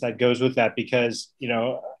analysis that goes with that, because,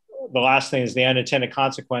 the last thing is the unintended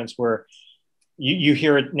consequence where you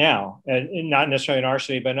hear it now, and not necessarily in our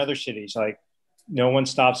city, but in other cities, like no one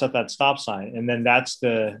stops at that stop sign. And then that's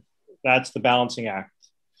the balancing act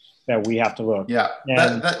that we have to look. Yeah.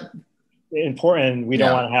 And important. We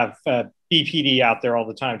don't want to have BPD out there all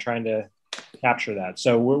the time trying to capture that.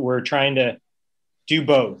 So we're trying to do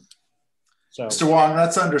both. So Mr. Wong,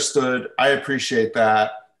 that's understood. I appreciate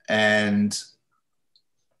that. And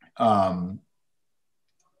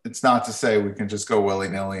it's not to say we can just go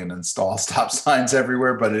willy-nilly and install stop signs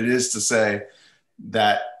everywhere, but it is to say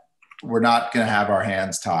that we're not going to have our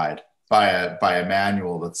hands tied by a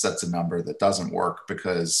manual that sets a number that doesn't work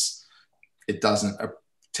because it doesn't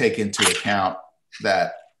take into account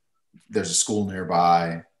that there's a school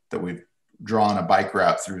nearby, that we've drawn a bike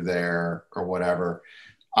route through there or whatever.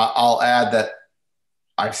 I'll add that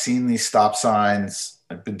I've seen these stop signs.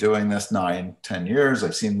 I've been doing this 9-10 years.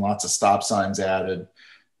 I've seen lots of stop signs added.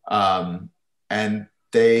 And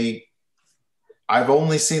I've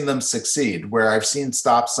only seen them succeed where I have seen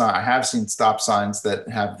stop signs that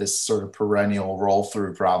have this sort of perennial roll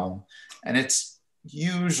through problem. And it's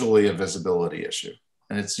usually a visibility issue,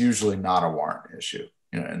 and it's usually not a warrant issue.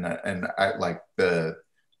 And I like the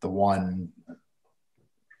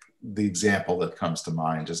example that comes to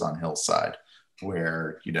mind is on Hillside,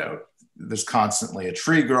 where, there's constantly a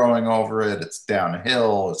tree growing over it. It's down a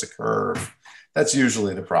hill, it's a curve. That's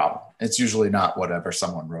usually the problem. It's usually not whatever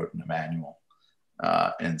someone wrote in a manual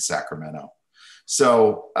in Sacramento.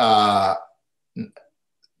 So not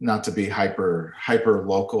to be hyper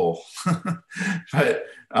local, but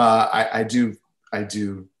I do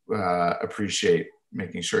appreciate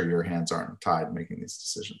making sure your hands aren't tied making these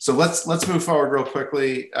decisions. So let's move forward real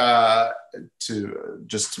quickly to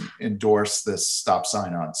just endorse this stop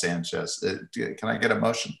sign on Sanchez. Can I get a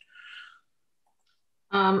motion?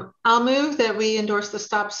 I'll move that we endorse the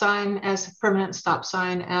stop sign as a permanent stop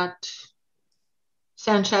sign at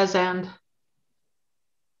Sanchez and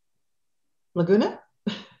Laguna?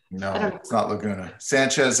 No, it's not Laguna.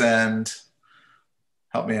 Sanchez and,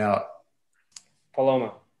 help me out.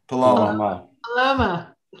 Paloma.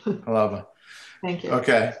 Thank you.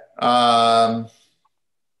 Okay. Don't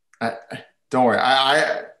worry.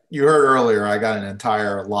 You heard earlier, I got an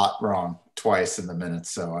entire lot wrong twice in the minutes,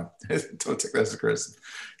 so don't take that as a criticism.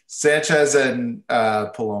 Sanchez and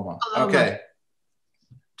Paloma. Okay.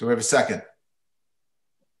 Do we have a second?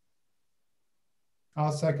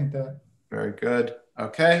 I'll second that. Very good.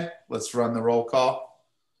 Okay, let's run the roll call.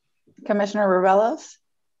 Commissioner Rubelos?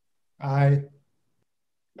 Aye.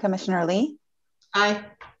 Commissioner Lee? Aye.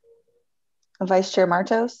 Vice Chair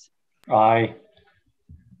Martos? Aye.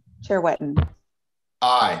 Chair Wetton?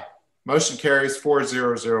 Aye. Motion carries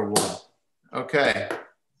 4001. Okay,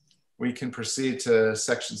 we can proceed to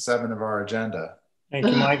section 7 of our agenda. Thank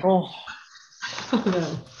you, Michael.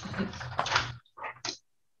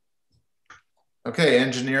 Okay,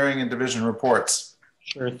 engineering and division reports.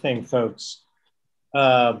 Sure thing, folks.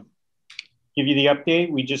 Give you the update.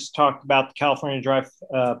 We just talked about the California Drive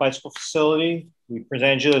bicycle facility. We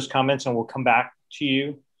presented you those comments, and we'll come back to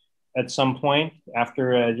you at some point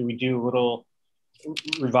after we do a little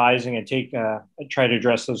revising and try to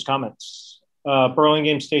address those comments.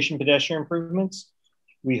 Burlingame Station pedestrian improvements.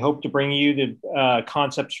 We hope to bring you the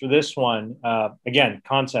concepts for this one. Again,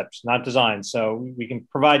 concepts, not design. So we can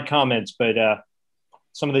provide comments, but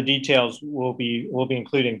some of the details we'll be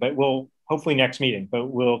including. But we'll hopefully next meeting. But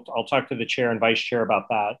I'll talk to the chair and vice chair about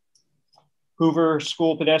that. Hoover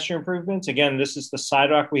School pedestrian improvements. Again, this is the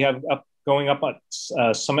sidewalk we have going up on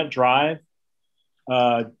Summit Drive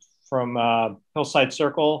from Hillside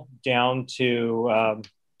Circle down to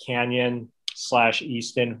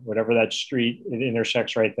Canyon/Easton, whatever that street it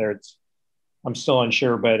intersects right there. I'm still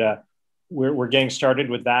unsure, but we're getting started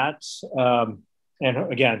with that. And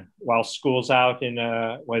again, while school's out in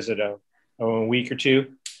a week or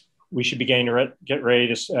two, we should be getting to get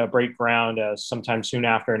ready to break ground sometime soon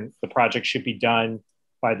after, and the project should be done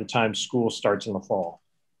by the time school starts in the fall.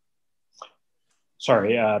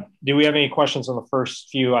 Sorry, do we have any questions on the first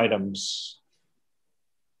few items?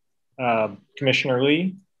 Commissioner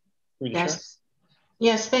Lee? Yes.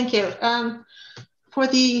 Yes, thank you. For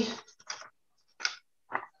the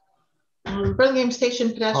Burlingame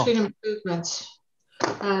Station pedestrian improvements,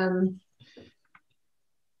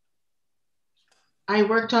 I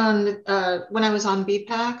worked on, when I was on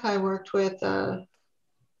BPAC, I worked with Mr.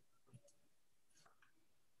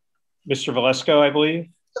 Valesco, I believe.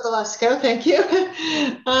 Valesco, thank you,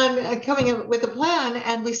 on coming up with a plan,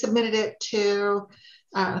 and we submitted it to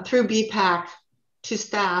through BPAC to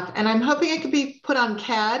staff, and I'm hoping it could be put on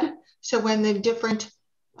CAD, so when the different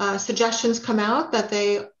suggestions come out, that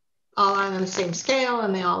they all are on the same scale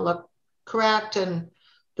and they all look correct, and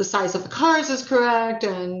the size of the cars is correct,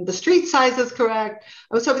 and the street size is correct.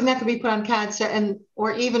 I was hoping that could be put on CAD,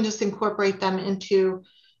 or even just incorporate them into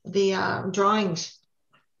the drawings.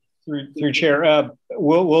 Through chair,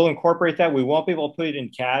 we'll incorporate that. We won't be able to put it in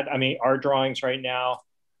CAD. I mean, our drawings right now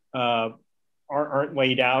aren't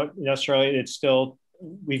laid out necessarily. It's still,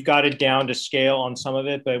 we've got it down to scale on some of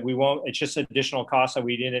it, but we won't. It's just additional costs that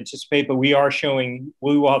we didn't anticipate. But we are showing,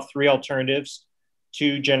 we will have 3 alternatives,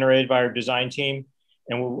 2 generated by our design team,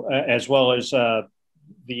 and as well as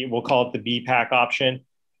we'll call it the BPAC option.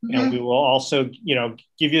 Mm-hmm. And we will also,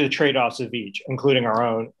 give you the trade-offs of each, including our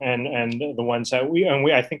own and the ones that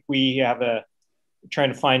I think we have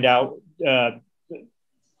trying to find out the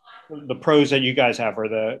pros that you guys have, or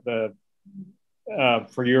the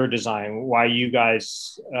for your design, why you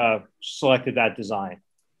guys selected that design.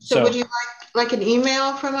 So would you like an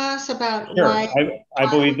email from us about sure. why I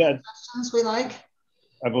believe that we like?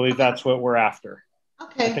 I believe that's what we're after.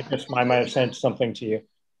 Okay. I think I might have sent something to you.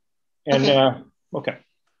 And okay.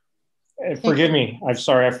 Forgive me. I'm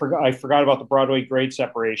sorry. I forgot about the Broadway grade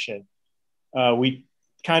separation. We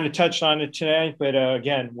kind of touched on it today, but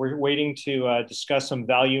again, we're waiting to discuss some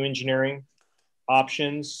value engineering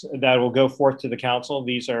options that will go forth to the council.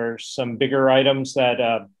 These are some bigger items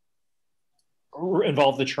that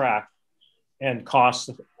involve the track and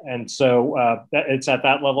cost. And so it's at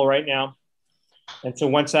that level right now. And so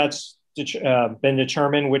once that's been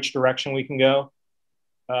determined which direction we can go,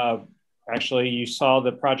 actually, you saw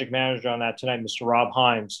the project manager on that tonight, Mr. Rob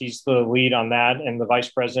Himes. He's the lead on that, and the vice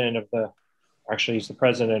president he's the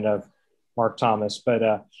president of Mark Thomas,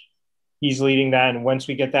 but he's leading that. And once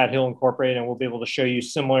we get that, he'll incorporate, and we'll be able to show you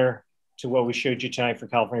similar to what we showed you tonight for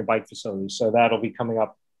California Bike Facilities. So that'll be coming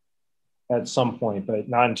up at some point, but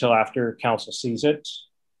not until after council sees it.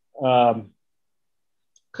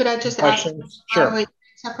 Could I just ask? Sure.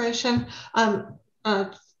 Separation.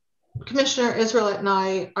 Commissioner Israelite and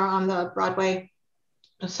I are on the Broadway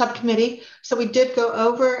subcommittee. So we did go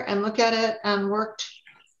over and look at it and worked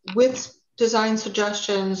with design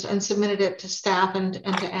suggestions and submitted it to staff and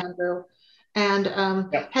to Andrew. And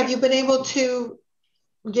have you been able to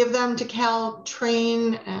give them to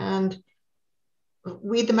Caltrain and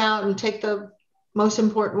weed them out and take the most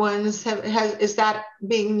important ones? Is that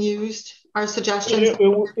being used? Our suggestions?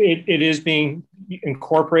 It is being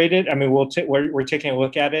incorporated. I mean, we're taking a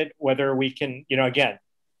look at it, whether we can, again,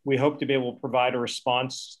 we hope to be able to provide a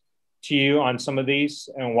response to you on some of these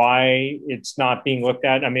and why it's not being looked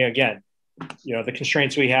at. I mean, again, the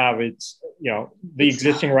constraints we have, it's, the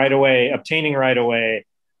existing right away, obtaining right away,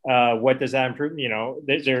 what does that improve?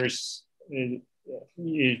 There's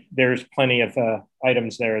plenty of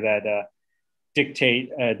items there that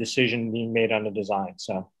dictate a decision being made on the design.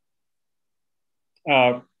 So.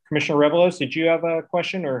 Commissioner Revelos, did you have a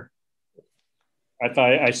question, or I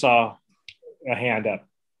thought I saw a hand up?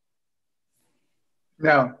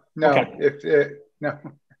 No, okay. No,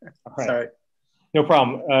 right. Sorry. No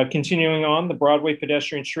problem. Continuing on, the Broadway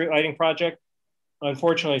pedestrian street lighting project.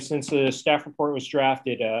 Unfortunately, since the staff report was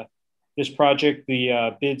drafted, this project,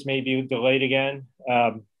 the bids may be delayed again.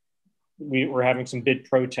 We're having some bid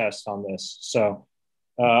protests on this. So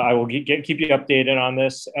I will keep you updated on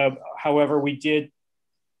this. However, we did,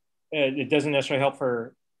 it doesn't necessarily help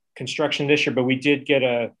for construction this year, but we did get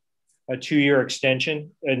a 2-year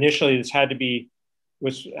extension. Initially, this had to be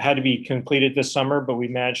completed this summer, but we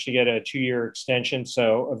managed to get a 2-year extension.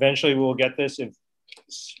 So eventually we'll get this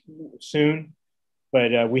soon,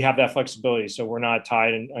 but we have that flexibility. So we're not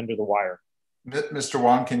tied under the wire. Mr.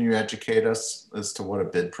 Wong, can you educate us as to what a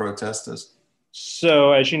bid protest is?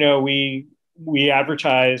 So as you know, we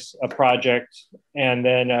advertise a project, and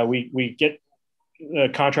then we get the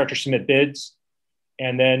contractor submit bids,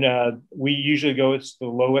 and then we usually go with the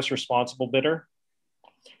lowest responsible bidder.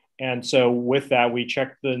 And so with that, we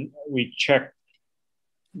check the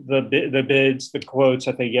bids, the quotes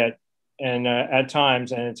that they get, and at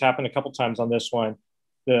times, and it's happened a couple times on this one,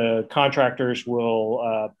 the contractors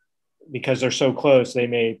will, because they're so close, they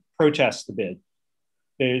may protest the bid.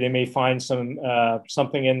 They may find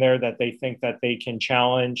something in there that they think that they can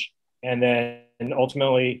challenge, and then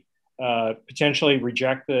ultimately potentially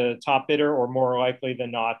reject the top bidder, or more likely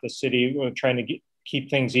than not, the city, trying to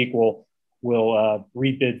keep things equal, will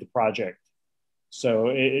rebid the project. So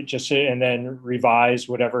it just, and then revise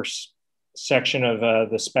whatever section of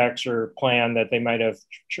the specs or plan that they might have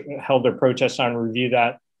held their protest on, review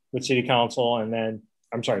that with city council, and then,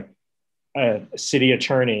 I'm sorry, city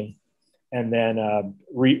attorney, and then go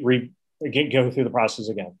through the process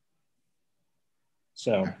again.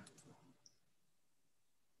 So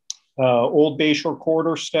Old Bayshore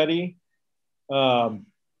Corridor study. The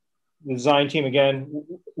design team, again,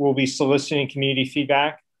 will be soliciting community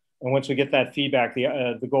feedback. And once we get that feedback,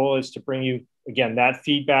 the goal is to bring you, again, that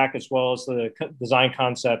feedback as well as the design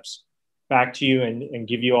concepts back to you and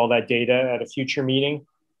give you all that data at a future meeting.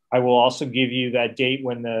 I will also give you that date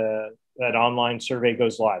when that online survey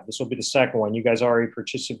goes live. This will be the second one. You guys already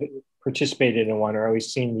participated in one, or at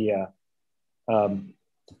least seen the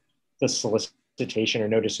solicitation or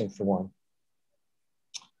noticing for one.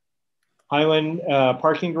 Highland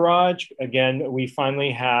parking garage. Again, we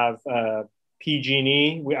finally have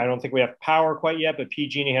PG&E. I don't think we have power quite yet, but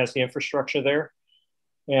PG&E has the infrastructure there.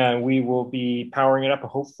 And we will be powering it up.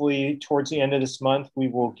 Hopefully towards the end of this month, we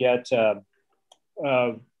will get the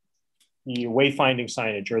wayfinding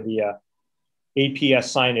signage, or the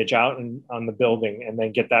APS signage out on the building, and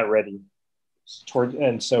then get that ready.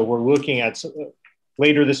 And so we're looking at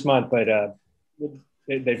later this month, but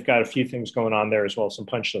they've got a few things going on there as well, some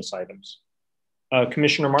punch list items.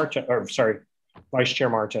 Commissioner Marta, or sorry, Vice Chair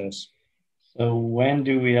Martinez. So when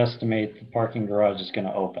do we estimate the parking garage is going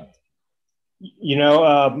to open? You know,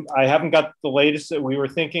 I haven't got the latest. That we were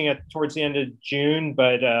thinking towards the end of June,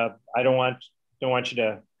 but I don't want you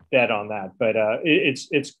to bet on that. But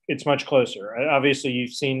it's much closer. Obviously,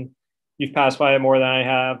 you've passed by it more than I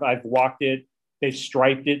have. I've walked it. They've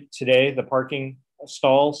striped it today, the parking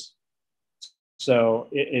stalls. So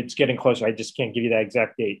it's getting closer. I just can't give you that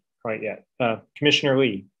exact date quite yet. Commissioner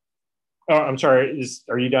Lee. Oh, I'm sorry.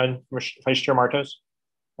 Are you done, Vice Chair Martos?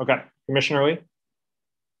 Okay, Commissioner Lee.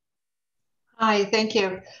 Hi, thank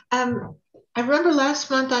you. I remember last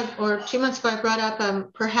month or 2 months ago, I brought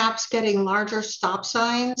up perhaps getting larger stop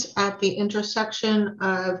signs at the intersection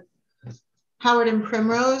of Howard and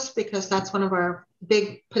Primrose, because that's one of our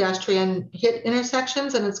big pedestrian hit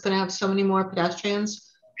intersections, and it's going to have so many more pedestrians.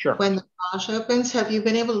 Sure. When the garage opens. Have you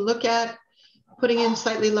been able to look at putting in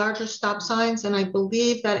slightly larger stop signs? And I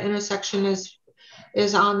believe that intersection is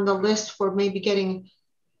on the list for maybe getting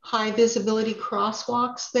high visibility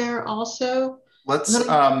crosswalks there also. Let's,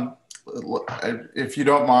 if you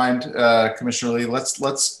don't mind, Commissioner Lee,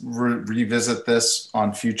 let's revisit this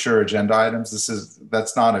on future agenda items.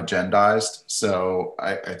 That's not agendized, so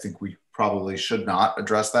I think we probably should not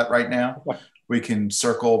address that right now. We can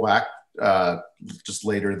circle back just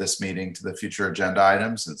later this meeting to the future agenda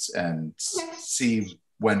items and see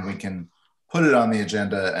when we can put it on the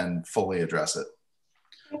agenda and fully address it.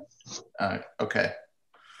 Okay.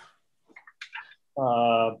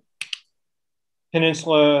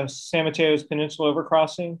 Peninsula, San Mateo's Peninsula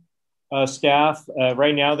Overcrossing staff.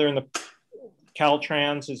 Right now they're in the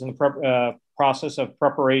Caltrans is in the process of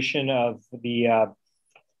preparation of the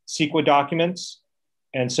CEQA documents.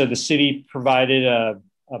 And so the city provided a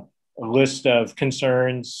list of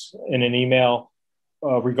concerns in an email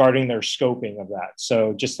regarding their scoping of that.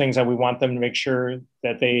 So just things that we want them to make sure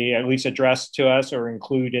that they at least address to us or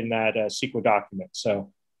include in that CEQA document.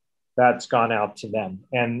 So that's gone out to them.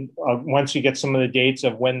 And once you get some of the dates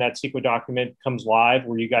of when that CEQA document comes live,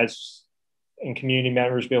 where you guys and community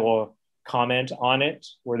members be able to comment on it,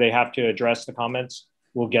 where they have to address the comments,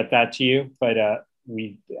 we'll get that to you. But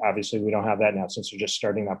we don't have that now since we're just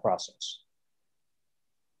starting that process.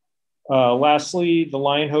 Lastly, the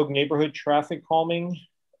Lion Hogue neighborhood traffic calming.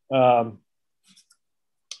 We're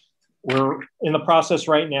in the process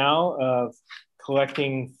right now of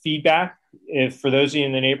collecting feedback. If for those of you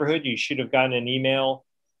in the neighborhood, you should have gotten an email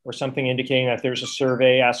or something indicating that there's a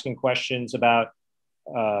survey asking questions about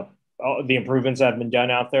all the improvements that have been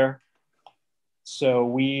done out there. So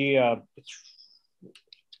we,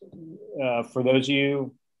 for those of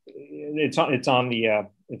you, it's on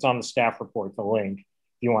the staff report, the link, if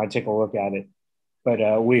you want to take a look at it.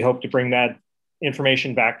 But we hope to bring that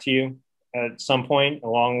information back to you at some point,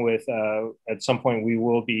 along with, at some point, we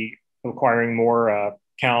will be requiring more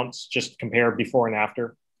counts, just compare before and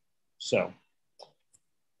after. So,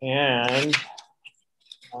 and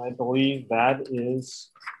I believe that is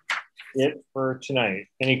it for tonight.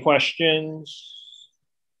 Any questions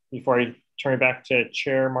before I turn it back to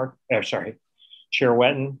Chair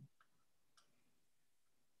Wetton?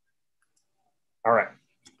 All right.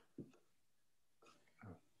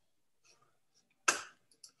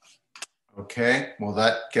 Okay, well,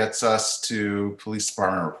 that gets us to police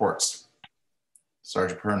department reports.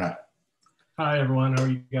 Sergeant Perna. Hi, everyone. How are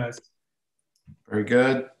you guys? Very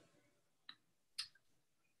good.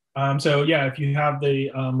 So yeah, if you have the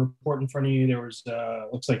report in front of you, there was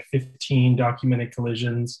looks like 15 documented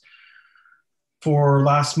collisions for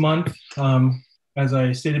last month. As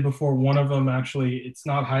I stated before, one of them actually, it's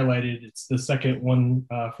not highlighted. It's the second one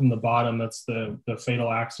from the bottom. That's the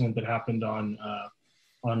fatal accident that happened on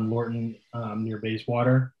Lorton near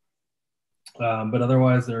Bayswater. But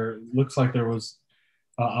otherwise, there looks like there was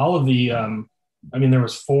all of the, there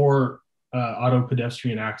was 4 auto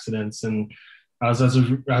pedestrian accidents, and as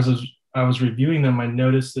I was reviewing them, I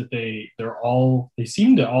noticed that they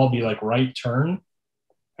seem to all be like right turn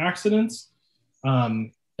accidents.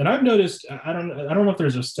 And I've noticed, I don't know if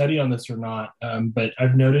there's a study on this or not, but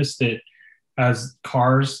I've noticed that as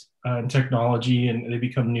cars and technology and they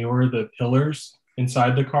become newer, the pillars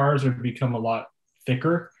inside the cars have become a lot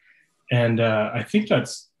thicker. And I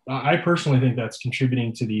personally think that's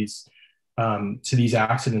contributing to these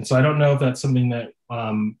accidents. So I don't know if that's something that,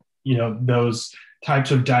 those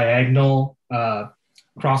types of diagonal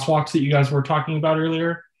crosswalks that you guys were talking about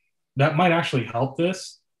earlier, that might actually help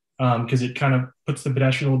this, because it kind of puts the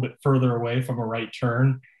pedestrian a little bit further away from a right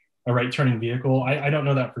turning vehicle. I don't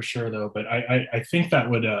know that for sure though, but I think that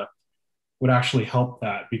would actually help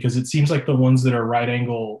that, because it seems like the ones that are right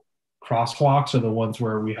angle crosswalks are the ones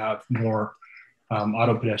where we have more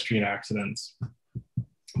auto pedestrian accidents.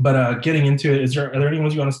 But getting into it, are there any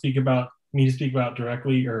ones you want to speak about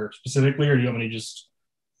directly or specifically, or do you want me to just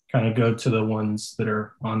kind of go to the ones that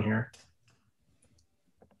are on here?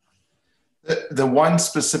 The one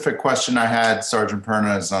specific question I had, Sergeant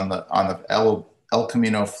Perna, is on the El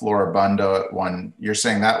Camino Floribunda one. You're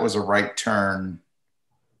saying that was a right turn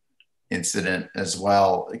incident as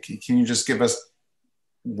well. Can you just give us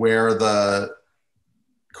where the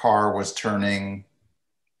car was turning,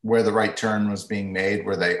 where the right turn was being made?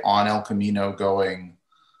 Were they on El Camino going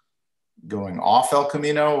off El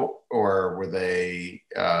Camino, or were they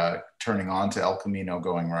turning onto El Camino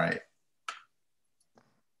going right?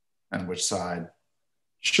 And which side?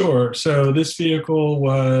 Sure. So this vehicle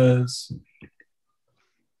was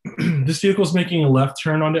making a left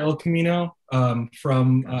turn onto El Camino from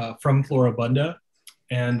Floribunda,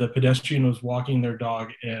 and the pedestrian was walking their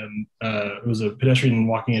dog, and it was a pedestrian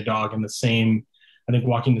walking a dog in the same,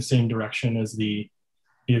 walking the same direction as the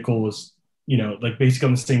vehicle was, like basically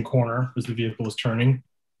on the same corner as the vehicle was turning.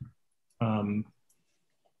 The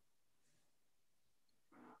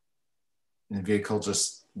vehicle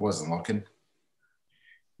just wasn't looking.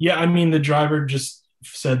 Yeah, the driver just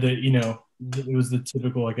said that, it was the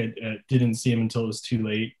typical, like I didn't see him until it was too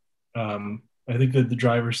late. I think that the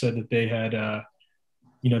driver said that they had,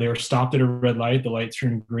 they were stopped at a red light, the lights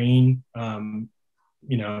turned green.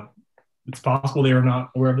 It's possible they were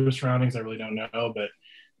not aware of their surroundings. I really don't know, but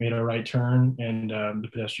made a right turn, and the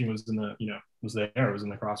pedestrian was in the, was in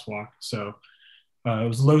the crosswalk. So it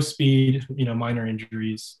was low speed, minor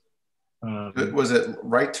injuries. Was it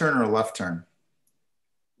right turn or left turn?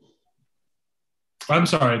 I'm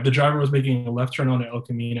sorry, the driver was making a left turn onto El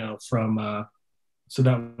Camino from, so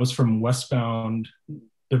that was from westbound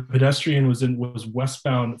the pedestrian was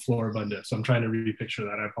westbound Floribunda. So I'm trying to repicture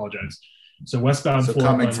that. I apologize. So westbound So Floribunda.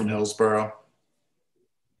 coming from Hillsborough.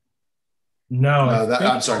 No,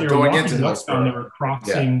 I'm sorry. Going into Hillsborough, they were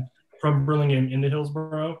crossing from Burlingame into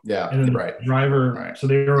Hillsborough. Yeah, and then right. The driver. Right. So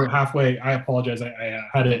they were halfway. I apologize. I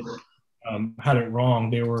had it wrong.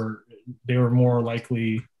 They were more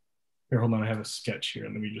likely. Here, hold on. I have a sketch here.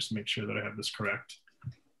 Let me just make sure that I have this correct.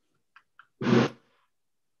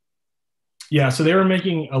 Yeah, so they were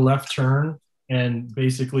making a left turn, and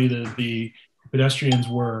basically the pedestrians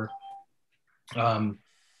were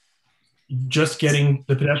just getting,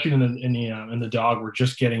 the pedestrian and the dog were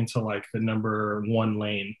just getting to like the number 1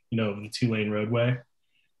 lane, the 2-lane roadway.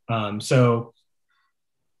 So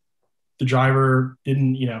the driver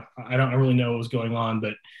didn't, I don't really know what was going on,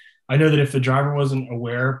 but I know that if the driver wasn't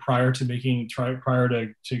aware prior to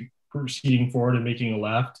proceeding forward and making a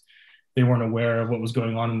left, they weren't aware of what was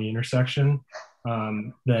going on in the intersection,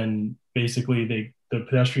 then basically the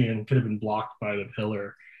pedestrian could have been blocked by the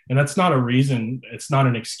pillar. And that's not a reason, it's not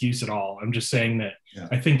an excuse at all. I'm just saying that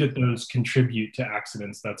I think that those contribute to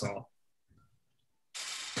accidents, that's all.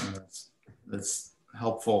 That's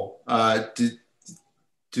helpful.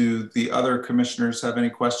 Do the other commissioners have any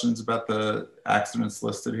questions about the accidents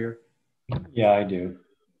listed here? Yeah, I do.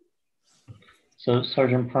 So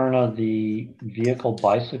Sergeant Perna, the vehicle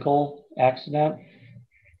bicycle accident,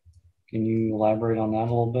 can you elaborate on that a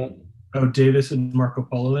little bit? Oh, Davis and Marco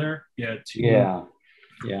Polo there? Yeah.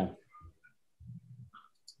 Yeah.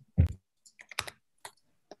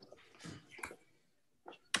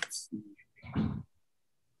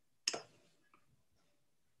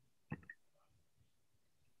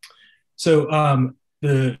 So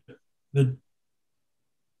the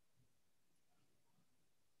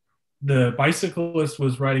bicyclist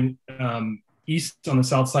was riding east on the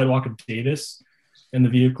south sidewalk of Davis, and the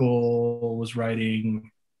vehicle was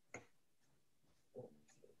riding,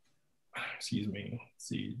 let's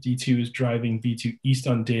see, D2 is driving V2 east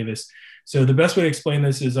on Davis. So the best way to explain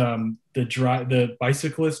this is the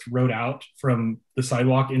bicyclist rode out from the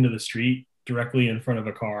sidewalk into the street directly in front of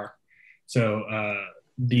a car. So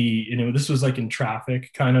this was like in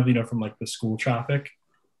traffic, kind of, from like the school traffic,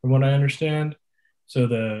 from what I understand. So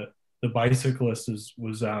the bicyclist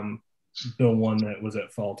was the one that was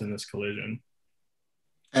at fault in this collision.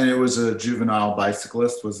 And it was a juvenile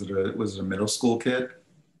bicyclist. Was it a middle school kid?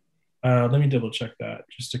 Let me double check that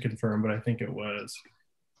just to confirm, but I think it was.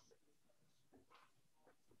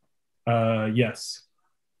 Yes.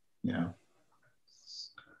 Yeah.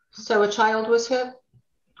 So a child was hit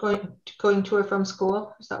going to or from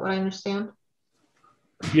school? Is that what I understand?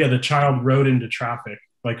 Yeah, the child rode into traffic,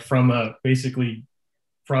 like basically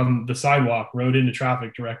from the sidewalk, rode into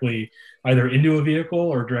traffic directly, either into a vehicle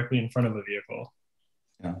or directly in front of a vehicle.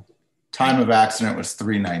 Yeah. Time of accident was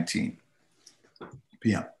 3:19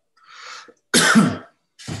 p.m.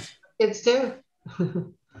 Kids too.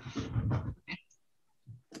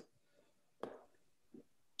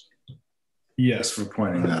 Yes, for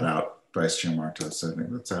pointing that out, Vice Chair Martos. I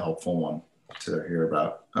think that's a helpful one to hear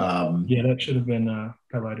about. Yeah, that should have been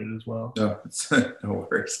highlighted as well. No, no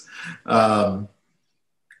worries.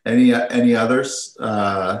 Any others?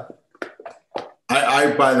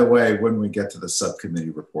 I, by the way, when we get to the subcommittee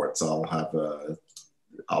reports, I'll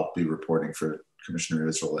be reporting for Commissioner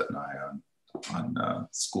Israelit and I on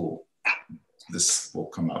school. This will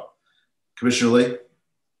come up. Commissioner Lee.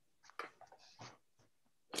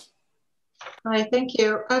 Hi, thank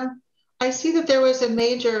you. I see that there was a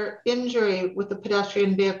major injury with the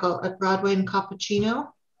pedestrian vehicle at Broadway and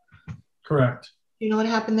Cappuccino. Correct. Do you know what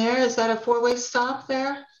happened there? Is that a 4-way stop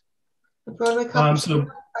there? The Broadway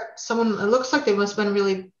Cappuccino? Someone, it looks like they must have been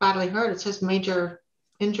really badly hurt. It says major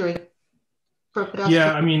injury for a pedestrian.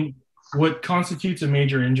 Yeah, I mean, what constitutes a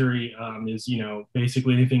major injury is,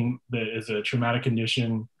 basically anything that is a traumatic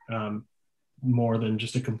condition more than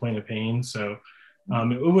just a complaint of pain. So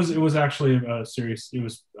it was actually a serious,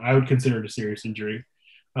 I would consider it a serious injury.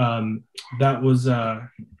 That was,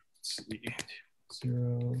 let's see,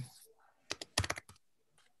 0.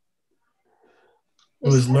 It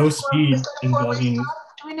was low speed involving. Do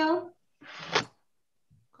we know?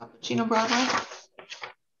 Cappuccino Broadway?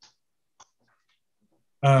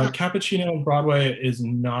 Cappuccino and Broadway is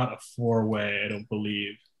not a 4-way, I don't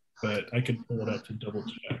believe, but I could pull it up to double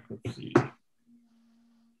check. Let's see. Let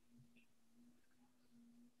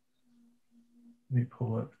me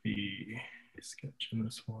pull up the sketch in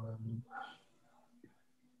this one.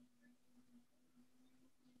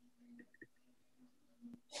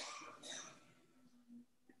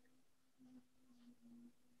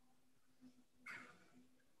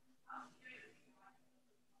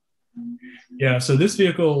 Yeah, so this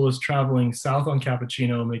vehicle was traveling south on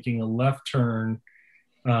Cappuccino, making a left turn.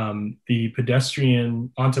 The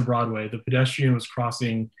pedestrian onto Broadway. The pedestrian was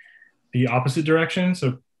crossing the opposite direction,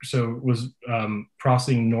 so it was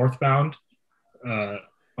crossing northbound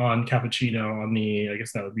on Cappuccino on the, I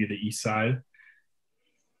guess that would be the east side.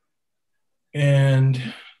 And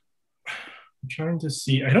I'm trying to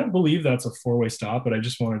see. I don't believe that's a four-way stop, but I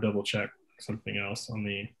just want to double check something else on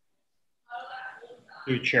the.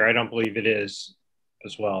 Through Chair, I don't believe it is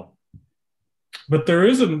as well. But there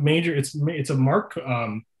is a major. It's a marked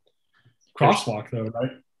crosswalk though,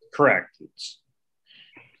 right? Correct.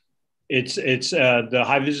 It's the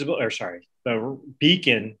high visible, or sorry, the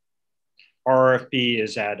beacon RFB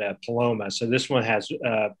is at Paloma. So this one has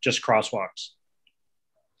just crosswalks.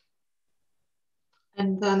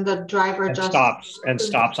 And then the driver and just stops.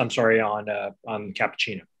 I'm sorry, on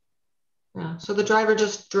Cappuccino. Yeah. So the driver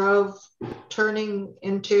just drove, turning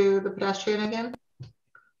into the pedestrian again.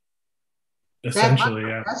 Essentially,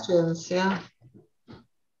 yeah. Pedestrians, yeah.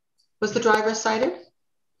 Was the driver cited?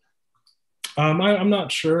 I'm not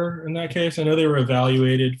sure in that case. I know they were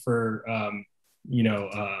evaluated for,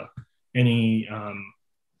 any,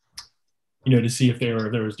 to see if there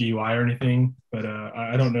was DUI or anything, but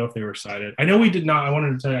I don't know if they were cited. I know we did not. I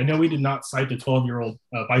wanted to tell you, I know we did not cite the 12-year-old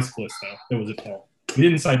bicyclist though. That was a fault. We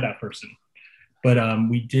didn't cite that person, but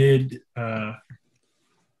we did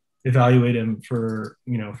evaluate him for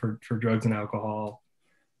drugs and alcohol.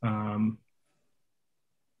 Let's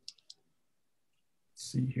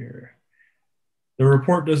see here. The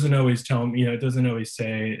report doesn't always tell me, it doesn't always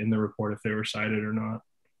say in the report if they were cited or not.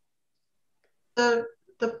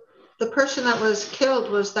 The person that was killed,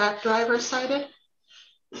 was that driver cited?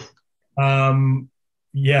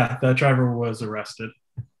 Yeah, that driver was arrested.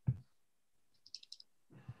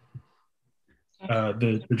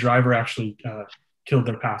 The driver actually killed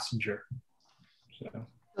their passenger. So.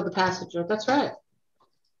 Oh, the passenger, that's right.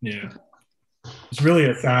 Yeah. It's really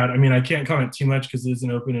a sad, I can't comment too much because it's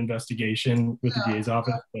an open investigation with the DA's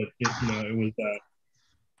office, but it was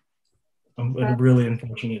a really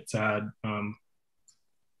unfortunate, sad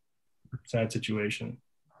situation.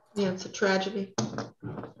 Yeah, it's a tragedy.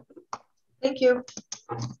 Thank you.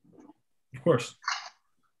 Of course.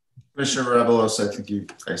 Commissioner Revelos,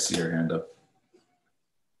 I see your hand up.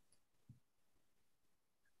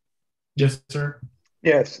 Yes, sir.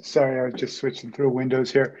 Yes, sorry, I was just switching through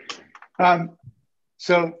windows here.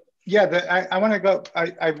 So yeah, I want to go.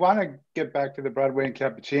 I want to get back to the Broadway and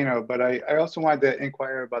Cappuccino, but I also wanted to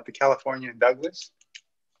inquire about the California and Douglas.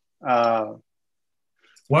 Why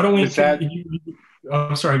don't we?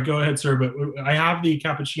 I'm sorry. Go ahead, sir. But I have the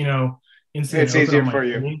Cappuccino incident. It's easier for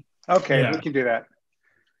you. Screen. Okay, yeah. We can do that.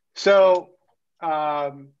 So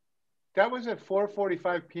that was at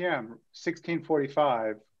 4:45 p.m.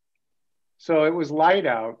 16:45. So it was light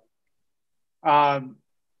out.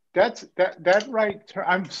 That right turn.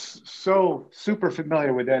 I'm so super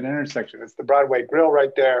familiar with that intersection. It's the Broadway Grill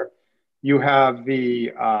right there. You have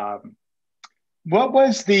the. What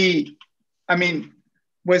was the?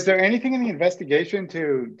 Was there anything in the investigation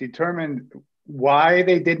to determine why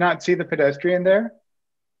they did not see the pedestrian there?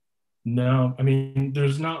 No,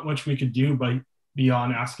 there's not much we could do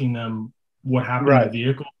beyond asking them what happened to the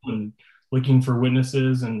vehicle and looking for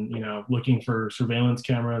witnesses and looking for surveillance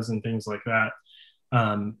cameras and things like that.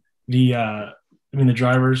 The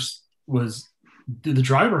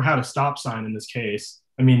driver had a stop sign in this case.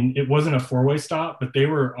 It wasn't a four-way stop, but they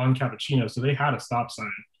were on Cappuccino, so they had a stop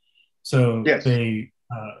sign. So they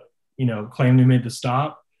claimed they made the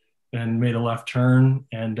stop and made a left turn,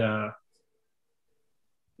 and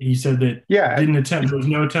he said that there was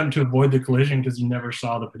no attempt to avoid the collision because he never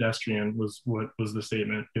saw the pedestrian, was what was the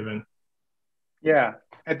statement given. Yeah,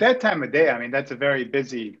 at that time of day, that's a very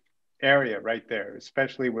busy area right there,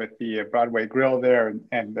 especially with the Broadway Grill there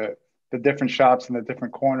and the different shops and the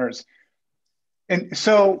different corners. And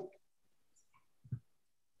so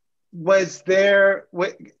does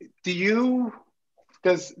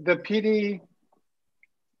the PD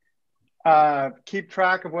keep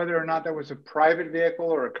track of whether or not that was a private vehicle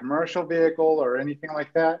or a commercial vehicle or anything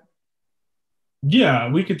like that?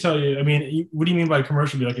 Yeah, we could tell you. What do you mean by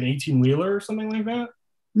commercial? Be like an 18-wheeler or something like that?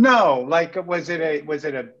 No, like was it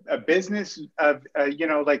a business of was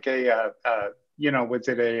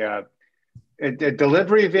it a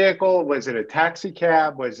delivery vehicle? Was it a taxi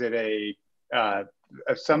cab? Was it a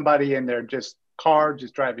somebody in their car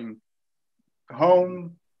just driving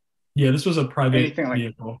home? Yeah, this was a private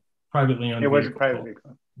vehicle, privately owned. It was a private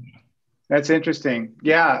vehicle. That's interesting.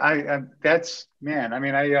 Yeah,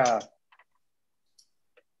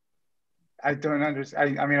 I don't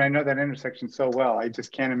understand. I mean, I know that intersection so well. I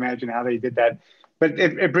just can't imagine how they did that. But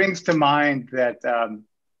it brings to mind that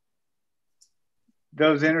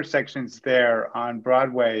those intersections there on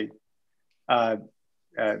Broadway, and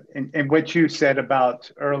what you said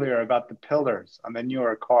about earlier about the pillars on the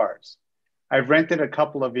newer cars. I've rented a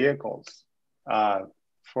couple of vehicles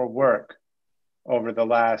for work over the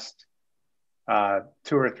last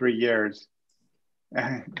 2 or 3 years.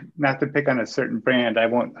 Not to pick on a certain brand, I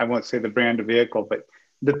won't say the brand of vehicle, but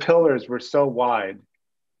the pillars were so wide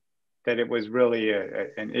that it was really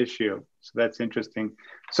an issue. So that's interesting.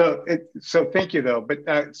 So thank you though.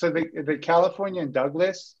 But so the California and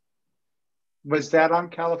Douglas, was that on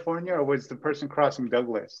California or was the person crossing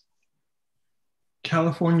Douglas?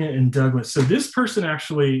 California and Douglas. So this person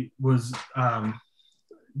actually was,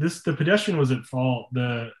 the pedestrian was at fault.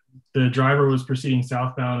 The driver was proceeding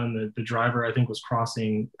southbound and the driver, I think, was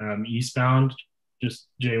crossing eastbound, just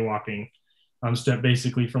jaywalking, stepped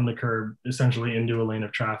basically from the curb essentially into a lane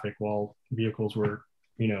of traffic while vehicles were,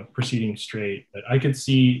 proceeding straight. But I could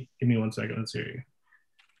see, give me 1 second, let's hear you.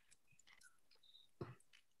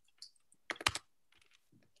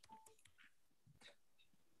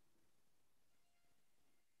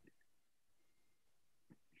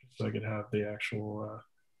 So I could have the actual,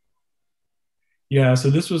 yeah,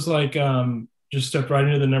 so this was like, just stepped right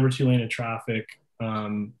into the number 2 lane of traffic.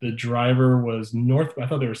 The driver was I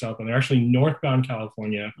thought they were southbound. They're actually northbound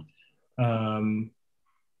California.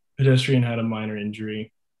 Pedestrian had a minor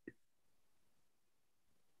injury.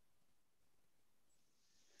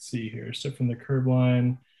 Let's see here, step from the curb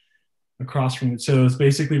line, across from it. So it's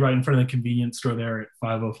basically right in front of the convenience store there at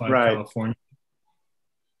 505 right. California.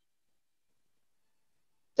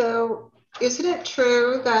 So isn't it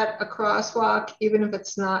true that a crosswalk, even if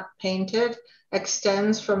it's not painted,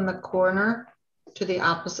 extends from the corner to the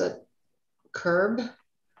opposite curb?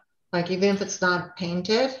 Like even if it's not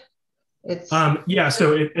painted, it's yeah.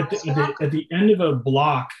 So at the end of a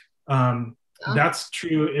block, that's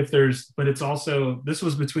true if there's, but it's also, this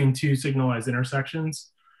was between 2 signalized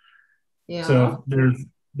intersections. Yeah. So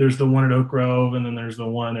there's the one at Oak Grove, and then there's the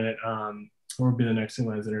one at what would be the next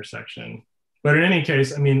signalized intersection. But in any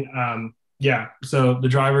case, I mean, yeah, so the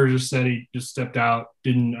driver just said he just stepped out,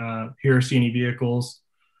 didn't hear or see any vehicles.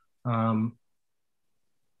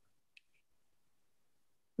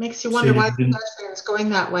 Makes you wonder why the pedestrian is going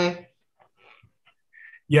that way.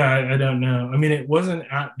 Yeah, I don't know. I mean, it wasn't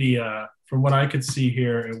at the, from what I could see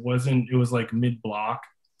here, it was like mid-block.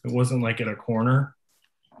 It wasn't like at a corner.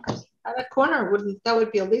 At a corner, that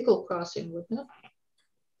would be a legal crossing, wouldn't it?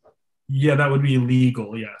 Yeah, that would be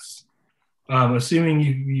illegal, yes. Assuming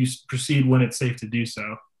you proceed when it's safe to do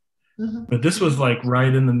so. Mm-hmm. But this was like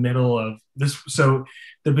right in the middle of this. So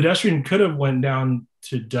the pedestrian could have went down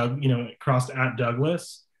to crossed at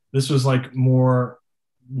Douglas. This was like more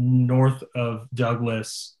north of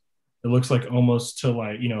Douglas. It looks like almost to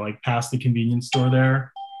like past the convenience store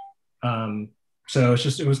there. So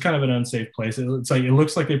it was kind of an unsafe place. It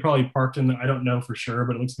looks like they probably parked I don't know for sure,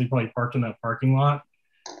 but it looks like they probably parked in that parking lot,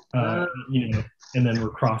 and then we're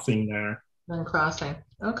crossing there. Then crossing.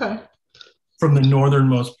 Okay. From the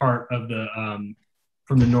northernmost part of the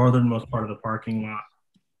parking lot.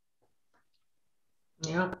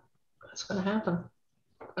 Yeah, that's going to happen.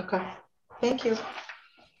 Okay. Thank you.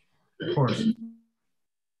 Of course.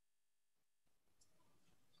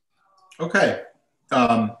 Okay.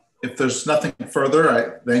 If there's nothing further,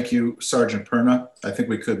 I thank you, Sergeant Perna. I think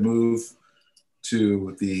we could move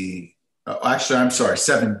to the, actually, I'm sorry,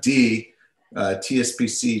 7D,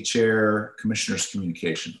 TSPC Chair, Commissioners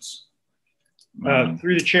Communications.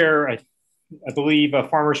 Through the chair, I believe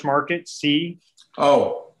Farmers Market, C.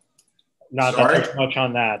 Oh, not that much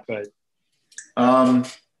on that, but.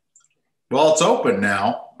 Well, it's open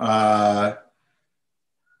now.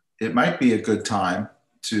 It might be a good time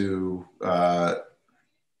to,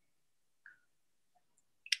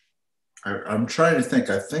 I'm trying to think.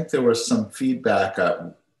 I think there was some feedback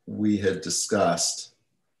we had discussed.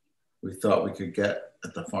 We thought we could get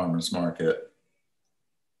at the farmers market.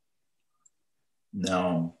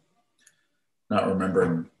 Now I'm not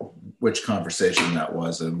remembering which conversation that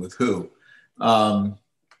was and with who. I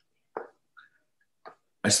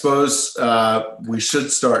suppose we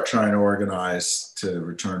should start trying to organize to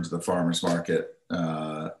return to the farmers market.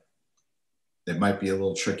 It might be a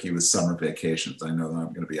little tricky with summer vacations. I know that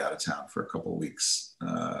I'm going to be out of town for a couple of weeks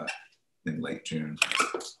in late June.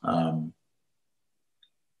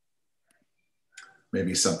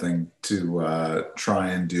 Maybe something to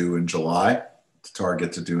try and do in July, to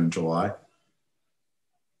target to do in July.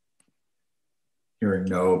 Hearing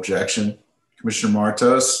no objection. Commissioner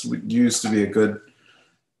Martos, you used to be a good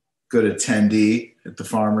good attendee at the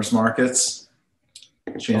farmers markets?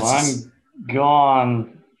 Chances? So I'm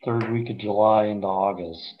gone third week of July into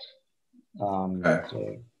August. Okay.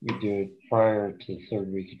 So we do it prior to the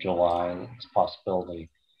third week of July. It's a possibility.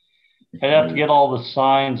 I'd have to get all the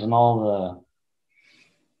signs and all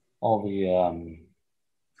the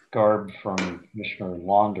garb from Commissioner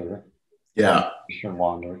Launder. Yeah. Commissioner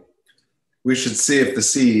Launder. We should see if the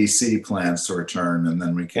CEC plans to return, and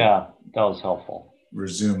then we can. Yeah, that was helpful.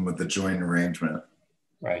 Resume with the joint arrangement.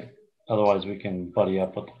 Right. Otherwise, we can buddy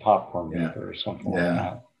up with the popcorn maker or something like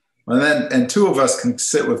that. And two of us can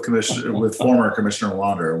sit with former Commissioner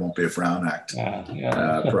Launder. It won't be a Brown Act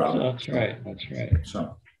problem. That's right. That's right.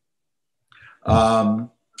 So,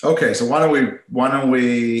 okay. So why don't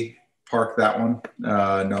we park that one?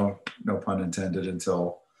 No pun intended,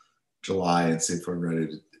 until July, and see if we're ready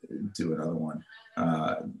to do another one.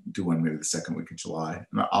 Do one maybe the second week of July.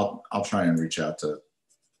 And I'll try and reach out to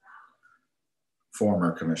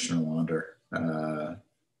former Commissioner Launder and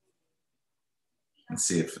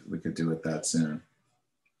see if we could do it that soon.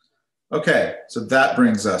 Okay, so that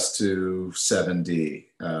brings us to 7D,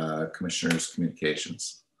 Commissioners'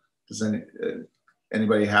 Communications. Does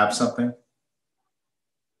anybody have something?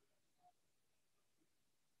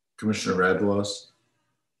 Commissioner Redlos?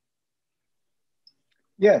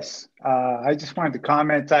 Yes, I just wanted to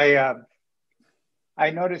comment. I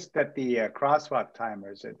noticed that the crosswalk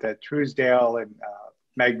timers at Truesdale and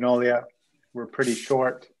Magnolia were pretty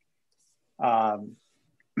short.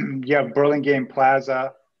 You have Burlingame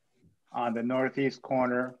Plaza on the northeast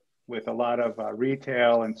corner with a lot of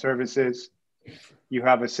retail and services. You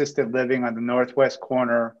have assisted living on the northwest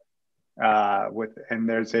corner and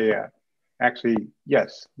there's the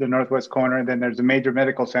northwest corner. And then there's a major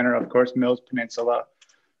medical center, of course, Mills Peninsula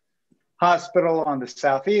Hospital on the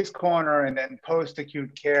southeast corner, and then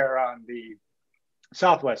post-acute care on the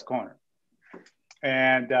southwest corner.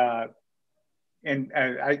 And I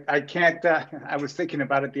can't, I was thinking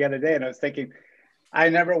about it the other day, and I was thinking, I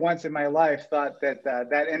never once in my life thought that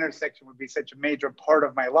that intersection would be such a major part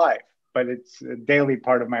of my life, but it's a daily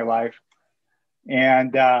part of my life.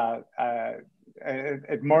 And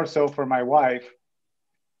it more so for my wife.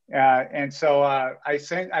 And so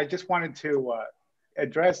I just wanted to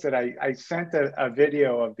address that. I sent a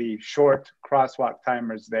video of the short crosswalk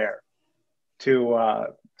timers there to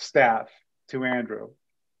staff, to Andrew.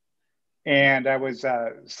 And I was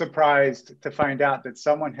surprised to find out that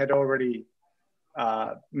someone had already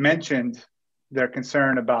mentioned their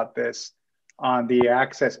concern about this on the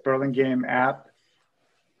Access Burlingame app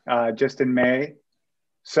just in May.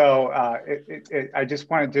 So I just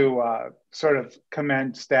wanted to sort of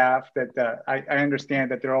commend staff that I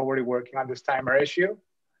understand that they're already working on this timer issue.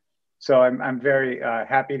 So I'm very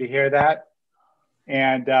happy to hear that.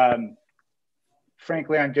 And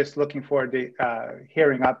frankly, I'm just looking forward to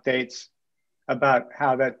hearing updates about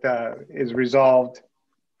how that is resolved.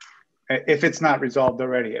 If it's not resolved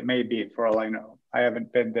already, it may be, for all I know. I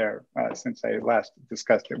haven't been there since I last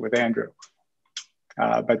discussed it with Andrew.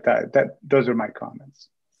 But those are my comments.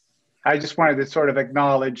 I just wanted to sort of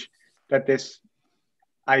acknowledge that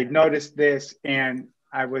I noticed this, and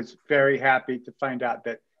I was very happy to find out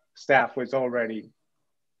that staff was already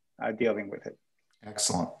dealing with it.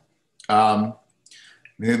 Excellent.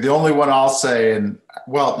 The only one I'll say, and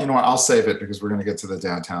well, you know what, I'll save it because we're going to get to the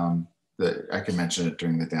downtown, I can mention it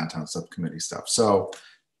during the downtown subcommittee stuff. So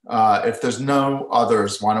if there's no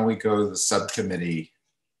others, why don't we go to the subcommittee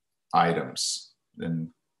items and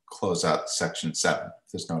close out section 7.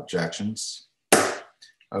 If there's no objections.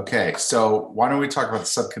 Okay, so why don't we talk about the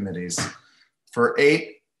subcommittees? For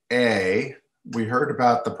 8A, we heard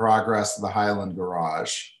about the progress of the Highland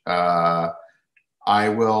Garage. I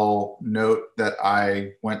will note that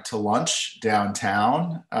I went to lunch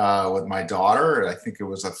downtown with my daughter. I think it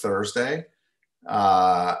was a Thursday,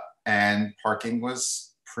 and parking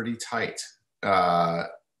was pretty tight.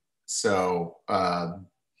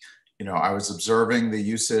 You know, I was observing the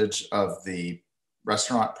usage of the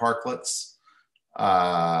restaurant parklets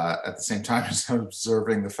at the same time as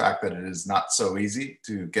observing the fact that it is not so easy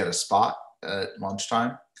to get a spot at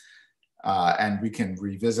lunchtime. And we can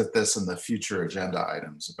revisit this in the future agenda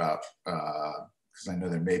items about, because I know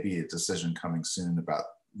there may be a decision coming soon about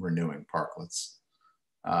renewing parklets.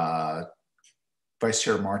 Vice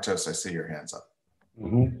Chair Martos, I see your hands up.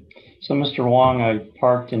 Mm-hmm. So Mr. Wong, I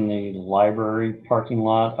parked in the library parking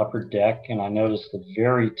lot, upper deck, and I noticed the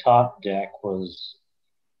very top deck was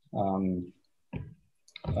roped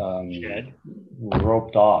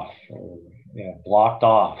off, or blocked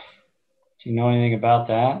off. Do you know anything about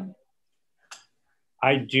that?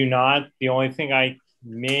 I do not. The only thing I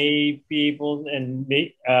may be able, and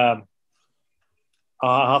I'll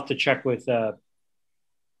have to check with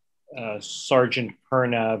Sergeant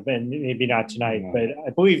Perna, and maybe not tonight, but I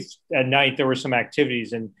believe at night there were some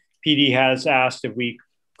activities, and PD has asked if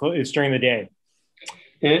it's during the day.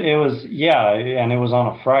 It was, yeah, and it was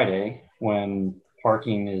on a Friday when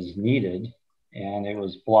parking is needed, and it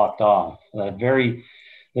was blocked off. The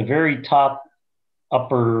very top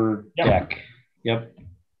upper deck. Yep.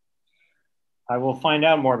 I will find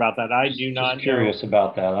out more about that. I do not know. Curious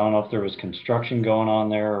about that. I don't know if there was construction going on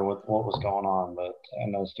there or what was going on, but I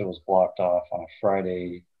noticed it was blocked off on a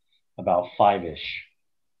Friday about 5-ish.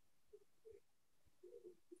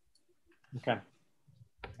 Okay.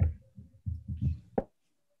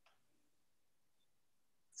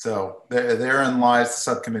 So therein lies the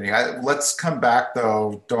subcommittee. Let's come back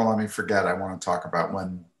though. Don't let me forget. I want to talk about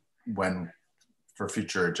when for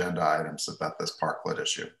future agenda items about this parklet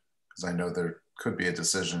issue, because I know there could be a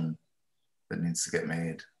decision that needs to get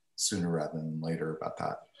made sooner rather than later about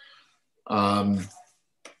that.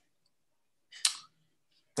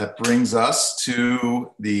 That brings us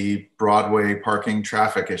to the Broadway Parking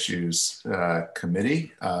Traffic Issues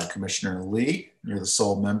Committee. Commissioner Lee, you're the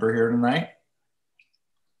sole member here tonight.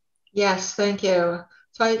 Yes, thank you.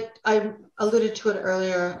 So I alluded to it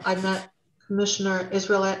earlier. I met Commissioner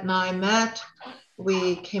Israelette and I met.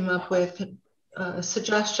 We came up with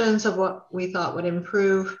suggestions of what we thought would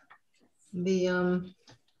improve the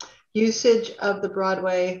usage of the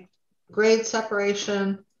Broadway grade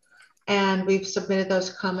separation, and we've submitted those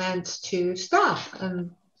comments to staff,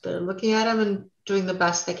 and they're looking at them and doing the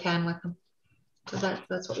best they can with them. So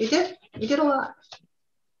that's what we did. We did a lot.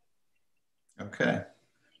 Okay.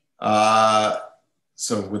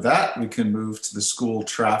 So with that, we can move to the School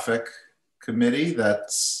Traffic Committee.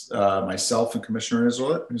 That's myself and Commissioner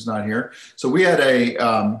Israelette, who's not here. So we had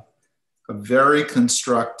a very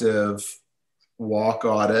constructive walk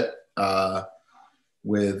audit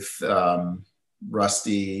with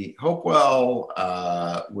Rusty Hopewell,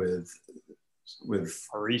 with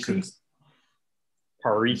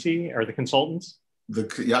Parisi or the consultants?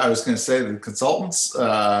 Yeah, I was going to say the consultants,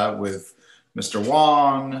 with Mr.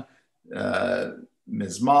 Wong,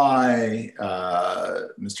 Ms. Mai,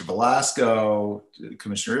 Mr. Velasco,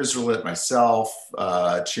 Commissioner Israelette, myself,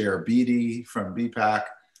 Chair Beatty from BPAC.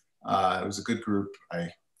 It was a good group. I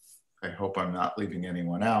hope I'm not leaving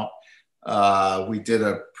anyone out. We did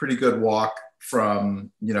a pretty good walk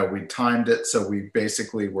from, we timed it. So we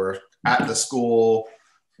basically were at the school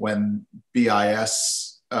when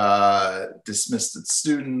BIS dismissed its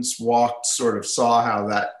students, walked, sort of saw how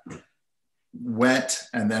that went,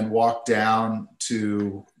 and then walked down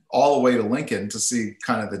to all the way to Lincoln to see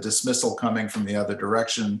kind of the dismissal coming from the other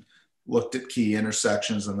direction, looked at key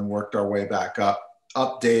intersections, and then worked our way back up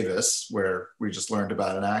Davis, where we just learned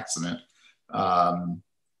about an accident,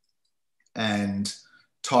 and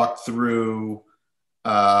talked through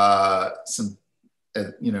some,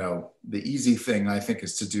 the easy thing I think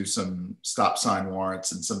is to do some stop sign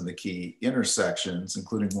warrants in some of the key intersections,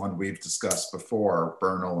 including one we've discussed before,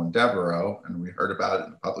 Bernal and Devereaux, and we heard about it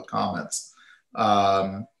in the public comments.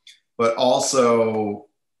 But also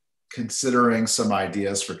considering some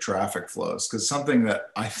ideas for traffic flows, because something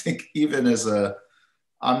that I think even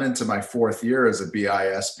I'm into my 4th year as a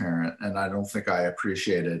BIS parent, and I don't think I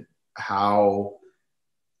appreciated how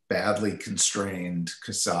badly constrained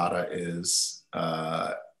Casada is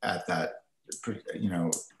at that,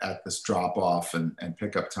 at this drop off and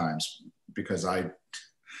pickup times, because I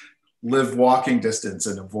live walking distance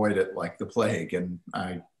and avoid it like the plague. And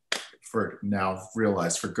I now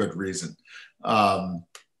realize for good reason. And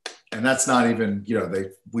that's not even,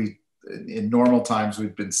 in normal times,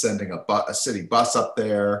 we've been sending a city bus up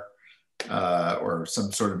there, or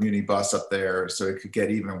some sort of muni bus up there, so it could get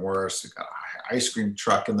even worse. We got an ice cream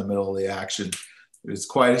truck in the middle of the action. It was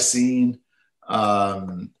quite a scene.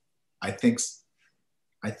 I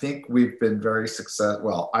think we've been very successful.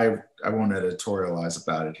 Well, I won't editorialize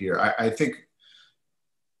about it here. I think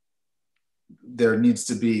there needs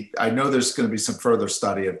to be, I know there's going to be some further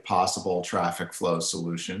study of possible traffic flow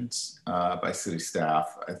solutions by city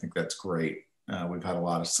staff. I think that's great. We've had a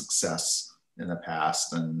lot of success in the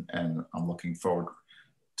past, and I'm looking forward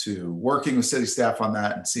to working with city staff on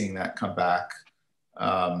that and seeing that come back,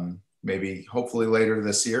 maybe hopefully later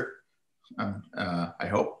this year. I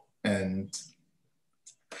hope, and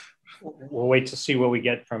we'll wait to see what we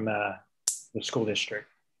get from the school district.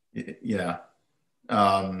 Yeah.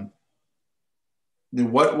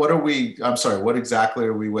 What are we, I'm sorry, what exactly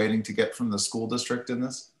are we waiting to get from the school district in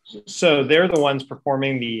this? So they're the ones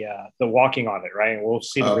performing the walking audit, right? And we'll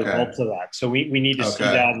see the results of that. So we need to see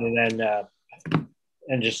that, and then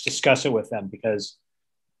and just discuss it with them because,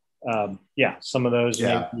 yeah, some of those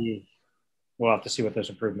maybe we'll have to see what those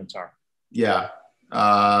improvements are. Yeah.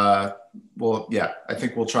 Well, yeah, I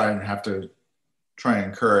think we'll try and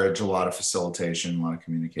encourage a lot of facilitation, a lot of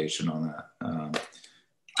communication on that.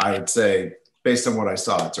 I would say, based on what I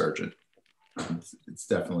saw, it's urgent. It's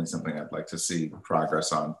definitely something I'd like to see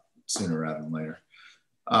progress on sooner rather than later.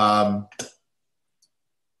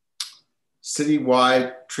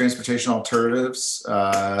 Citywide transportation alternatives,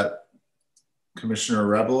 Commissioner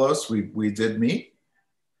Rebelos, we did meet,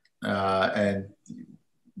 and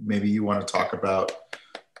maybe you want to talk about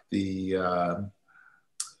the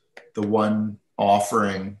one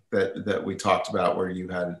offering that we talked about where you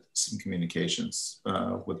had some communications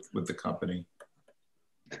with the company.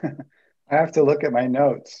 I have to look at my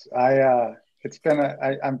notes. It's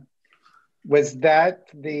been was that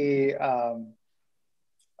the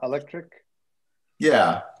electric?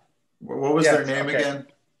 Yeah. What was their name again?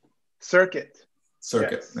 Circuit.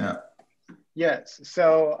 Yes. Yeah. Yes.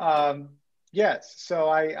 So yes. So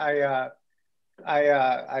I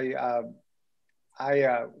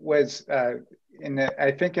was I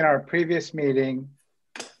think in our previous meeting,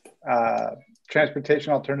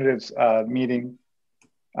 transportation alternatives meeting,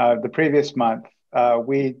 the previous month, I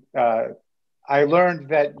learned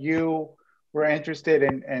that you were interested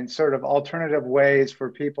in sort of alternative ways for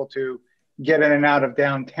people to get in and out of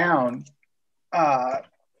downtown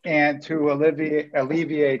and to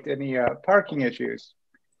alleviate any parking issues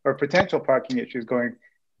or potential parking issues going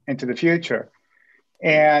into the future.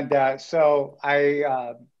 And so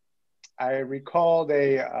I recalled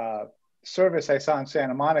a service I saw in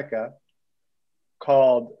Santa Monica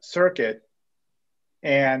called Circuit.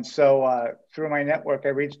 And so through my network, I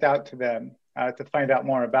reached out to them to find out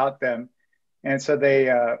more about them. And so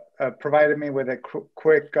they provided me with a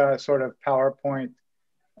quick sort of PowerPoint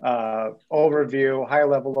overview,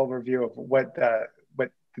 high-level overview of what the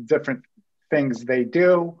different things they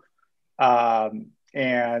do, and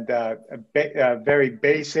a very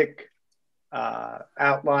basic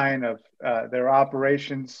outline of their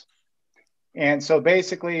operations. And so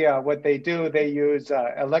basically what they do, they use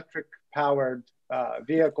electric-powered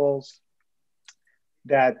vehicles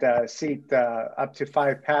that seat up to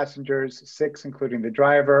 5 passengers, 6 including the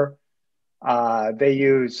driver. They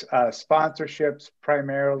use sponsorships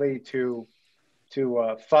primarily to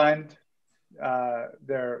fund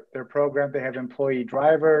their program. They have employee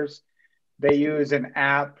drivers. They use an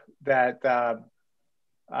app that,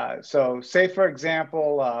 so say for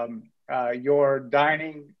example, you're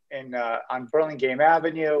dining on Burlingame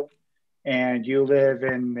Avenue and you live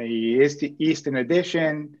in the Easton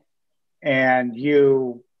Addition and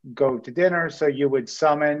you go to dinner, so you would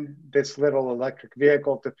summon this little electric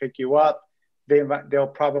vehicle to pick you up. They'll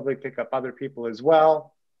probably pick up other people as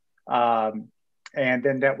well. And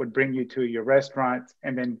then that would bring you to your restaurant.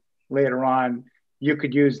 And then later on, you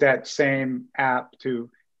could use that same app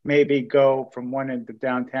to maybe go from one end of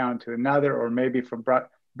downtown to another, or maybe from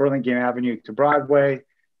Burlingame Avenue to Broadway,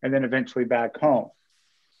 and then eventually back home.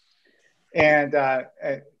 And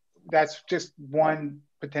that's just one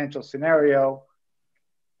potential scenario.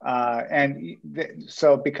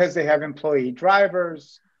 So because they have employee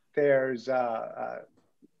drivers, there's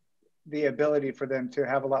the ability for them to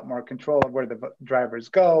have a lot more control of where the drivers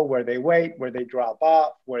go, where they wait, where they drop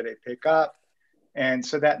off, where they pick up. And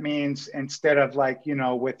so that means instead of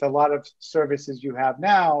with a lot of services you have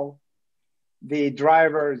now, the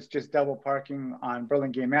driver is just double parking on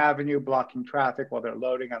Burlingame Avenue, blocking traffic while they're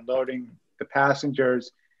loading, unloading the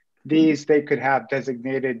passengers. These, they could have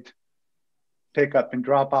designated pickup and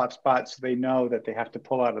drop off spots so they know that they have to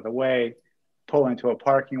pull out of the way, pull into a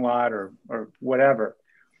parking lot or whatever.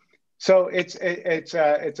 So it's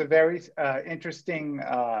a very interesting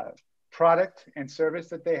product and service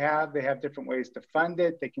that they have. They have different ways to fund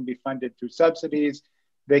it. They can be funded through subsidies.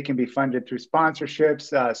 They can be funded through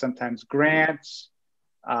sponsorships, sometimes grants,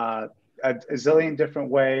 a zillion different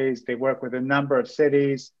ways. They work with a number of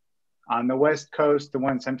cities. On the West Coast, the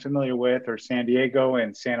ones I'm familiar with are San Diego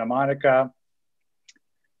and Santa Monica.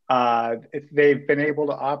 They've been able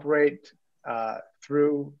to operate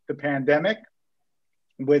through the pandemic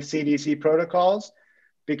with CDC protocols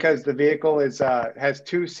because the vehicle has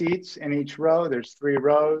 2 seats in each row. There's 3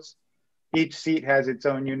 rows. Each seat has its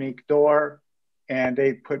own unique door, and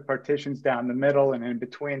they put partitions down the middle and in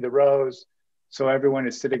between the rows, so everyone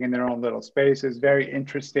is sitting in their own little spaces. Very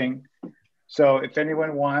interesting. So if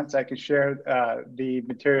anyone wants, I can share the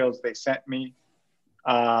materials they sent me.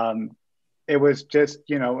 It was just,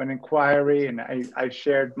 an inquiry, and I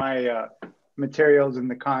shared my materials in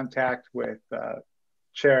the contact with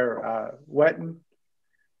Chair Wetton.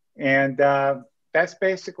 And that's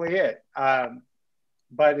basically it.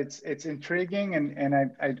 But it's intriguing,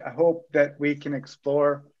 and I hope that we can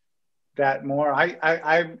explore that more.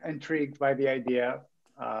 I'm intrigued by the idea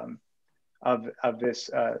of this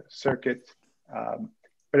circuit.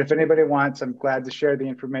 But if anybody wants, I'm glad to share the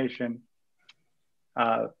information.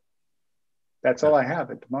 That's all I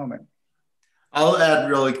have at the moment. I'll add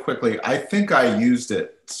really quickly. I think I used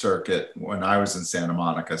it, circuit, when I was in Santa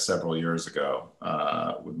Monica several years ago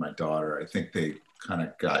with my daughter. I think they kind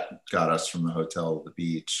of got us from the hotel to the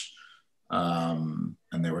beach, and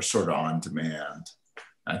they were sort of on demand.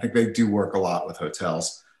 I think they do work a lot with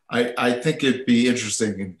hotels. I think it'd be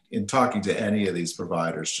interesting in talking to any of these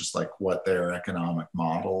providers, just like what their economic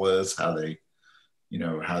model is, how they,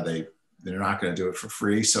 they're not going to do it for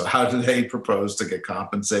free. So how do they propose to get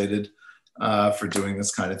compensated for doing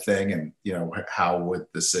this kind of thing? And, how would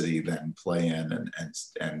the city then play in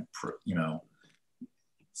and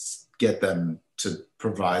get them to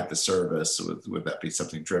provide the service? Would that be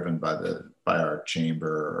something driven by our chamber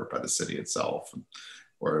or by the city itself,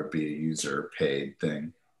 or it'd be a user paid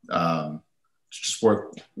thing? It's just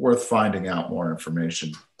worth finding out more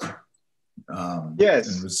information.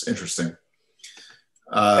 Yes, it was interesting.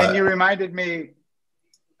 And you reminded me.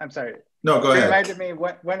 I'm sorry. No, go ahead. You reminded me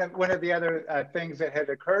one of the other things that had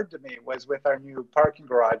occurred to me was with our new parking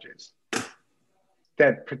garages,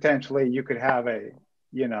 that potentially you could have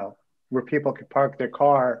where people could park their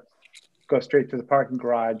car, go straight to the parking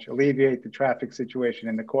garage, alleviate the traffic situation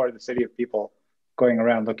in the core of the city of people going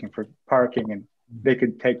around looking for parking, and they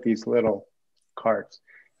could take these little carts.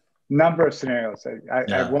 Number of scenarios.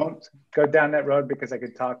 I won't go down that road because I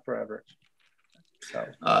could talk forever. So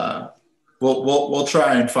we'll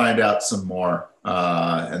try and find out some more,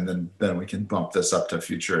 and then we can bump this up to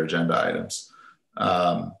future agenda items.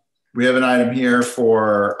 We have an item here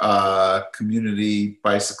for community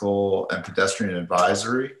bicycle and pedestrian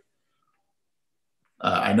advisory.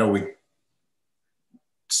 I know we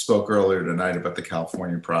spoke earlier tonight about the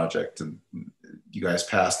California project, and you guys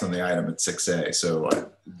passed on the item at 6A. So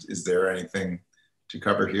is there anything to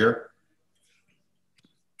cover here?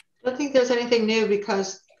 I don't think there's anything new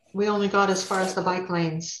because we only got as far as the bike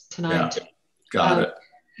lanes tonight. Yeah, got it.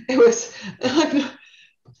 It was,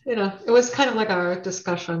 it was kind of like our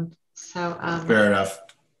discussion. So fair enough.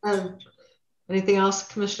 Anything else,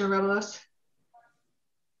 Commissioner Rebelos?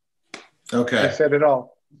 Okay. I said it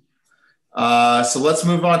all. So let's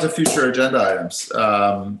move on to future agenda items.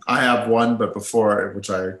 I have one, but before, which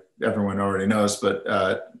everyone already knows,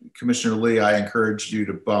 but Commissioner Lee, I encouraged you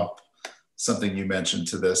to bump something you mentioned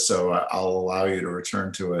to this, so I'll allow you to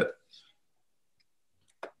return to it.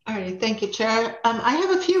 All right, thank you, Chair. I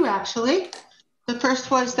have a few actually. The first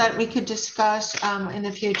was that we could discuss in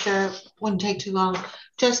the future, wouldn't take too long,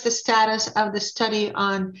 just the status of the study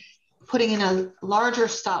on putting in a larger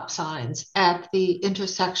stop signs at the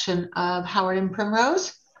intersection of Howard and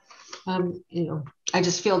Primrose. I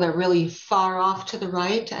just feel they're really far off to the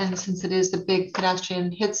right, and since it is the big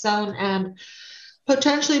pedestrian hit zone, and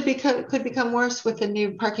potentially could become worse with the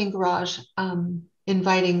new parking garage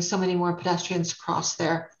inviting so many more pedestrians across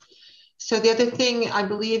there. So the other thing, I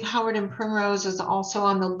believe Howard and Primrose is also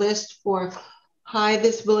on the list for high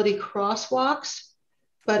visibility crosswalks.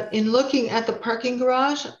 But in looking at the parking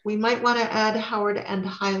garage, we might want to add Howard and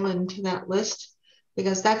Highland to that list,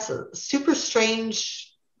 because that's a super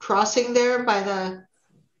strange crossing there by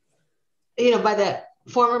the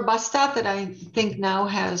former bus stop that I think now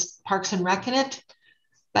has Parks and Rec in it.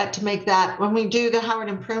 But to make that, when we do the Howard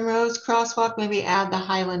and Primrose crosswalk, maybe add the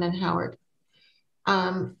Highland and Howard.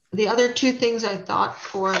 The other two things I thought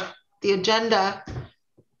for the agenda,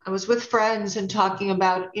 I was with friends and talking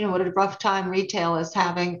about, what a rough time retail is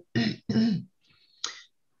having.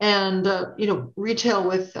 And, retail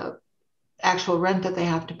with actual rent that they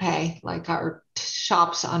have to pay, like our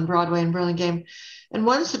shops on Broadway and Burlingame. And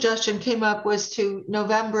one suggestion came up was to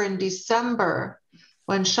November and December,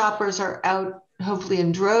 when shoppers are out, hopefully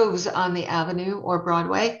in droves on the Avenue or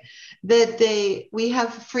Broadway, that we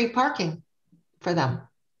have free parking for them,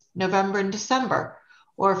 November and December,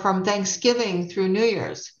 or from Thanksgiving through New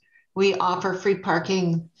Year's. We offer free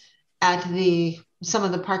parking at some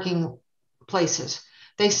of the parking places.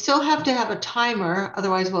 They still have to have a timer,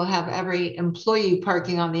 otherwise we'll have every employee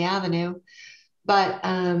parking on the Avenue, but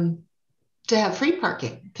to have free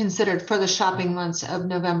parking considered for the shopping months of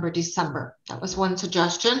November, December. That was one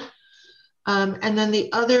suggestion. And then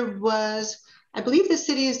the other was, I believe the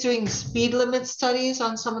city is doing speed limit studies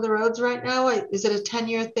on some of the roads right now. Is it a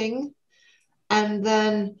 10-year thing? And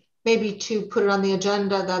then maybe to put it on the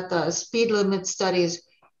agenda that the speed limit studies,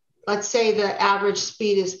 let's say the average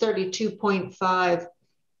speed is 32.5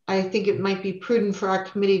 I think it might be prudent for our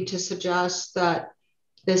committee to suggest that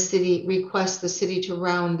the city request the city to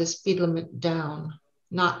round the speed limit down,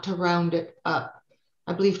 not to round it up.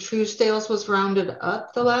 I believe Truesdale's was rounded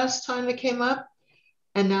up the last time it came up.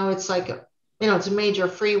 And now it's like, it's a major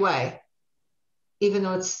freeway, even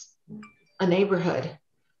though it's a neighborhood.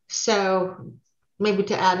 So maybe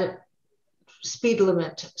to add a speed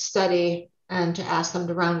limit study and to ask them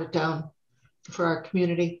to round it down for our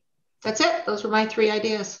community. That's it. Those were my 3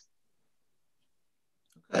 ideas.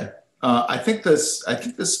 Okay. I think the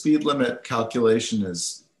speed limit calculation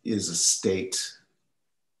is a state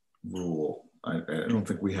rule. I don't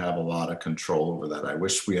think we have a lot of control over that. I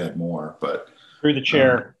wish we had more, but through the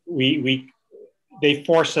chair, they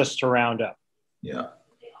force us to round up. Yeah.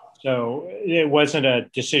 So it wasn't a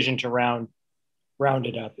decision to round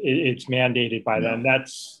it up. It's mandated by them.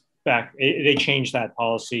 That's back. They changed that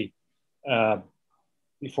policy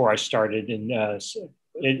before I started, and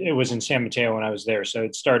it was in San Mateo when I was there. So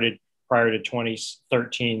it started prior to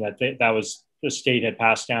 2013. That was the state had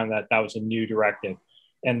passed down that was a new directive,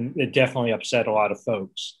 and it definitely upset a lot of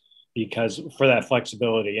folks because for that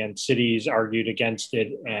flexibility, and cities argued against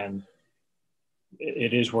it, and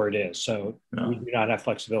it is where it is. So we do not have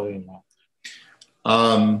flexibility in that.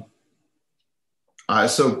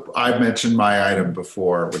 So I mentioned my item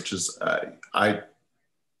before, which is I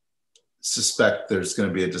suspect there's going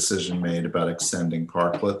to be a decision made about extending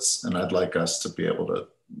parklets, and I'd like us to be able to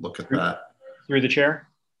look at that. Through the chair?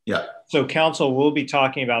 Yeah. So council will be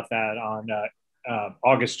talking about that on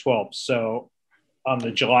August 12th. So on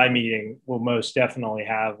the July meeting, we'll most definitely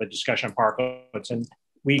have a discussion on parklets, and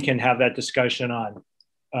we can have that discussion on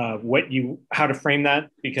how to frame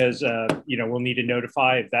that, because we'll need to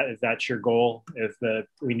notify if that's your goal,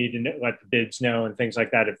 we need to let the bids know and things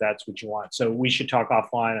like that if that's what you want. So we should talk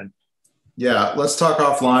offline. And yeah, let's talk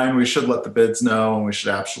offline. We should let the bids know, and we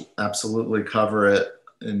should absolutely cover it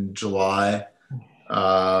in July.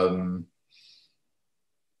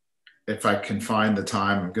 If I can find the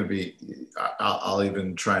time, I'll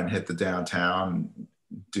even try and hit the downtown,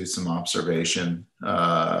 do some observation.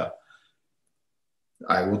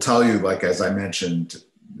 I will tell you, like, as I mentioned,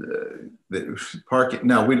 the parking.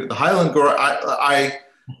 Now, the Highland Garage, I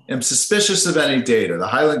am suspicious of any data. The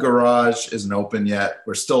Highland Garage isn't open yet.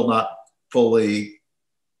 We're still not fully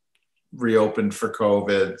reopened for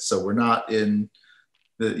COVID. So we're not in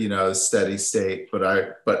the, steady state, but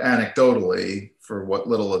anecdotally, for what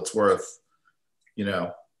little it's worth,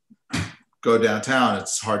 go downtown,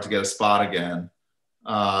 it's hard to get a spot again.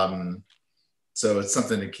 So it's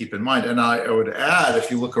something to keep in mind. And I would add, if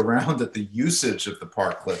you look around at the usage of the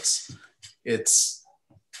parklets, it's,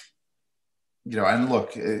 and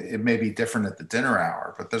look, it may be different at the dinner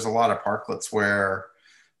hour, but there's a lot of parklets where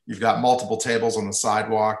you've got multiple tables on the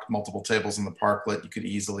sidewalk, multiple tables in the parklet. You could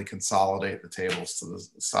easily consolidate the tables to the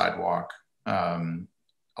sidewalk,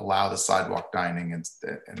 allow the sidewalk dining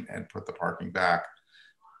and put the parking back.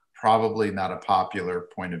 Probably not a popular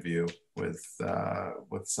point of view with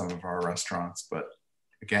some of our restaurants, but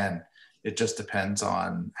again, it just depends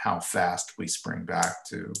on how fast we spring back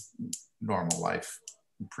to normal life,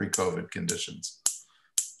 pre-COVID conditions.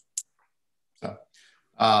 So,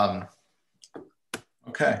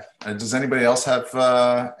 okay. Does anybody else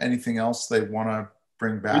have anything else they want to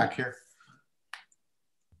bring back here?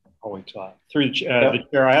 I'll wait till through the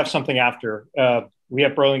chair. I have something after. We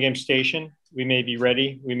have Burlingame Station. We may be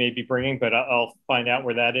ready. We may be bringing, but I'll find out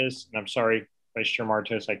where that is. And I'm sorry, Vice Chair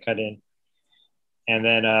Martos, I cut in. And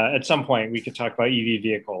then at some point, we could talk about EV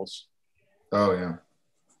vehicles. Oh, yeah.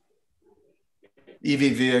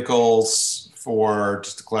 EV vehicles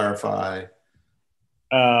just to clarify.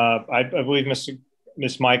 I believe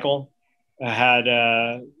Miss Michael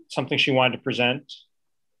had something she wanted to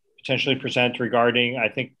potentially present regarding, I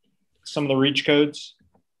think, some of the REACH codes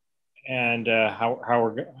and how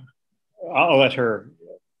we're I'll let her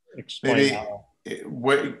explain.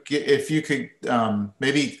 Maybe if you could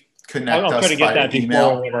maybe connect us. I'll try to get that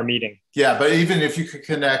before our meeting. Yeah, but even if you could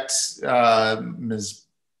connect Ms.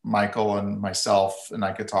 Michael and myself, and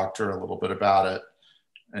I could talk to her a little bit about it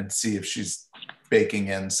and see if she's baking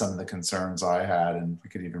in some of the concerns I had, and we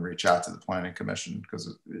could even reach out to the Planning Commission because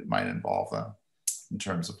it might involve them in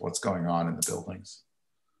terms of what's going on in the buildings.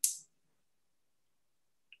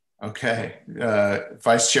 Okay,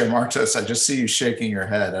 Vice Chair Martos, I just see you shaking your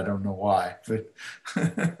head. I don't know why,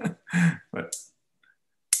 but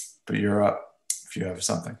you're up if you have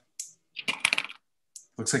something.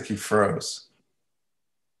 Looks like you froze.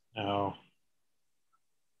 No.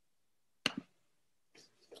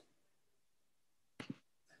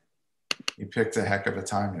 You picked a heck of a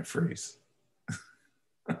time to freeze.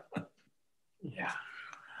 Yeah.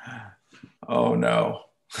 Oh no,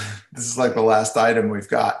 this is like the last item we've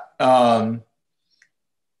got.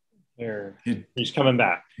 He's coming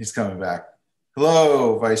back. He's coming back.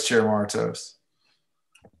 Hello, Vice Chair Martos.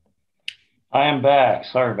 I am back.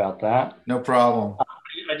 Sorry about that. No problem.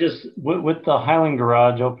 I just, with the Highland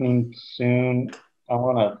Garage opening soon, I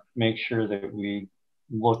want to make sure that we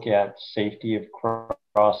look at safety of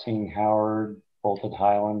crossing Howard, both at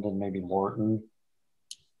Highland and maybe Lorton.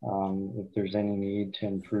 If there's any need to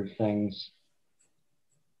improve things.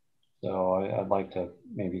 So I'd like to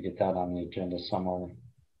maybe get that on the agenda somewhere.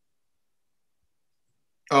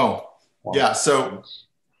 Oh, yeah. So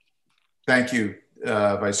thank you,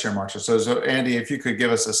 Vice Chair Marshall. So Andy, if you could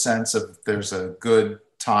give us a sense of if there's a good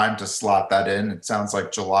time to slot that in. It sounds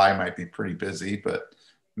like July might be pretty busy, but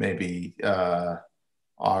maybe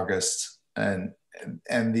August. And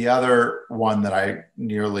the other one that I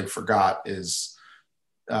nearly forgot is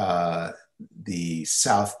the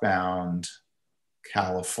southbound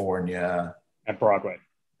California at Broadway.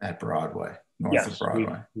 North of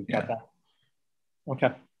Broadway. We've got that.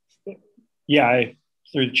 Okay. Yeah,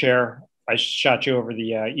 through the chair, I shot you over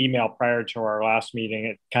the email prior to our last meeting.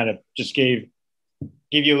 It kind of just gave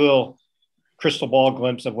you a little crystal ball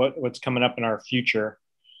glimpse of what's coming up in our future.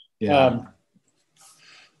 Yeah.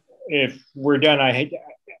 If we're done, I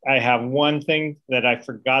have one thing that I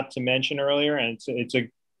forgot to mention earlier, and it's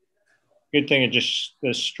a good thing. It's just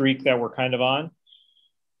the streak that we're kind of on.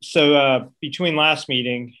 So between last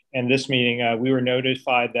meeting and this meeting, we were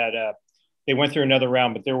notified that they went through another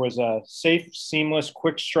round, but there was a safe, seamless,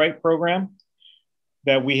 quick strike program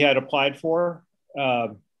that we had applied for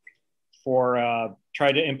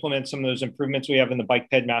try to implement some of those improvements we have in the bike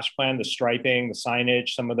ped master plan, the striping, the signage,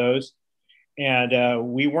 some of those.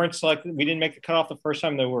 And we weren't selected. We didn't make the cutoff the first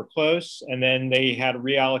time. They were close, and then they had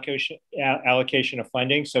a allocation of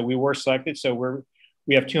funding. So we were selected. So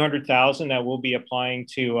we have 200,000 that we'll be applying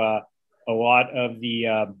to a lot of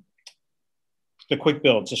the quick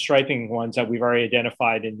builds, the striping ones that we've already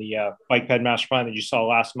identified in the bike ped master plan that you saw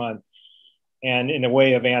last month. And in a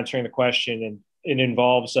way of answering the question, and it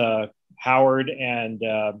involves Howard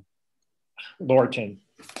and Lorton,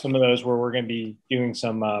 some of those where we're going to be doing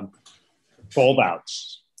some fold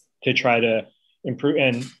outs to try to improve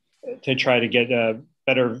and to try to get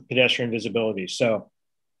better pedestrian visibility. So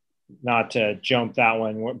not to jump that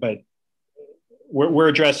one, but we're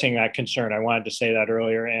addressing that concern. I wanted to say that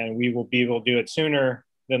earlier, and we will be able to do it sooner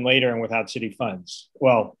than later and without city funds.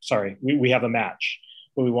 Well, sorry, we have a match,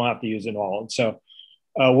 but we won't have to use it all. And so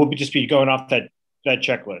we'll just be going off that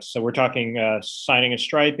checklist. So we're talking signing and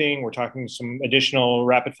striping. We're talking some additional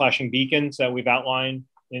rapid flashing beacons that we've outlined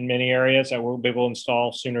in many areas that we'll be able to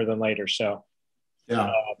install sooner than later. So yeah,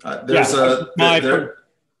 there's a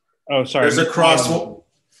crosswalk.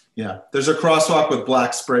 Yeah, there's a crosswalk with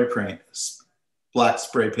black spray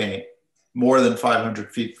paint, more than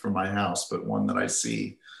 500 feet from my house, but one that I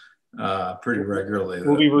see pretty regularly.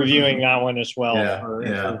 We'll be reviewing that one as well for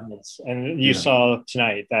improvements. And you saw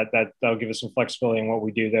tonight that'll give us some flexibility in what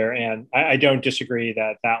we do there. And I don't disagree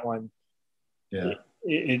that one. Yeah.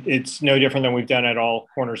 It's no different than we've done at all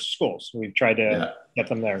corners of schools. We've tried to get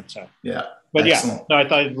them there. So but excellent. So I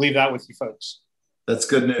thought I'd leave that with you folks. That's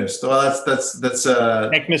good news. Well, that's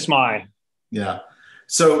thank Miss Mai. Yeah.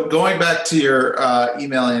 So going back to your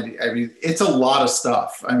email, Andy, I mean, it's a lot of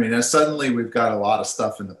stuff. I mean, suddenly we've got a lot of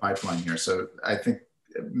stuff in the pipeline here. So I think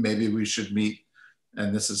maybe we should meet,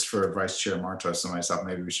 and this is for Vice Chair Martos and myself,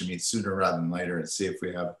 maybe we should meet sooner rather than later and see if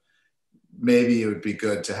we have, maybe it would be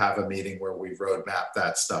good to have a meeting where we roadmap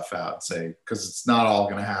that stuff out and say, because it's not all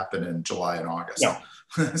going to happen in July and August. No.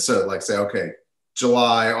 So like say, okay,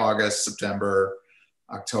 July, August, September,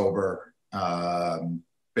 October,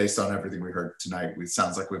 based on everything we heard tonight, it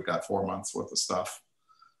sounds like we've got 4 months worth of stuff.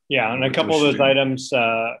 Yeah, and a couple of those items,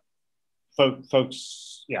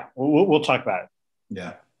 folks, yeah, we'll talk about it.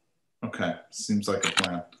 Yeah, okay, seems like a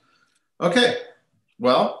plan. Okay,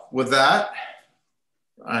 well, with that,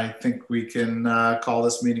 I think we can call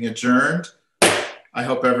this meeting adjourned. I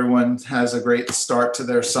hope everyone has a great start to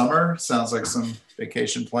their summer. Sounds like some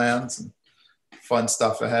vacation plans and fun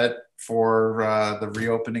stuff ahead for the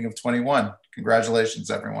reopening of 21.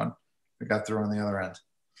 Congratulations, everyone. We got through on the other end.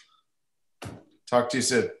 Talk to you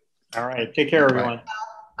soon. All right. Take care, everyone.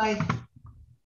 Bye.